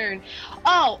my turn.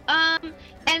 Oh, and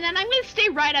then I'm gonna stay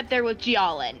right up there with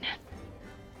Jialin.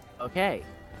 Okay.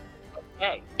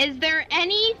 Is there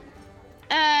anything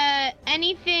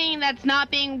that's not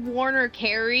being worn or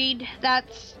carried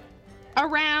that's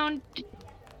around? I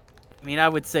mean, I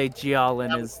would say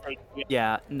Jialin is,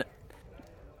 yeah.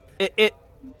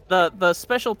 The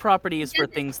special property is for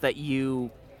things that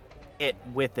you hit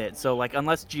with it. So, like,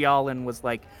 unless Jialin was,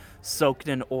 like, soaked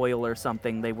in oil or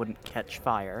something, they wouldn't catch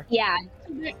fire. Yeah,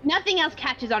 nothing else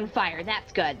catches on fire.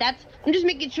 That's good. I'm just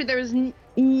making sure there's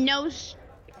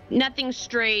nothing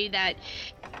stray that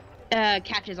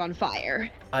catches on fire.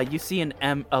 You see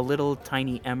a little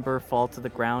tiny ember fall to the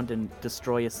ground and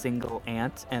destroy a single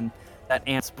ant, and that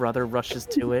ant's brother rushes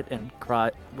to it and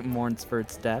mourns for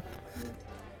its death.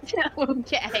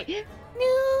 Okay.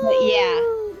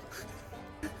 No.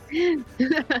 Yeah.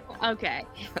 Okay.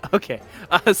 Okay.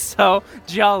 So,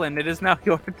 Jialin, it is now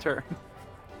your turn.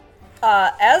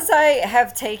 As I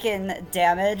have taken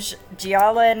damage,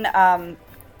 Jialin,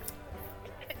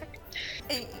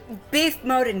 beef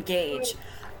mode engage.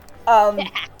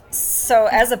 So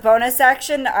as a bonus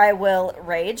action, I will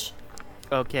rage.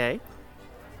 Okay.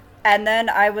 And then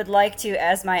I would like to,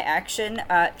 as my action,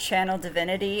 channel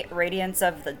Divinity, Radiance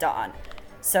of the Dawn.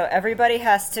 So everybody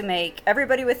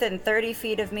within 30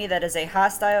 feet of me that is a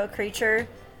hostile creature,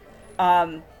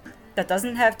 that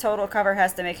doesn't have total cover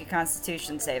has to make a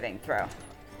Constitution saving throw.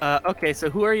 Okay, so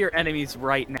who are your enemies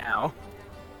right now?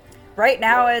 Right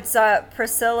now it's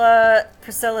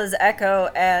Priscilla's Echo,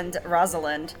 and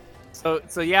Rosalind. So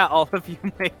yeah, all of you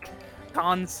make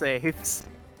con saves.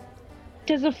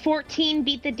 Does a 14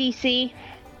 beat the DC?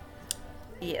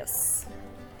 Yes.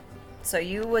 So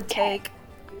you would take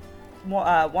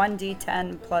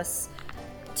 1d10 plus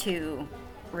 2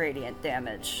 radiant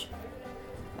damage.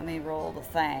 Let me roll the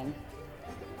thing.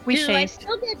 Do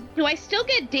I still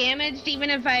get damaged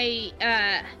even if I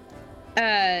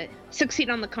succeed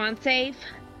on the con save?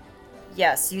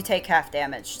 Yes, you take half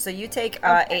damage. So you take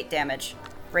 8 damage.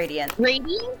 Radiant.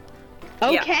 Radiant?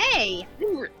 Okay.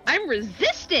 Yeah. I'm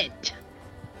resistant.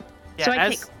 Yeah, so I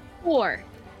take 4.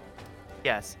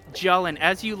 Yes. Jialin,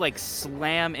 as you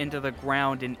slam into the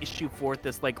ground and issue forth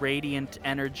this radiant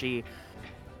energy,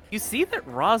 you see that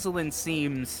Rosalind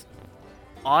seems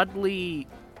oddly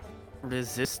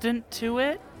resistant to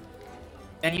it.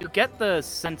 And you get the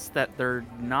sense that they're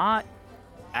not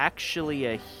actually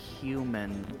a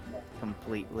human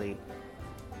completely.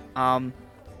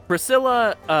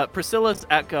 Priscilla's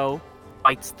Echo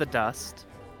bites the dust.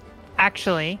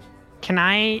 Actually, can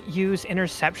I use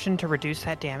Interception to reduce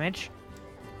that damage?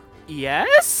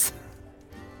 Yes?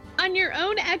 On your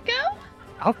own Echo?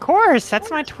 Of course,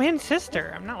 that's my twin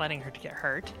sister. I'm not letting her get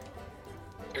hurt.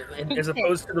 As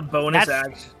opposed to the bonus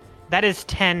action. That is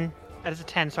 10. That is a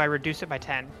 10, so I reduce it by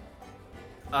 10.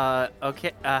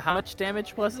 Okay. How much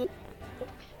damage was it?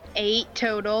 8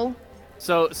 total.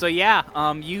 So yeah,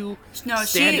 you. No,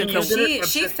 she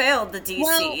failed the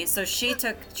DC, so she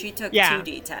took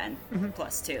 2d10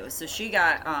 plus 2, so she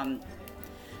got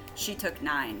she took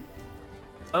 9.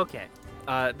 Okay,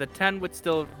 the 10 would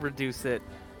still reduce it,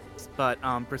 but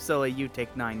Priscilla, you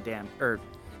take 9 damage, or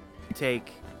you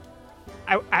take.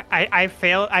 I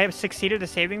failed. I have succeeded a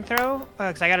saving throw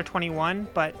because I got a 21,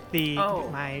 but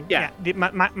my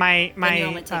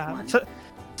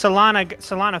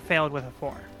Solana failed with a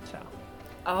 4. So.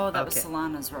 Oh, that was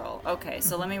Solana's roll. Okay,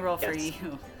 so let me roll for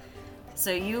you.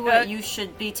 So you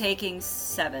should be taking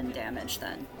 7 damage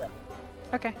then.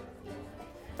 Okay.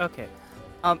 Okay.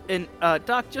 And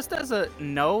Doc, just as a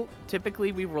note,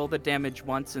 typically we roll the damage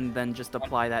once and then just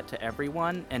apply that to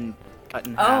everyone and cut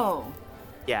in half. Oh.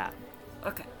 Yeah.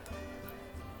 Okay.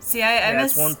 See, I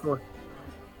missed.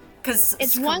 Because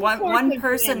one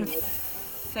person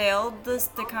failed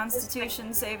the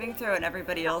Constitution saving throw and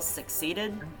everybody else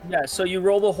succeeded. Yeah, so you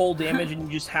roll the whole damage and you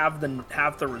just have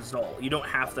the result. You don't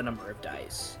have the number of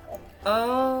dice.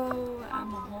 Oh,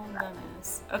 I'm a whole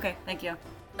dumbass. Okay, thank you.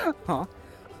 Huh.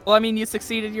 Well, I mean, you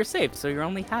succeeded your save, so you're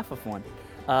only half of one.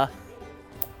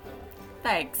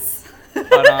 Thanks.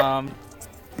 But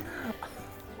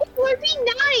Would be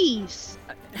nice.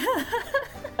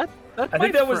 I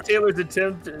think that was Taylor's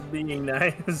attempt at being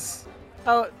nice.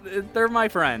 Oh, they're my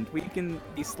friend. We can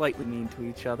be slightly mean to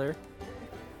each other.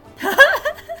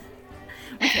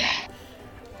 Okay.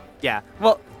 Yeah.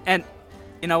 Well, and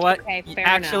You know what? Okay, fair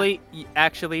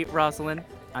Actually, Rosalind,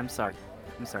 I'm sorry.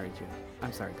 I'm sorry, June.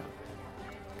 I'm sorry, dog.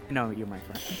 No, you're my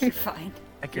friend. You're fine.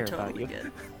 I care You're about totally you.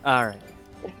 Good. All right.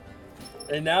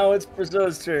 And now it's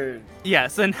Priscilla's turn.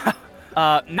 Yes, and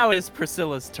now it is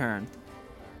Priscilla's turn.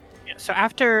 So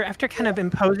after kind of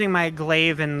imposing my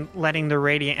glaive and letting the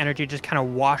radiant energy just kind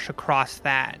of wash across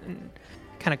that and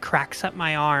kind of cracks up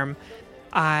my arm,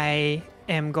 I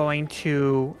am going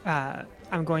to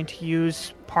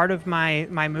use part of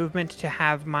my movement to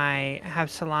have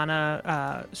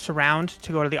Solana surround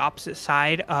to go to the opposite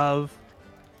side of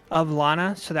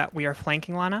Lana so that we are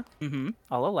flanking Lana. Mm-hmm.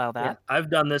 I'll allow that. Yeah, I've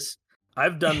done this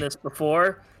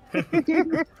before. This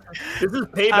is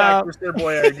payback for Sir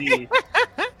Boyardee.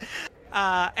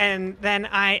 And then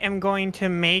I am going to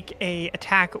make a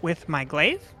attack with my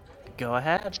glaive. Go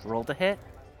ahead. Roll to hit.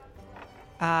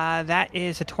 That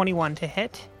is a 21 to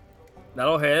hit.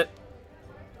 That'll hit.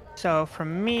 So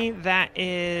from me, that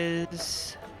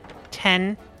is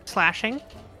 10 slashing.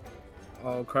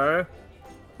 Okay.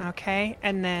 Okay,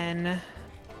 and then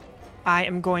I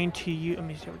am going to use. Let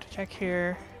me see what to check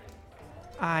here.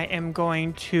 I am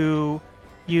going to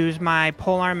use my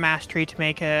polearm mastery to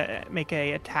make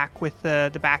a attack with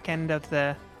the back end of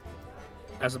the.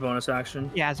 As a bonus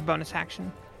action. Yeah, as a bonus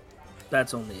action.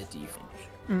 That's only a D4.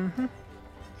 Mm-hmm.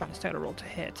 Instead of roll to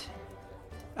hit.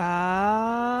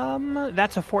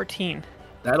 That's a 14.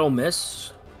 That'll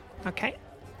miss. Okay.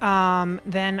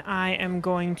 Then I am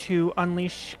going to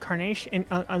unleash incarnation.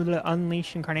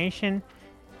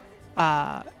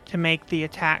 To make the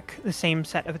attack the same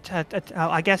set of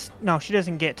I guess no, she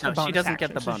doesn't get. No, she doesn't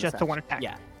get the bonus. It's just the one attack.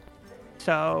 Yeah.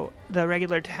 So the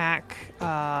regular attack,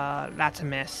 that's a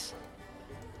miss.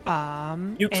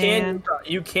 You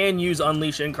can use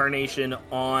unleash incarnation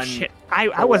on. Shit,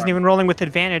 I wasn't even rolling with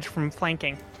advantage from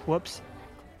flanking. Whoops.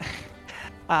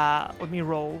 Let me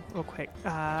roll real quick.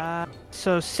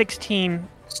 So 16.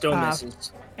 Still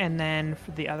misses. And then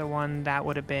for the other one, that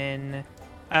would have been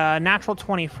natural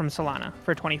 20 from Solana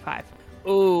for 25.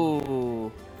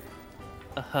 Ooh.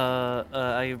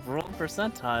 I rolled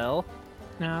percentile.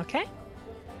 Okay.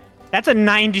 That's a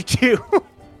 92.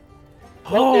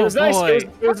 Well, it was nice. Boy.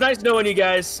 It was nice knowing you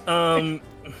guys. Oh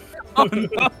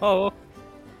no.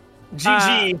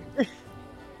 GG.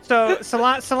 So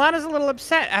Solana's a little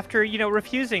upset after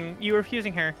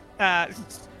refusing her.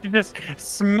 Just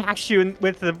smash you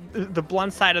with the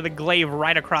blunt side of the glaive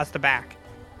right across the back.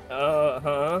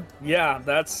 Yeah,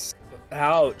 that's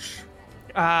ouch.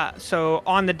 So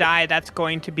on the die, that's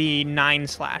going to be 9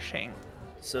 slashing.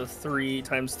 So 3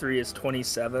 times 3 is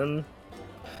 27.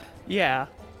 Yeah.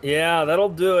 Yeah, that'll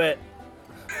do it.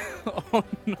 Oh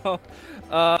no.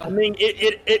 I mean,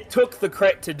 it took the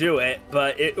crit to do it,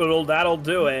 but that'll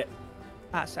do it.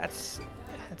 So that's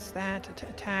that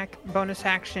attack, bonus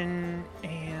action,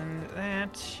 and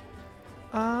that.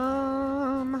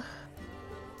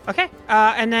 Okay.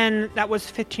 And then that was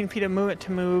 15 feet of movement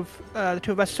to move the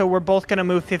two of us. So we're both gonna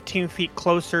move 15 feet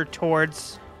closer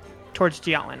towards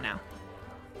Dialin now.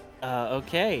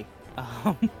 Okay.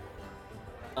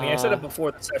 I mean, I said it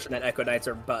before the session that Echo Knights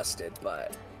are busted,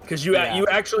 but because you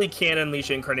actually can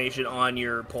unleash Incarnation on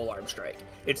your polearm strike.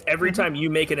 It's every time you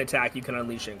make an attack, you can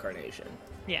unleash Incarnation.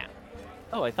 Yeah.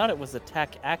 Oh, I thought it was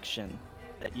attack action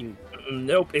that you.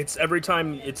 Nope, it's every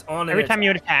time it's on. Every time you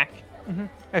would attack. Mm-hmm.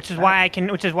 Which is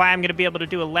why I'm gonna be able to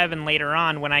do 11 later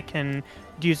on when I can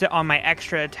use it on my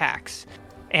extra attacks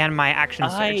and my action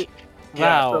surge.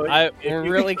 Wow, we're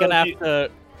really gonna have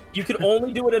to. You can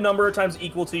only do it a number of times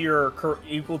equal to your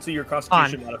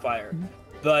Constitution modifier. Mm-hmm.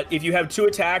 But if you have 2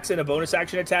 attacks and a bonus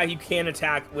action attack, you can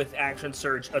attack with action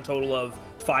surge a total of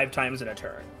 5 times in a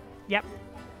turn. Yep.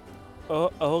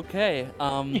 Oh, okay.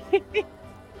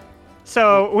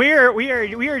 So we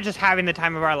are just having the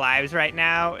time of our lives right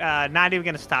now. Not even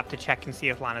gonna stop to check and see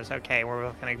if Lana's okay. We're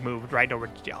both gonna move right over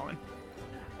to Jalen.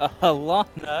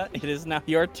 Lana, it is now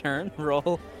your turn.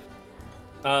 Roll.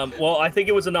 Well, I think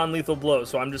it was a non-lethal blow,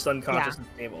 so I'm just unconscious and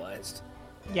stabilized.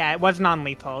 Yeah, it was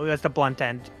non-lethal. It was the blunt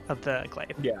end of the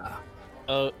glaive. Yeah.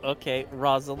 Oh, okay.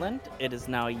 Rosalind, it is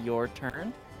now your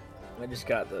turn. I just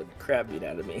got the crap beat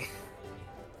out of me.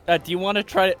 Do you want to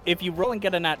try? If you roll and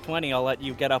get a nat 20, I'll let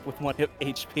you get up with 1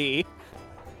 HP.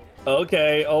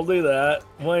 Okay, I'll do that.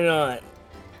 Why not?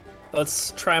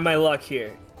 Let's try my luck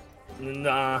here.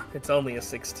 Nah, it's only a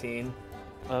 16.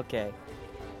 Okay.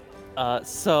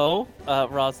 So,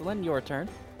 Rosalind, your turn.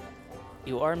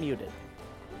 You are muted.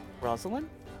 Rosalind?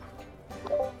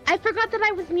 I forgot that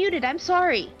I was muted. I'm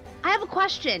sorry. I have a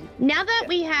question. Now that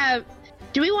we have...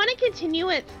 Do we want to continue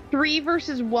at 3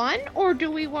 versus 1, or do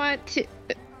we want to,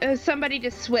 somebody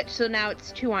to switch so now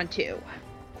it's 2 on 2?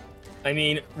 I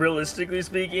mean, realistically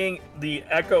speaking, the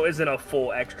Echo isn't a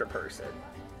full extra person.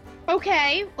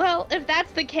 Okay, well, if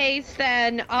that's the case,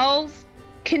 then I'll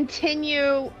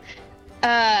continue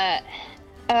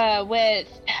with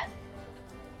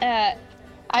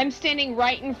I'm standing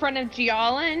right in front of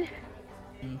Gialin.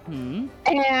 Mm-hmm.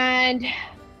 And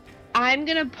I'm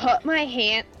gonna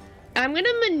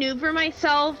maneuver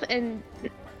myself in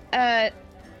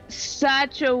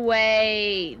such a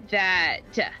way that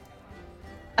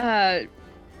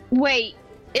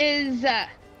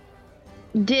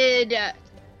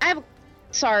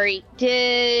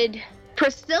did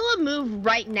Priscilla move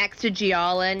right next to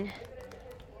Gialin?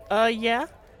 Yeah.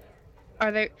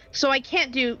 So I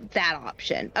can't do that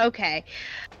option. Okay.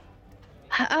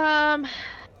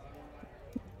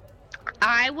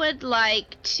 I would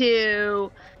like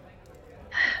to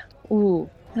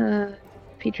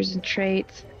features and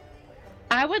traits.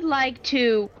 I would like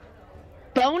to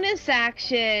bonus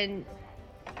action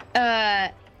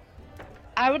I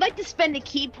would like to spend a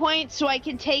key point so I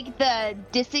can take the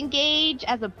disengage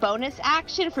as a bonus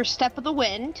action for Step of the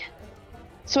Wind.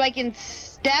 So I can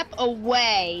step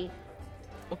away.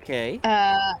 Okay.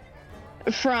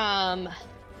 From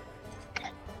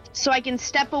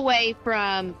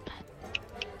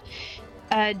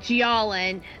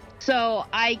Gialin. So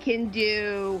I can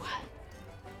do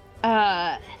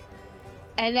and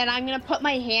then I'm gonna put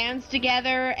my hands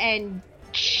together and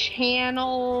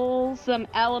channel some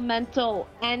elemental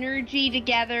energy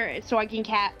together so I can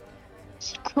cast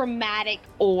Chromatic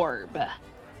Orb.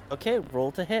 Okay,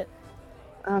 roll to hit.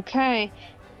 Okay.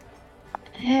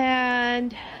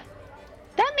 And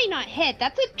that may not hit.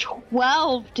 That's a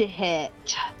 12 to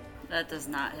hit. That does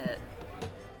not hit.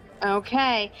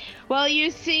 Okay. Well,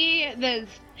 you see this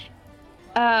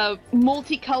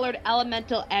multicolored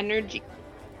elemental energy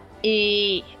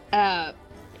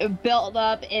built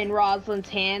up in Rosalind's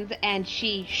hands, and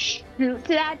she shoots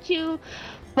it at you,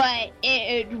 but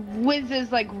it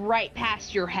whizzes like right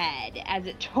past your head as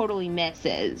it totally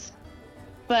misses.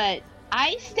 But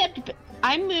I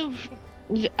moved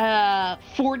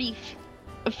 40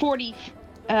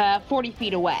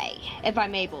 feet away if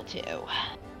I'm able to.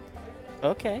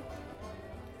 Okay.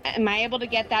 Am I able to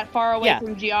get that far away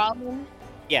from Gialin?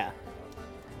 Yeah.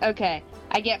 Okay.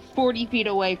 I get 40 feet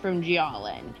away from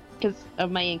Gialin because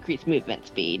of my increased movement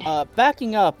speed.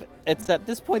 Backing up, it's at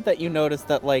this point that you notice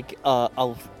that like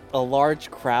a large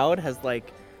crowd has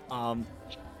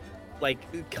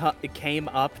came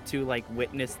up to like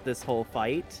witness this whole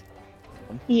fight.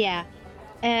 Yeah,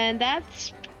 and that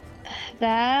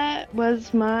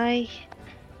was my.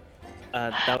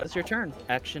 That was your turn.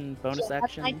 Action, bonus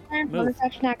action. That's my turn. Move. Bonus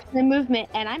action, and movement,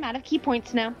 and I'm out of key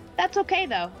points now. That's okay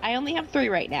though. I only have 3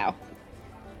 right now.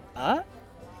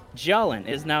 Gialin,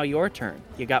 is now your turn.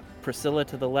 You got Priscilla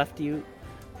to the left of you,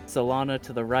 Solana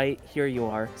to the right. Here you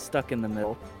are, stuck in the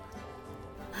middle.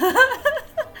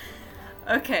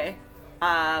 Okay.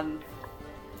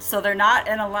 So they're not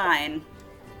in a line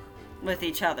with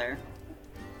each other,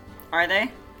 are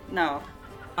they? No.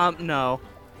 No.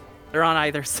 They're on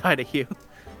either side of you.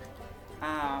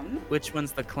 Which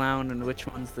one's the clown and which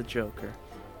one's the Joker?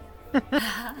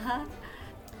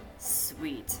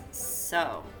 Sweet.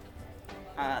 So,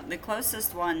 the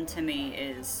closest one to me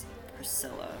is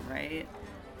Priscilla, right?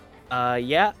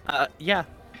 Yeah.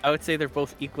 I would say they're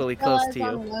both equally close to you.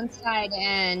 on one side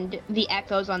and the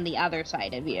Echo's on the other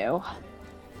side of you.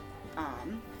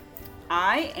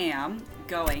 I am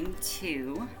going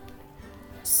to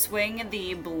swing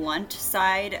the blunt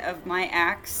side of my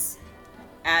axe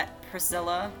at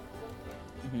Priscilla.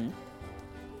 Mm-hmm.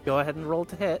 Go ahead and roll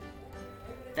to hit.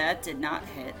 That did not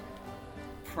hit,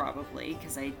 probably,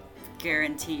 because I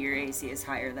guarantee your AC is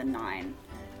higher than 9.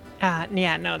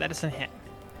 Yeah, no, that doesn't hit.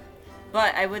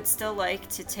 But I would still like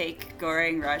to take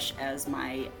Goring Rush as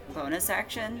my bonus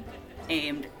action,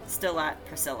 aimed still at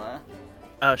Priscilla.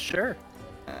 Sure.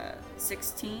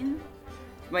 16?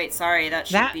 Wait, sorry, that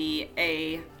should be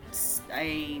an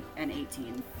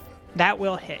 18. That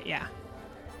will hit, yeah.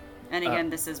 And again,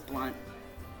 this is blunt.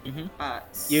 Mm-hmm.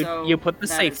 So you put the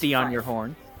that safety is on 5. your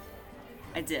horn.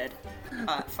 I did.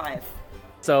 5.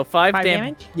 So 5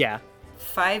 damage? Yeah.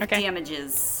 5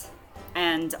 damages.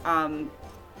 And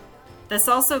this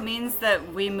also means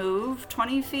that we move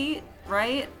 20 feet,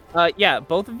 right? Yeah,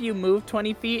 both of you move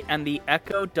 20 feet, and the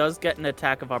Echo does get an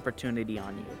attack of opportunity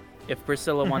on you if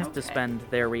Priscilla wants to spend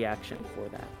their reaction for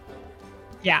that.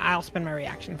 Yeah, I'll spend my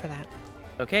reaction for that.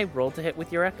 Okay, roll to hit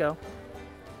with your Echo.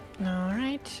 All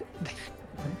right.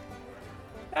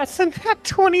 That's a nat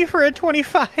 20 for a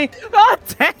 25. Oh,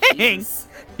 dang!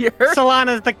 You're...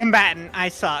 Solana's the combatant. I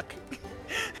suck.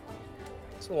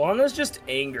 Solana's just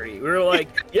angry. We were like,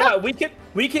 yeah, we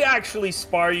could actually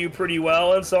spar you pretty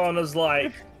well, and Solana's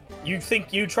like, you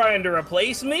think you trying to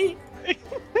replace me?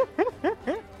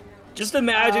 Just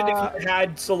imagine if you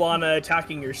had Solana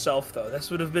attacking yourself, though. This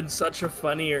would have been such a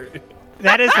funnier.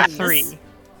 That is a 3.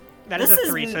 That is a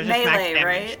 3, so it's just max melee, damage.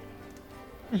 right?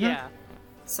 Yeah.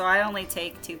 So I only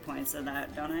take 2 points of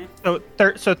that, don't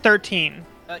I? So 13.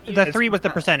 The 3 was the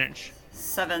percentage.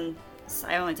 7.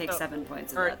 I only take 7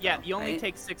 points of that. Yeah, though, you only right?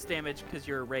 take 6 damage because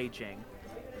you're raging.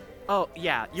 Oh,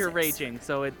 yeah, you're 6. raging.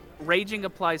 So raging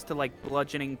applies to like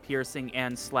bludgeoning, piercing,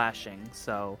 and slashing.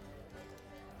 So,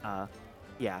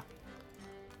 yeah.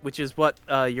 Which is what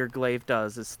your glaive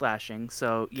does, is slashing.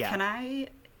 So, yeah. Can I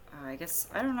guess,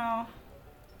 I don't know.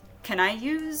 Can I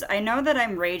use, I know that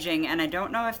I'm raging, and I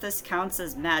don't know if this counts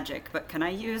as magic, but can I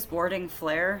use Warding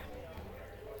Flare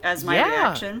as my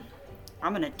reaction?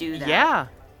 I'm gonna do that. Yeah.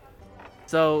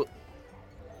 So,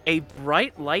 a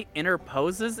bright light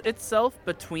interposes itself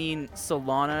between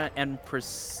Solana and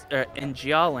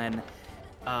Gialin,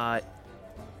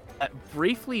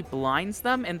 briefly blinds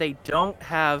them, and they don't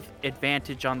have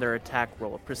advantage on their attack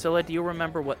roll. Priscilla, do you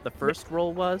remember what the first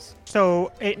roll was?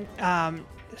 So,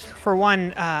 for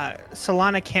one,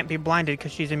 Solana can't be blinded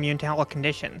because she's immune to all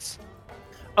conditions.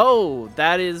 Oh,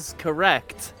 that is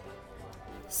correct.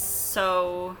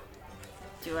 So,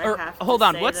 do I have to hold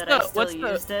on, say what's that the- I still what's the-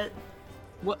 used it?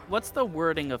 What's the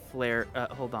wording of flare?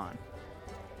 Hold on.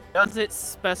 Does it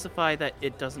specify that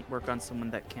it doesn't work on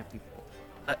someone that can't be?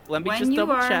 Let me just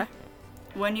double check.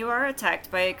 When you are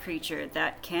attacked by a creature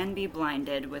that can be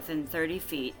blinded within 30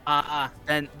 feet.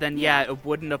 Then yeah, it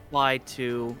wouldn't apply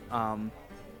to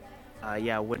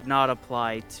would not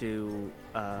apply to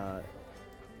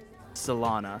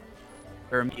Solana,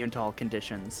 or immune to all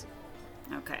conditions.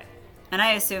 Okay, and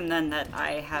I assume then that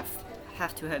I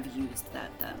have to have used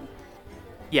that then.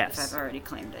 Yes. If I've already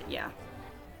claimed it, yeah.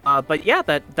 But yeah,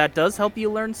 that does help you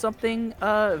learn something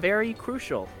very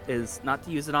crucial, is not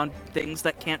to use it on things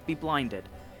that can't be blinded.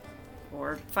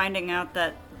 Or finding out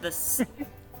that this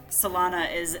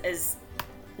Solana is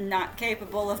not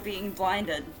capable of being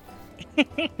blinded.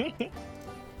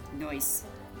 Nice.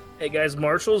 Hey guys,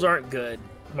 marshals aren't good.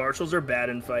 Marshals are bad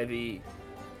in 5e.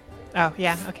 Oh,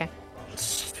 yeah, okay.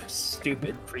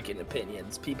 Stupid freaking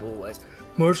opinions. People like,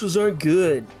 marshals aren't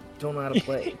good. Don't know how to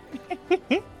play.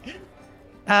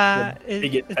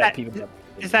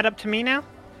 Is that up to me now?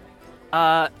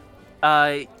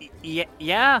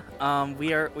 Yeah.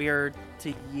 We are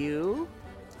to you.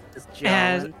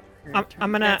 I'm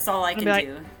gonna. That's all I can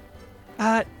do.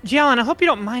 Gialin, I hope you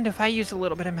don't mind if I use a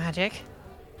little bit of magic.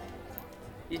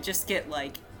 You just get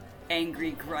like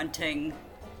angry grunting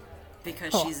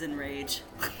because she's in rage.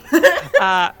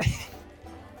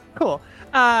 Cool.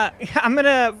 I'm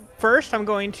going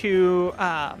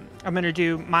to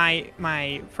do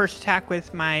my first attack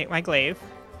with my glaive.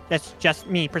 That's just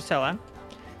me, Priscilla.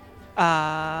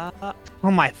 Oh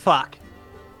my fuck.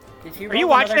 Are you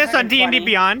watching this on D&D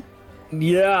Beyond?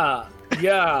 Yeah.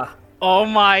 Oh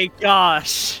my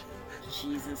gosh.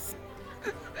 Jesus.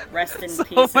 Rest in Someone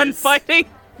pieces. Someone fighting?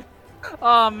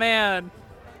 Oh man.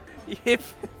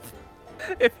 If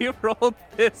you rolled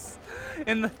this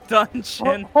in the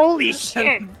dungeon. Holy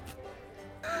shit.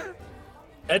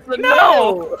 That's a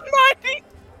no!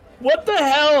 What the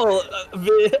hell,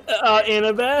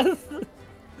 Annabeth?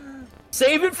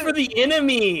 Save it for the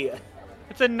enemy!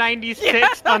 It's a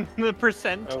 96 on the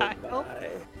percentile.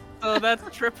 Oh, that's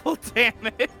triple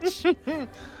damage.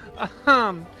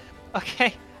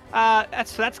 Okay.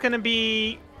 That's gonna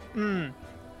be.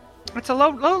 It's a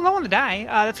low on the die.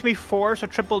 That's gonna be 4, so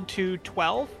tripled to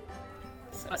 12.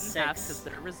 So Cut in half because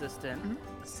they're resistant.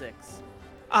 6.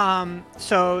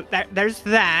 So there's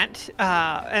that,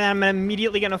 and I'm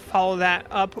immediately gonna follow that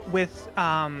up with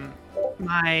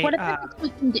my. What about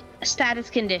the status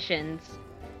conditions?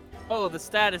 Oh, the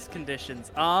status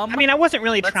conditions. I mean, I wasn't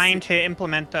really trying to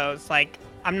implement those. Like,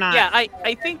 I'm not. Yeah,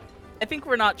 I think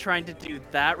we're not trying to do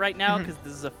that right now because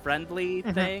this is a friendly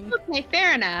thing. Okay,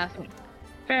 fair enough.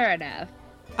 Fair enough.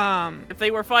 If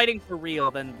they were fighting for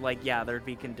real, then there'd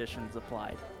be conditions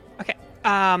applied. Okay.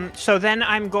 So then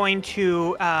I'm going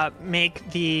to make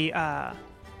the. Hold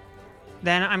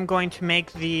on,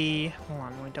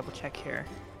 let me double check here.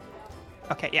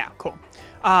 Okay, yeah, cool.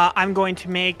 I'm going to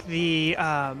make the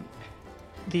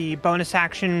bonus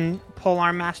action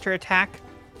polearm master attack,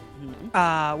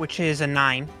 which is a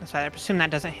 9. So I presume that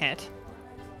doesn't hit.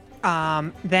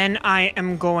 Then I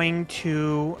am going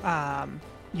to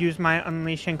use my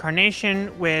Unleash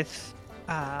Incarnation with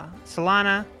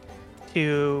Solana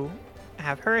to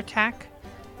have her attack.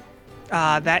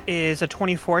 That is a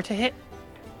 24 to hit.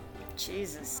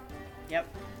 Jesus. Yep.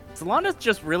 Solana's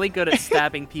just really good at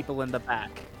stabbing people in the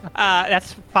back.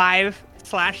 That's 5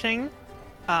 slashing.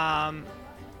 Solana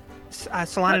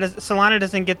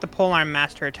doesn't get the polearm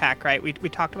master attack, right? We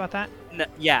talked about that? No,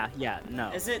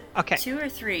 no. Is it okay. 2 or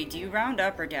 3? Do you round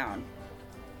up or down?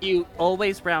 You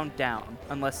always round down,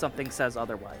 unless something says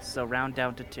otherwise. So round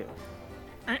down to 2.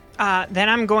 Then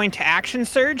I'm going to action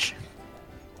surge.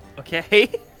 Okay.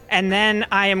 And then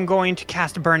I am going to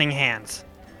cast Burning Hands.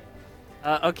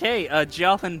 Okay,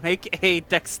 Jalen, make a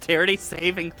dexterity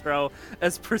saving throw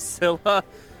as Priscilla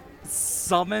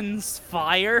summons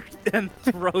fire and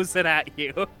throws it at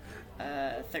you.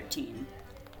 13.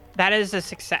 That is a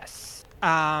success.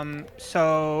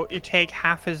 So you take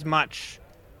half as much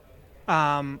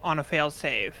on a fail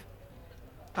save.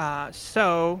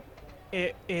 So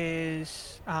it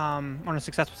is on a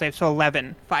successful save, so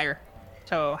 11 fire.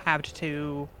 So halved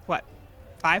to what?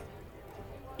 5?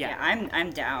 Yeah,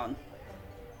 I'm down.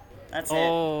 That's it.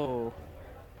 Oh.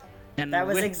 And that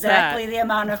was with exactly the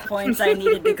amount of points I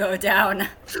needed to go down.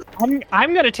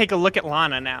 I'm gonna take a look at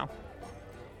Lana now.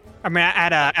 I mean,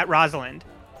 at Rosalind.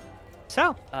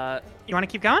 So, you want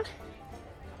to keep going?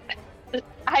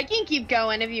 I can keep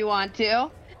going if you want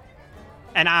to.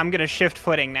 And I'm gonna shift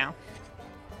footing now.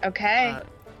 Okay.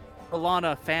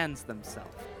 Alana fans themselves.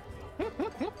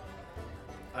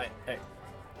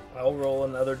 I'll roll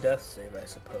another death save, I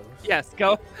suppose. Yes,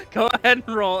 go ahead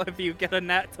and roll. If you get a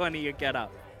nat 20, you get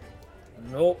up.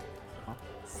 Nope. Oh,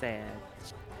 sad.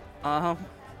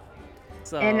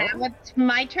 So. And now it's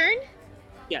my turn?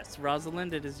 Yes,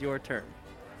 Rosalind, it is your turn.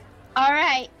 All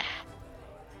right.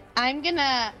 I'm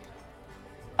gonna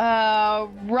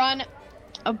run,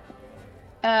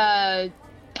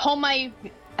 pull my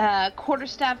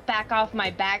quarterstaff back off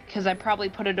my back because I probably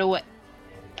put it away.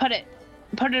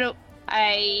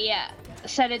 I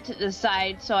set it to the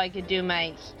side so I could do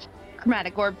my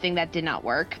chromatic orb thing. That did not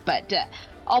work, but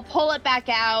I'll pull it back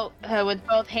out with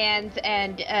both hands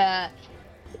and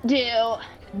do.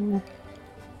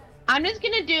 I'm just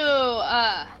gonna do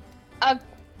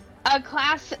a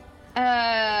class.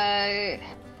 I'm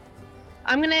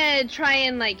gonna try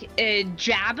and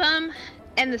jab him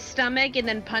in the stomach and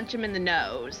then punch him in the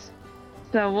nose.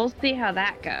 So we'll see how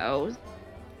that goes.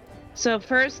 So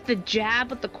first, the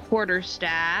jab with the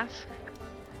quarterstaff.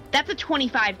 That's a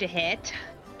 25 to hit.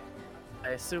 I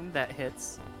assume that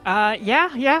hits.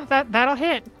 Yeah, that'll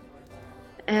hit.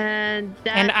 And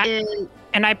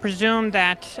And I presume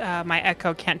that my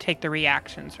echo can't take the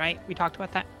reactions, right? We talked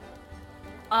about that.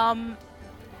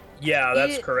 Yeah,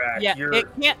 that's correct. Yeah,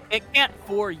 it can't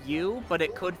for you, but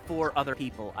it could for other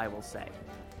people, I will say.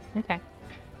 Okay.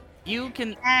 You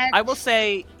can. I will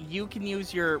say you can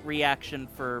use your reaction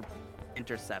for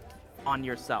intercept on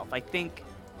yourself. I think.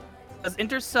 Does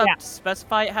intercept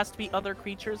specify it has to be other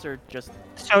creatures or just?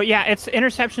 So yeah, it's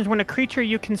interceptions when a creature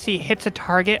you can see hits a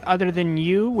target other than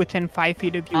you within 5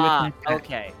 feet of you.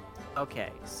 Okay.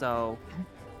 So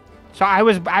I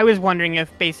was wondering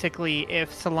if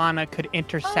Solana could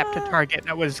intercept a target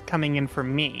that was coming in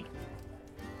from me.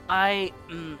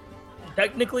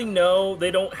 Technically, no. They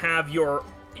don't have your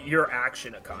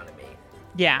action economy.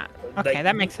 Yeah. Okay,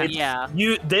 that makes sense. Yeah.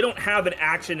 They don't have an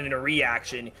action and a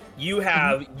reaction. You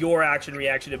have your action,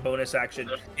 reaction, and bonus action,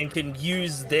 and can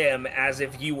use them as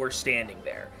if you were standing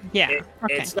there. Yeah.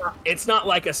 Okay. It's not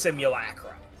like a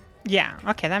simulacrum. Yeah.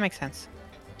 Okay, that makes sense.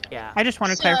 Yeah. I just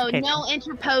wanted clarification. So no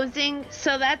interposing.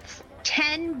 So that's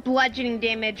 10 bludgeoning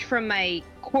damage from my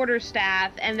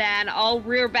quarterstaff, and then I'll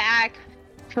rear back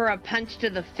for a punch to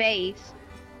the face.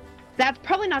 That's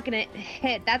probably not gonna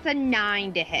hit. That's a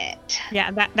 9 to hit. Yeah,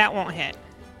 that won't hit.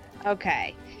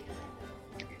 Okay.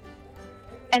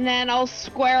 And then I'll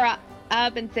square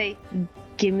up and say,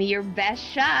 "Give me your best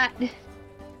shot."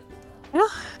 Well,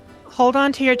 hold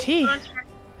on to your tea.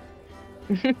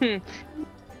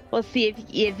 We'll see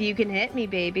if you can hit me,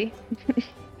 baby.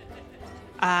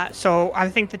 So I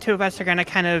think the two of us are gonna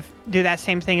kind of do that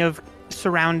same thing of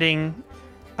surrounding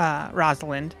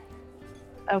Rosalind.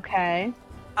 Okay.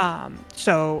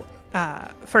 So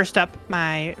first up,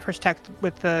 my first attack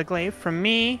with the glaive from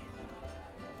me.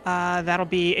 That'll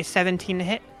be a 17 to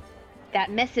hit.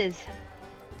 That misses.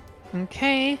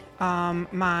 Okay.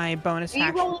 My bonus action.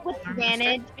 Are you rolling with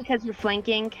advantage because you're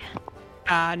flanking?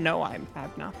 No, I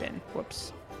have not been.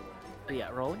 Whoops. Yeah,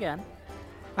 roll again.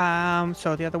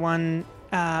 So the other one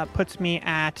puts me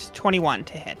at 21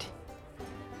 to hit.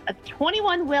 A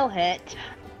 21 will hit.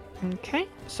 Okay.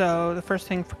 So the first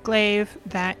thing for glaive,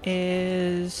 that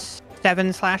is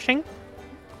 7 slashing.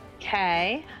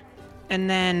 Okay. And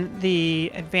then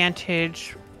the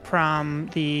advantage from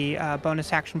the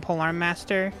bonus action polearm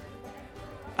master,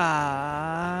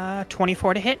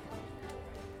 24 to hit.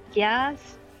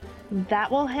 Yes,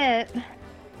 that will hit.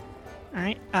 All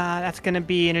right, that's going to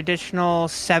be an additional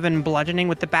 7 bludgeoning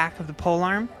with the back of the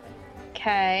polearm.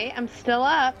 Okay, I'm still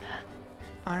up.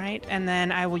 All right, and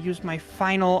then I will use my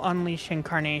final Unleash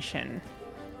Incarnation.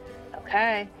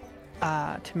 Okay.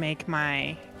 To make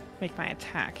my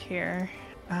attack here.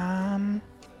 Oh,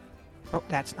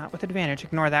 that's not with advantage.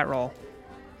 Ignore that roll.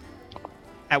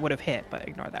 That would have hit, but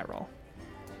ignore that roll.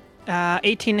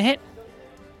 18 to hit.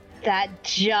 That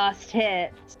just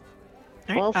hits.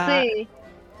 All right, We'll see.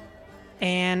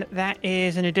 And that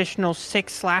is an additional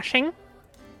 6 slashing.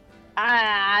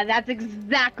 That's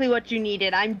exactly what you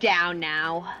needed. I'm down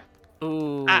now.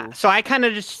 Ooh. So I kind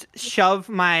of just shove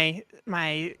my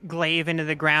glaive into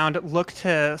the ground, look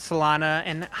to Solana,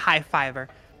 and high-five her.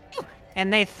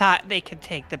 And they thought they could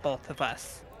take the both of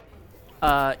us.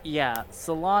 Yeah,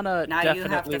 Solana now definitely... you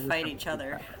have to fight each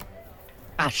other.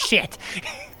 Ah, shit.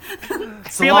 I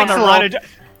feel like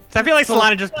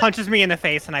Solana just punches me in the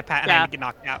face and I get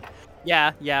knocked out.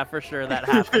 Yeah, for sure that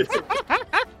happens.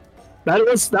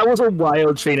 That was a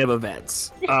wild chain of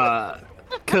events.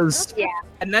 Because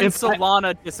and then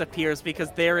Solana disappears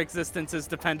because their existence is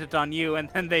dependent on you, and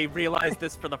then they realize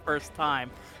this for the first time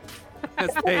as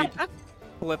they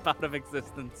flip out of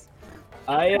existence.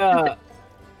 I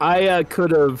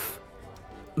could have.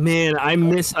 Man, I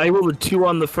rolled a 2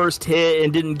 on the first hit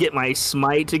and didn't get my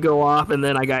smite to go off, and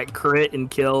then I got crit and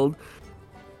killed.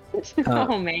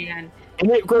 Oh man.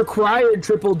 And it required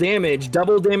triple damage.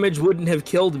 Double damage wouldn't have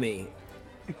killed me.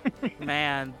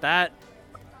 Man, that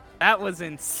was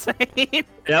insane.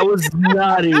 That was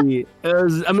nutty.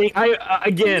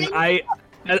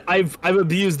 I've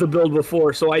abused the build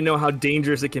before, so I know how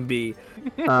dangerous it can be.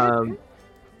 And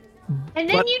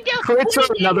then you don't. Crits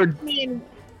are another.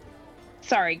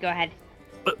 Sorry, go ahead.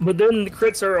 But then the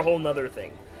crits are a whole nother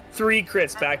thing. 3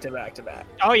 crits back to back to back.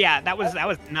 Oh yeah, that was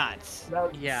nuts.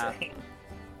 That was Yeah. insane.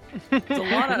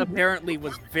 Solana apparently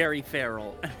was very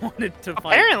feral and wanted to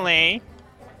fight. Apparently.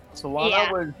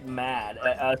 Solana was mad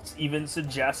at us even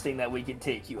suggesting that we could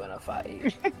take you in a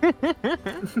fight.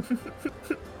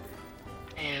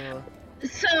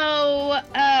 So,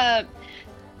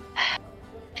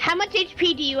 how much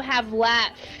HP do you have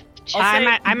left?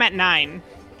 I'm at 9.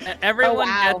 Everyone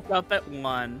gets up at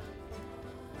 1.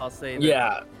 I'll say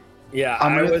that. Yeah.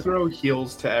 I'm gonna throw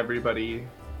heals to everybody.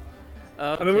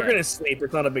 Okay. I mean, we're gonna sleep.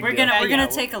 It's not a big deal. We're gonna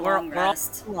take a long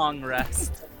rest. We're all long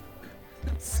rest.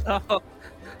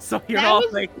 So you're all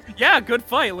like, yeah, good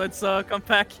fight. Let's come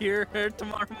back here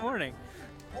tomorrow morning.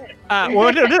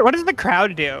 What does the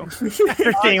crowd do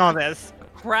after seeing all this?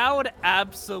 Crowd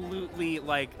absolutely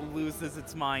loses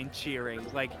its mind cheering.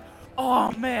 Like,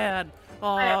 oh man,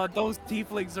 those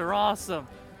tieflings are awesome.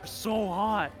 They're so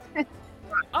hot.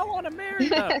 I want to marry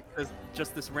them. There's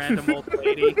just this random old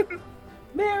lady.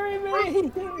 Marry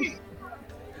me.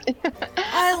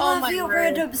 I love you,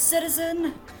 random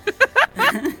citizen.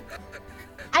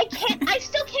 I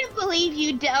still can't believe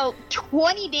you dealt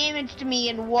 20 damage to me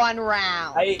in 1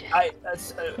 round.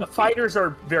 Fighters are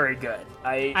very good.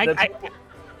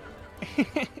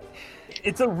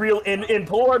 It's a real in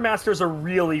Polar Master's a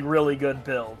really, really good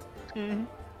build. Mm-hmm.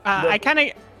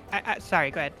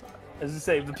 Sorry, go ahead. As I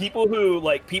say, the people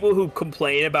who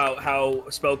complain about how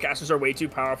spellcasters are way too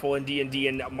powerful in D&D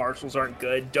and marshals aren't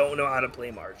good don't know how to play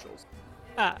marshals.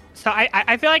 So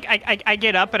I feel like I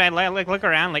get up and I look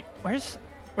around like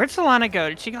where'd Solana go?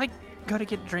 Did she go to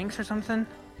get drinks or something?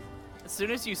 As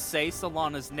soon as you say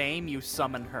Solana's name, you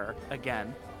summon her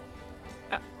again.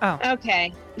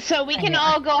 Okay, so we can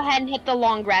all go ahead and hit the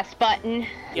long rest button.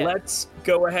 Yeah. Let's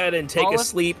go ahead and take a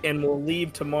sleep, and we'll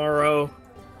leave tomorrow.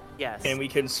 Yes. And we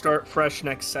can start fresh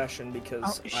next session because.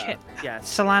 Oh shit! Yes.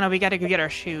 Solana, we gotta go get our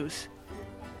shoes.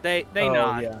 They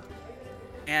nod. Yeah.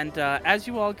 And as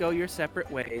you all go your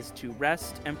separate ways to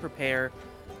rest and prepare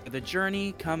for the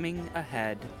journey coming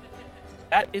ahead,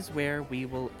 that is where we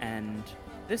will end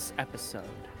this episode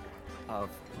of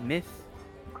Myth,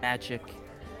 Magic,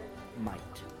 Might.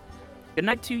 Good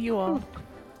night to you all.